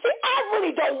message. So, see, I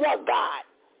really don't want God.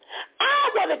 I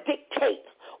want to dictate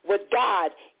what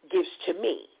God gives to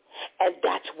me. And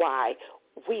that's why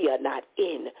we are not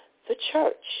in the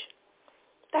church.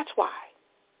 That's why.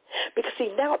 Because, see,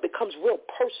 now it becomes real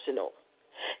personal.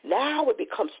 Now it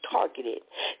becomes targeted.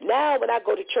 Now when I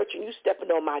go to church and you stepping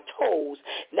on my toes,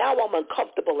 now I'm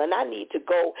uncomfortable and I need to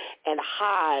go and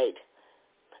hide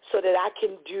so that I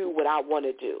can do what I want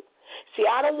to do. See,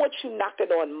 I don't want you knocking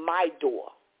on my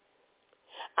door.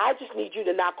 I just need you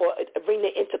to bring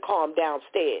the intercom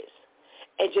downstairs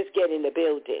and just get in the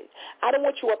building. I don't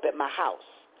want you up at my house.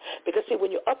 Because, see,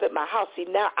 when you're up at my house, see,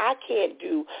 now I can't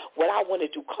do what I want to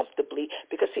do comfortably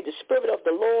because, see, the Spirit of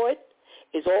the Lord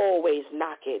is always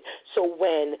knocking. So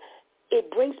when it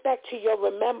brings back to your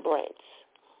remembrance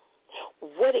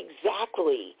what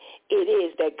exactly it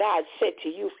is that God said to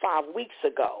you 5 weeks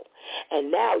ago,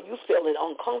 and now you feeling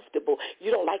uncomfortable.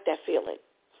 You don't like that feeling.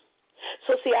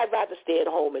 So, see, I'd rather stay at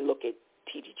home and look at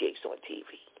T.D. Jakes on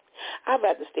TV. I'd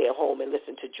rather stay at home and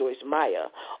listen to Joyce Meyer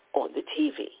on the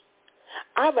TV.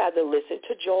 I'd rather listen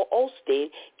to Joel Osteen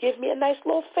give me a nice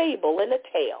little fable and a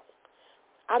tale.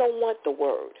 I don't want the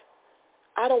word.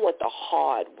 I don't want the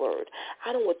hard word.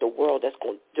 I don't want the word that's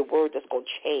going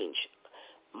to change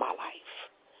my life.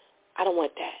 I don't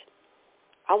want that.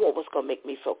 I want what's going to make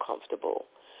me feel comfortable,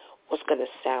 what's going to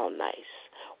sound nice,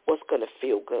 what's going to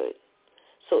feel good.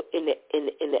 So in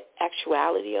the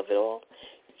actuality of it all,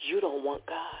 you don't want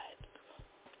God.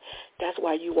 That's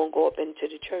why you won't go up into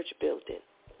the church building,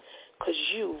 because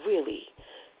you really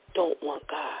don't want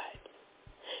God.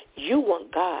 You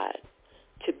want God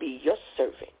to be your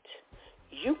servant.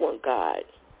 You want God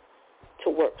to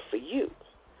work for you,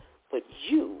 but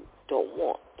you don't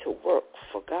want to work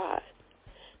for God.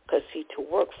 Because, see, to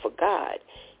work for God,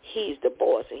 he's the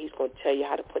boss, and he's going to tell you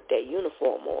how to put that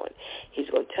uniform on. He's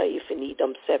going to tell you if you need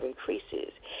them 7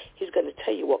 creases. He's going to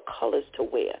tell you what colors to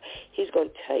wear. He's going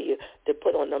to tell you to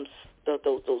put on them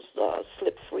those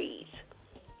slip-frees.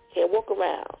 Can't walk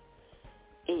around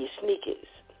in your sneakers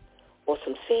or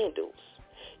some sandals.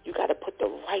 You got to put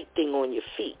the right thing on your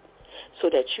feet so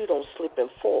that you don't slip and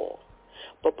fall.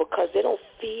 But because they don't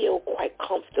feel quite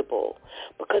comfortable,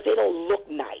 because they don't look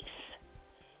nice,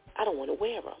 I don't want to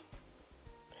wear them.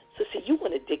 So, see, you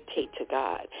want to dictate to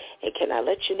God. And can I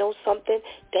let you know something?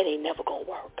 That ain't never going to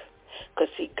work. Because,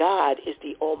 see, God is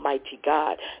the almighty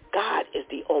God. God is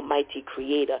the almighty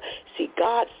creator. See,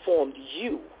 God formed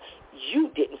you. You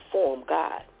didn't form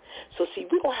God. So, see,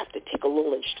 we're going to have to take a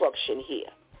little instruction here.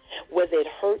 Whether it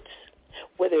hurts,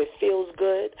 whether it feels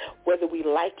good, whether we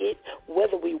like it,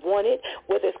 whether we want it,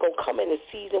 whether it's going to come in a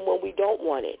season when we don't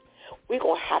want it. We're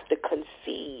going to have to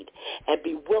concede and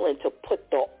be willing to put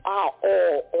our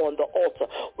all on the altar.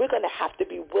 We're going to have to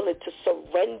be willing to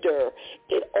surrender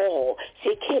it all.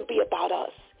 See, it can't be about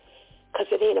us, because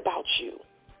it ain't about you.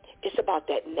 It's about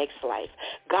that next life.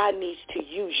 God needs to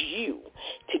use you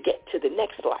to get to the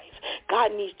next life.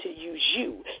 God needs to use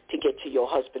you to get to your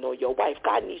husband or your wife.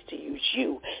 God needs to use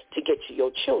you to get to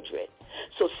your children.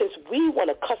 So since we want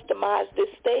to customize this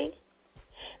thing,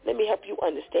 let me help you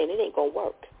understand it ain't going to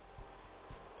work.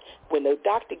 When the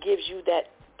doctor gives you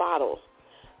that bottle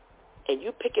and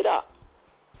you pick it up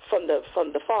from the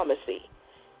pharmacy,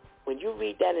 when you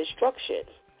read that instruction,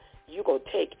 you're going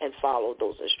to take and follow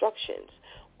those instructions.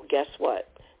 Well, guess what?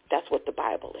 That's what the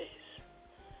Bible is.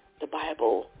 The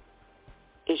Bible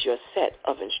is your set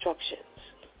of instructions.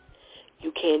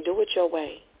 You can't do it your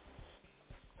way,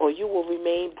 or you will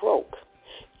remain broke.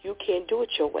 You can't do it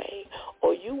your way,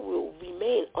 or you will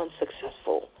remain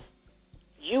unsuccessful.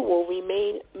 You will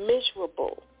remain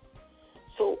miserable.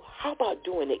 So how about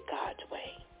doing it God's way?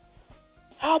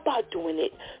 How about doing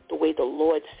it the way the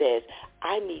Lord says,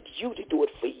 I need you to do it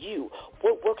for you.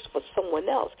 What works for someone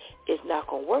else is not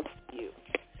going to work for you.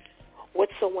 What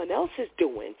someone else is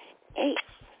doing ain't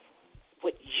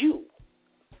what you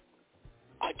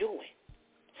are doing.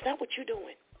 It's not what you're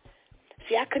doing.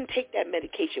 See, I couldn't take that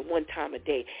medication one time a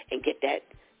day and get that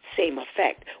same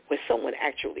effect where someone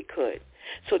actually could.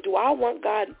 So do I want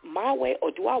God my way, or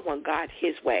do I want God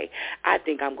his way? I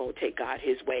think I'm going to take God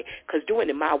his way, because doing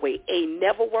it my way ain't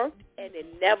never worked, and it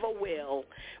never will.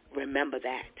 Remember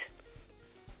that.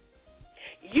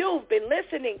 You've been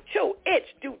listening to It's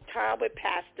Due Time with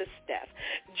Pastor Steph.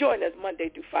 Join us Monday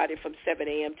through Friday from 7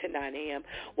 a.m. to 9 a.m.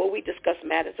 where we discuss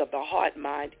matters of the heart,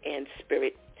 mind, and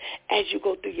spirit. As you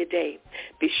go through your day,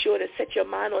 be sure to set your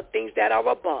mind on things that are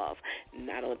above,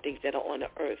 not on things that are on the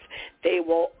earth. They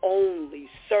will only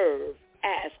serve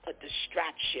as a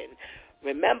distraction.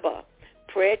 Remember,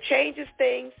 prayer changes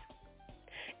things.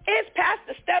 It's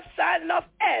Pastor Steph signing off,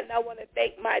 and I want to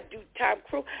thank my Due Time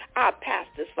crew, our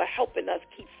pastors, for helping us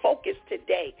keep focused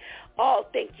today. Oh,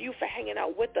 thank you for hanging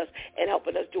out with us and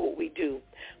helping us do what we do.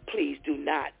 Please do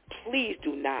not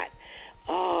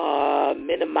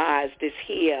minimize this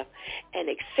here and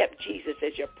accept Jesus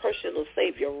as your personal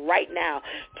Savior right now.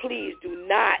 Please do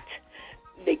not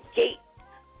negate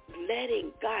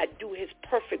letting God do his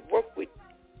perfect work with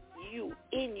you,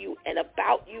 in you, and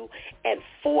about you, and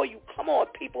for you. Come on,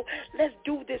 people. Let's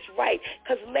do this right,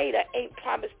 because later ain't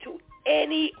promised to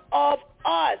any of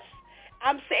us.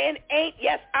 I'm saying ain't.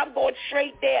 Yes, I'm going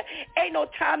straight there. Ain't no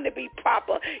time to be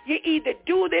proper. You either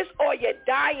do this or you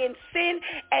die in sin,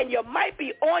 and you might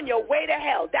be on your way to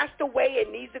hell. That's the way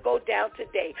it needs to go down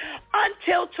today.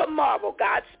 Until tomorrow,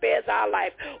 God spares our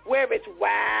life, where it's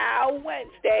Wow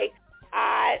Wednesday.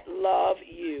 I love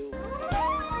you.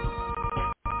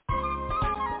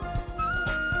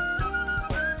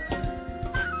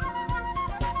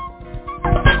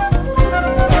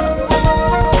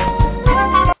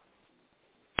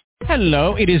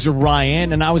 Hello, it is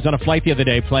Ryan, and I was on a flight the other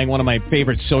day playing one of my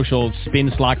favorite social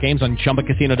spin slot games on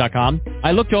ChumbaCasino.com.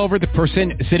 I looked over at the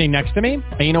person sitting next to me,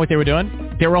 and you know what they were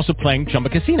doing? They were also playing Chumba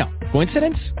Casino.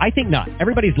 Coincidence? I think not.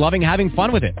 Everybody's loving having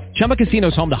fun with it. Chumba Casino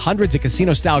is home to hundreds of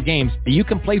casino-style games that you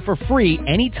can play for free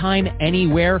anytime,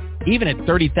 anywhere, even at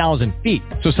 30,000 feet.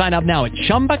 So sign up now at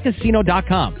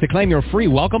ChumbaCasino.com to claim your free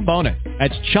welcome bonus.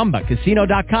 That's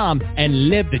ChumbaCasino.com and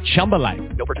live the Chumba life.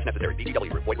 No purchase necessary.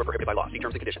 VGW. Void where prohibited by law. See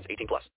terms and conditions. 18+.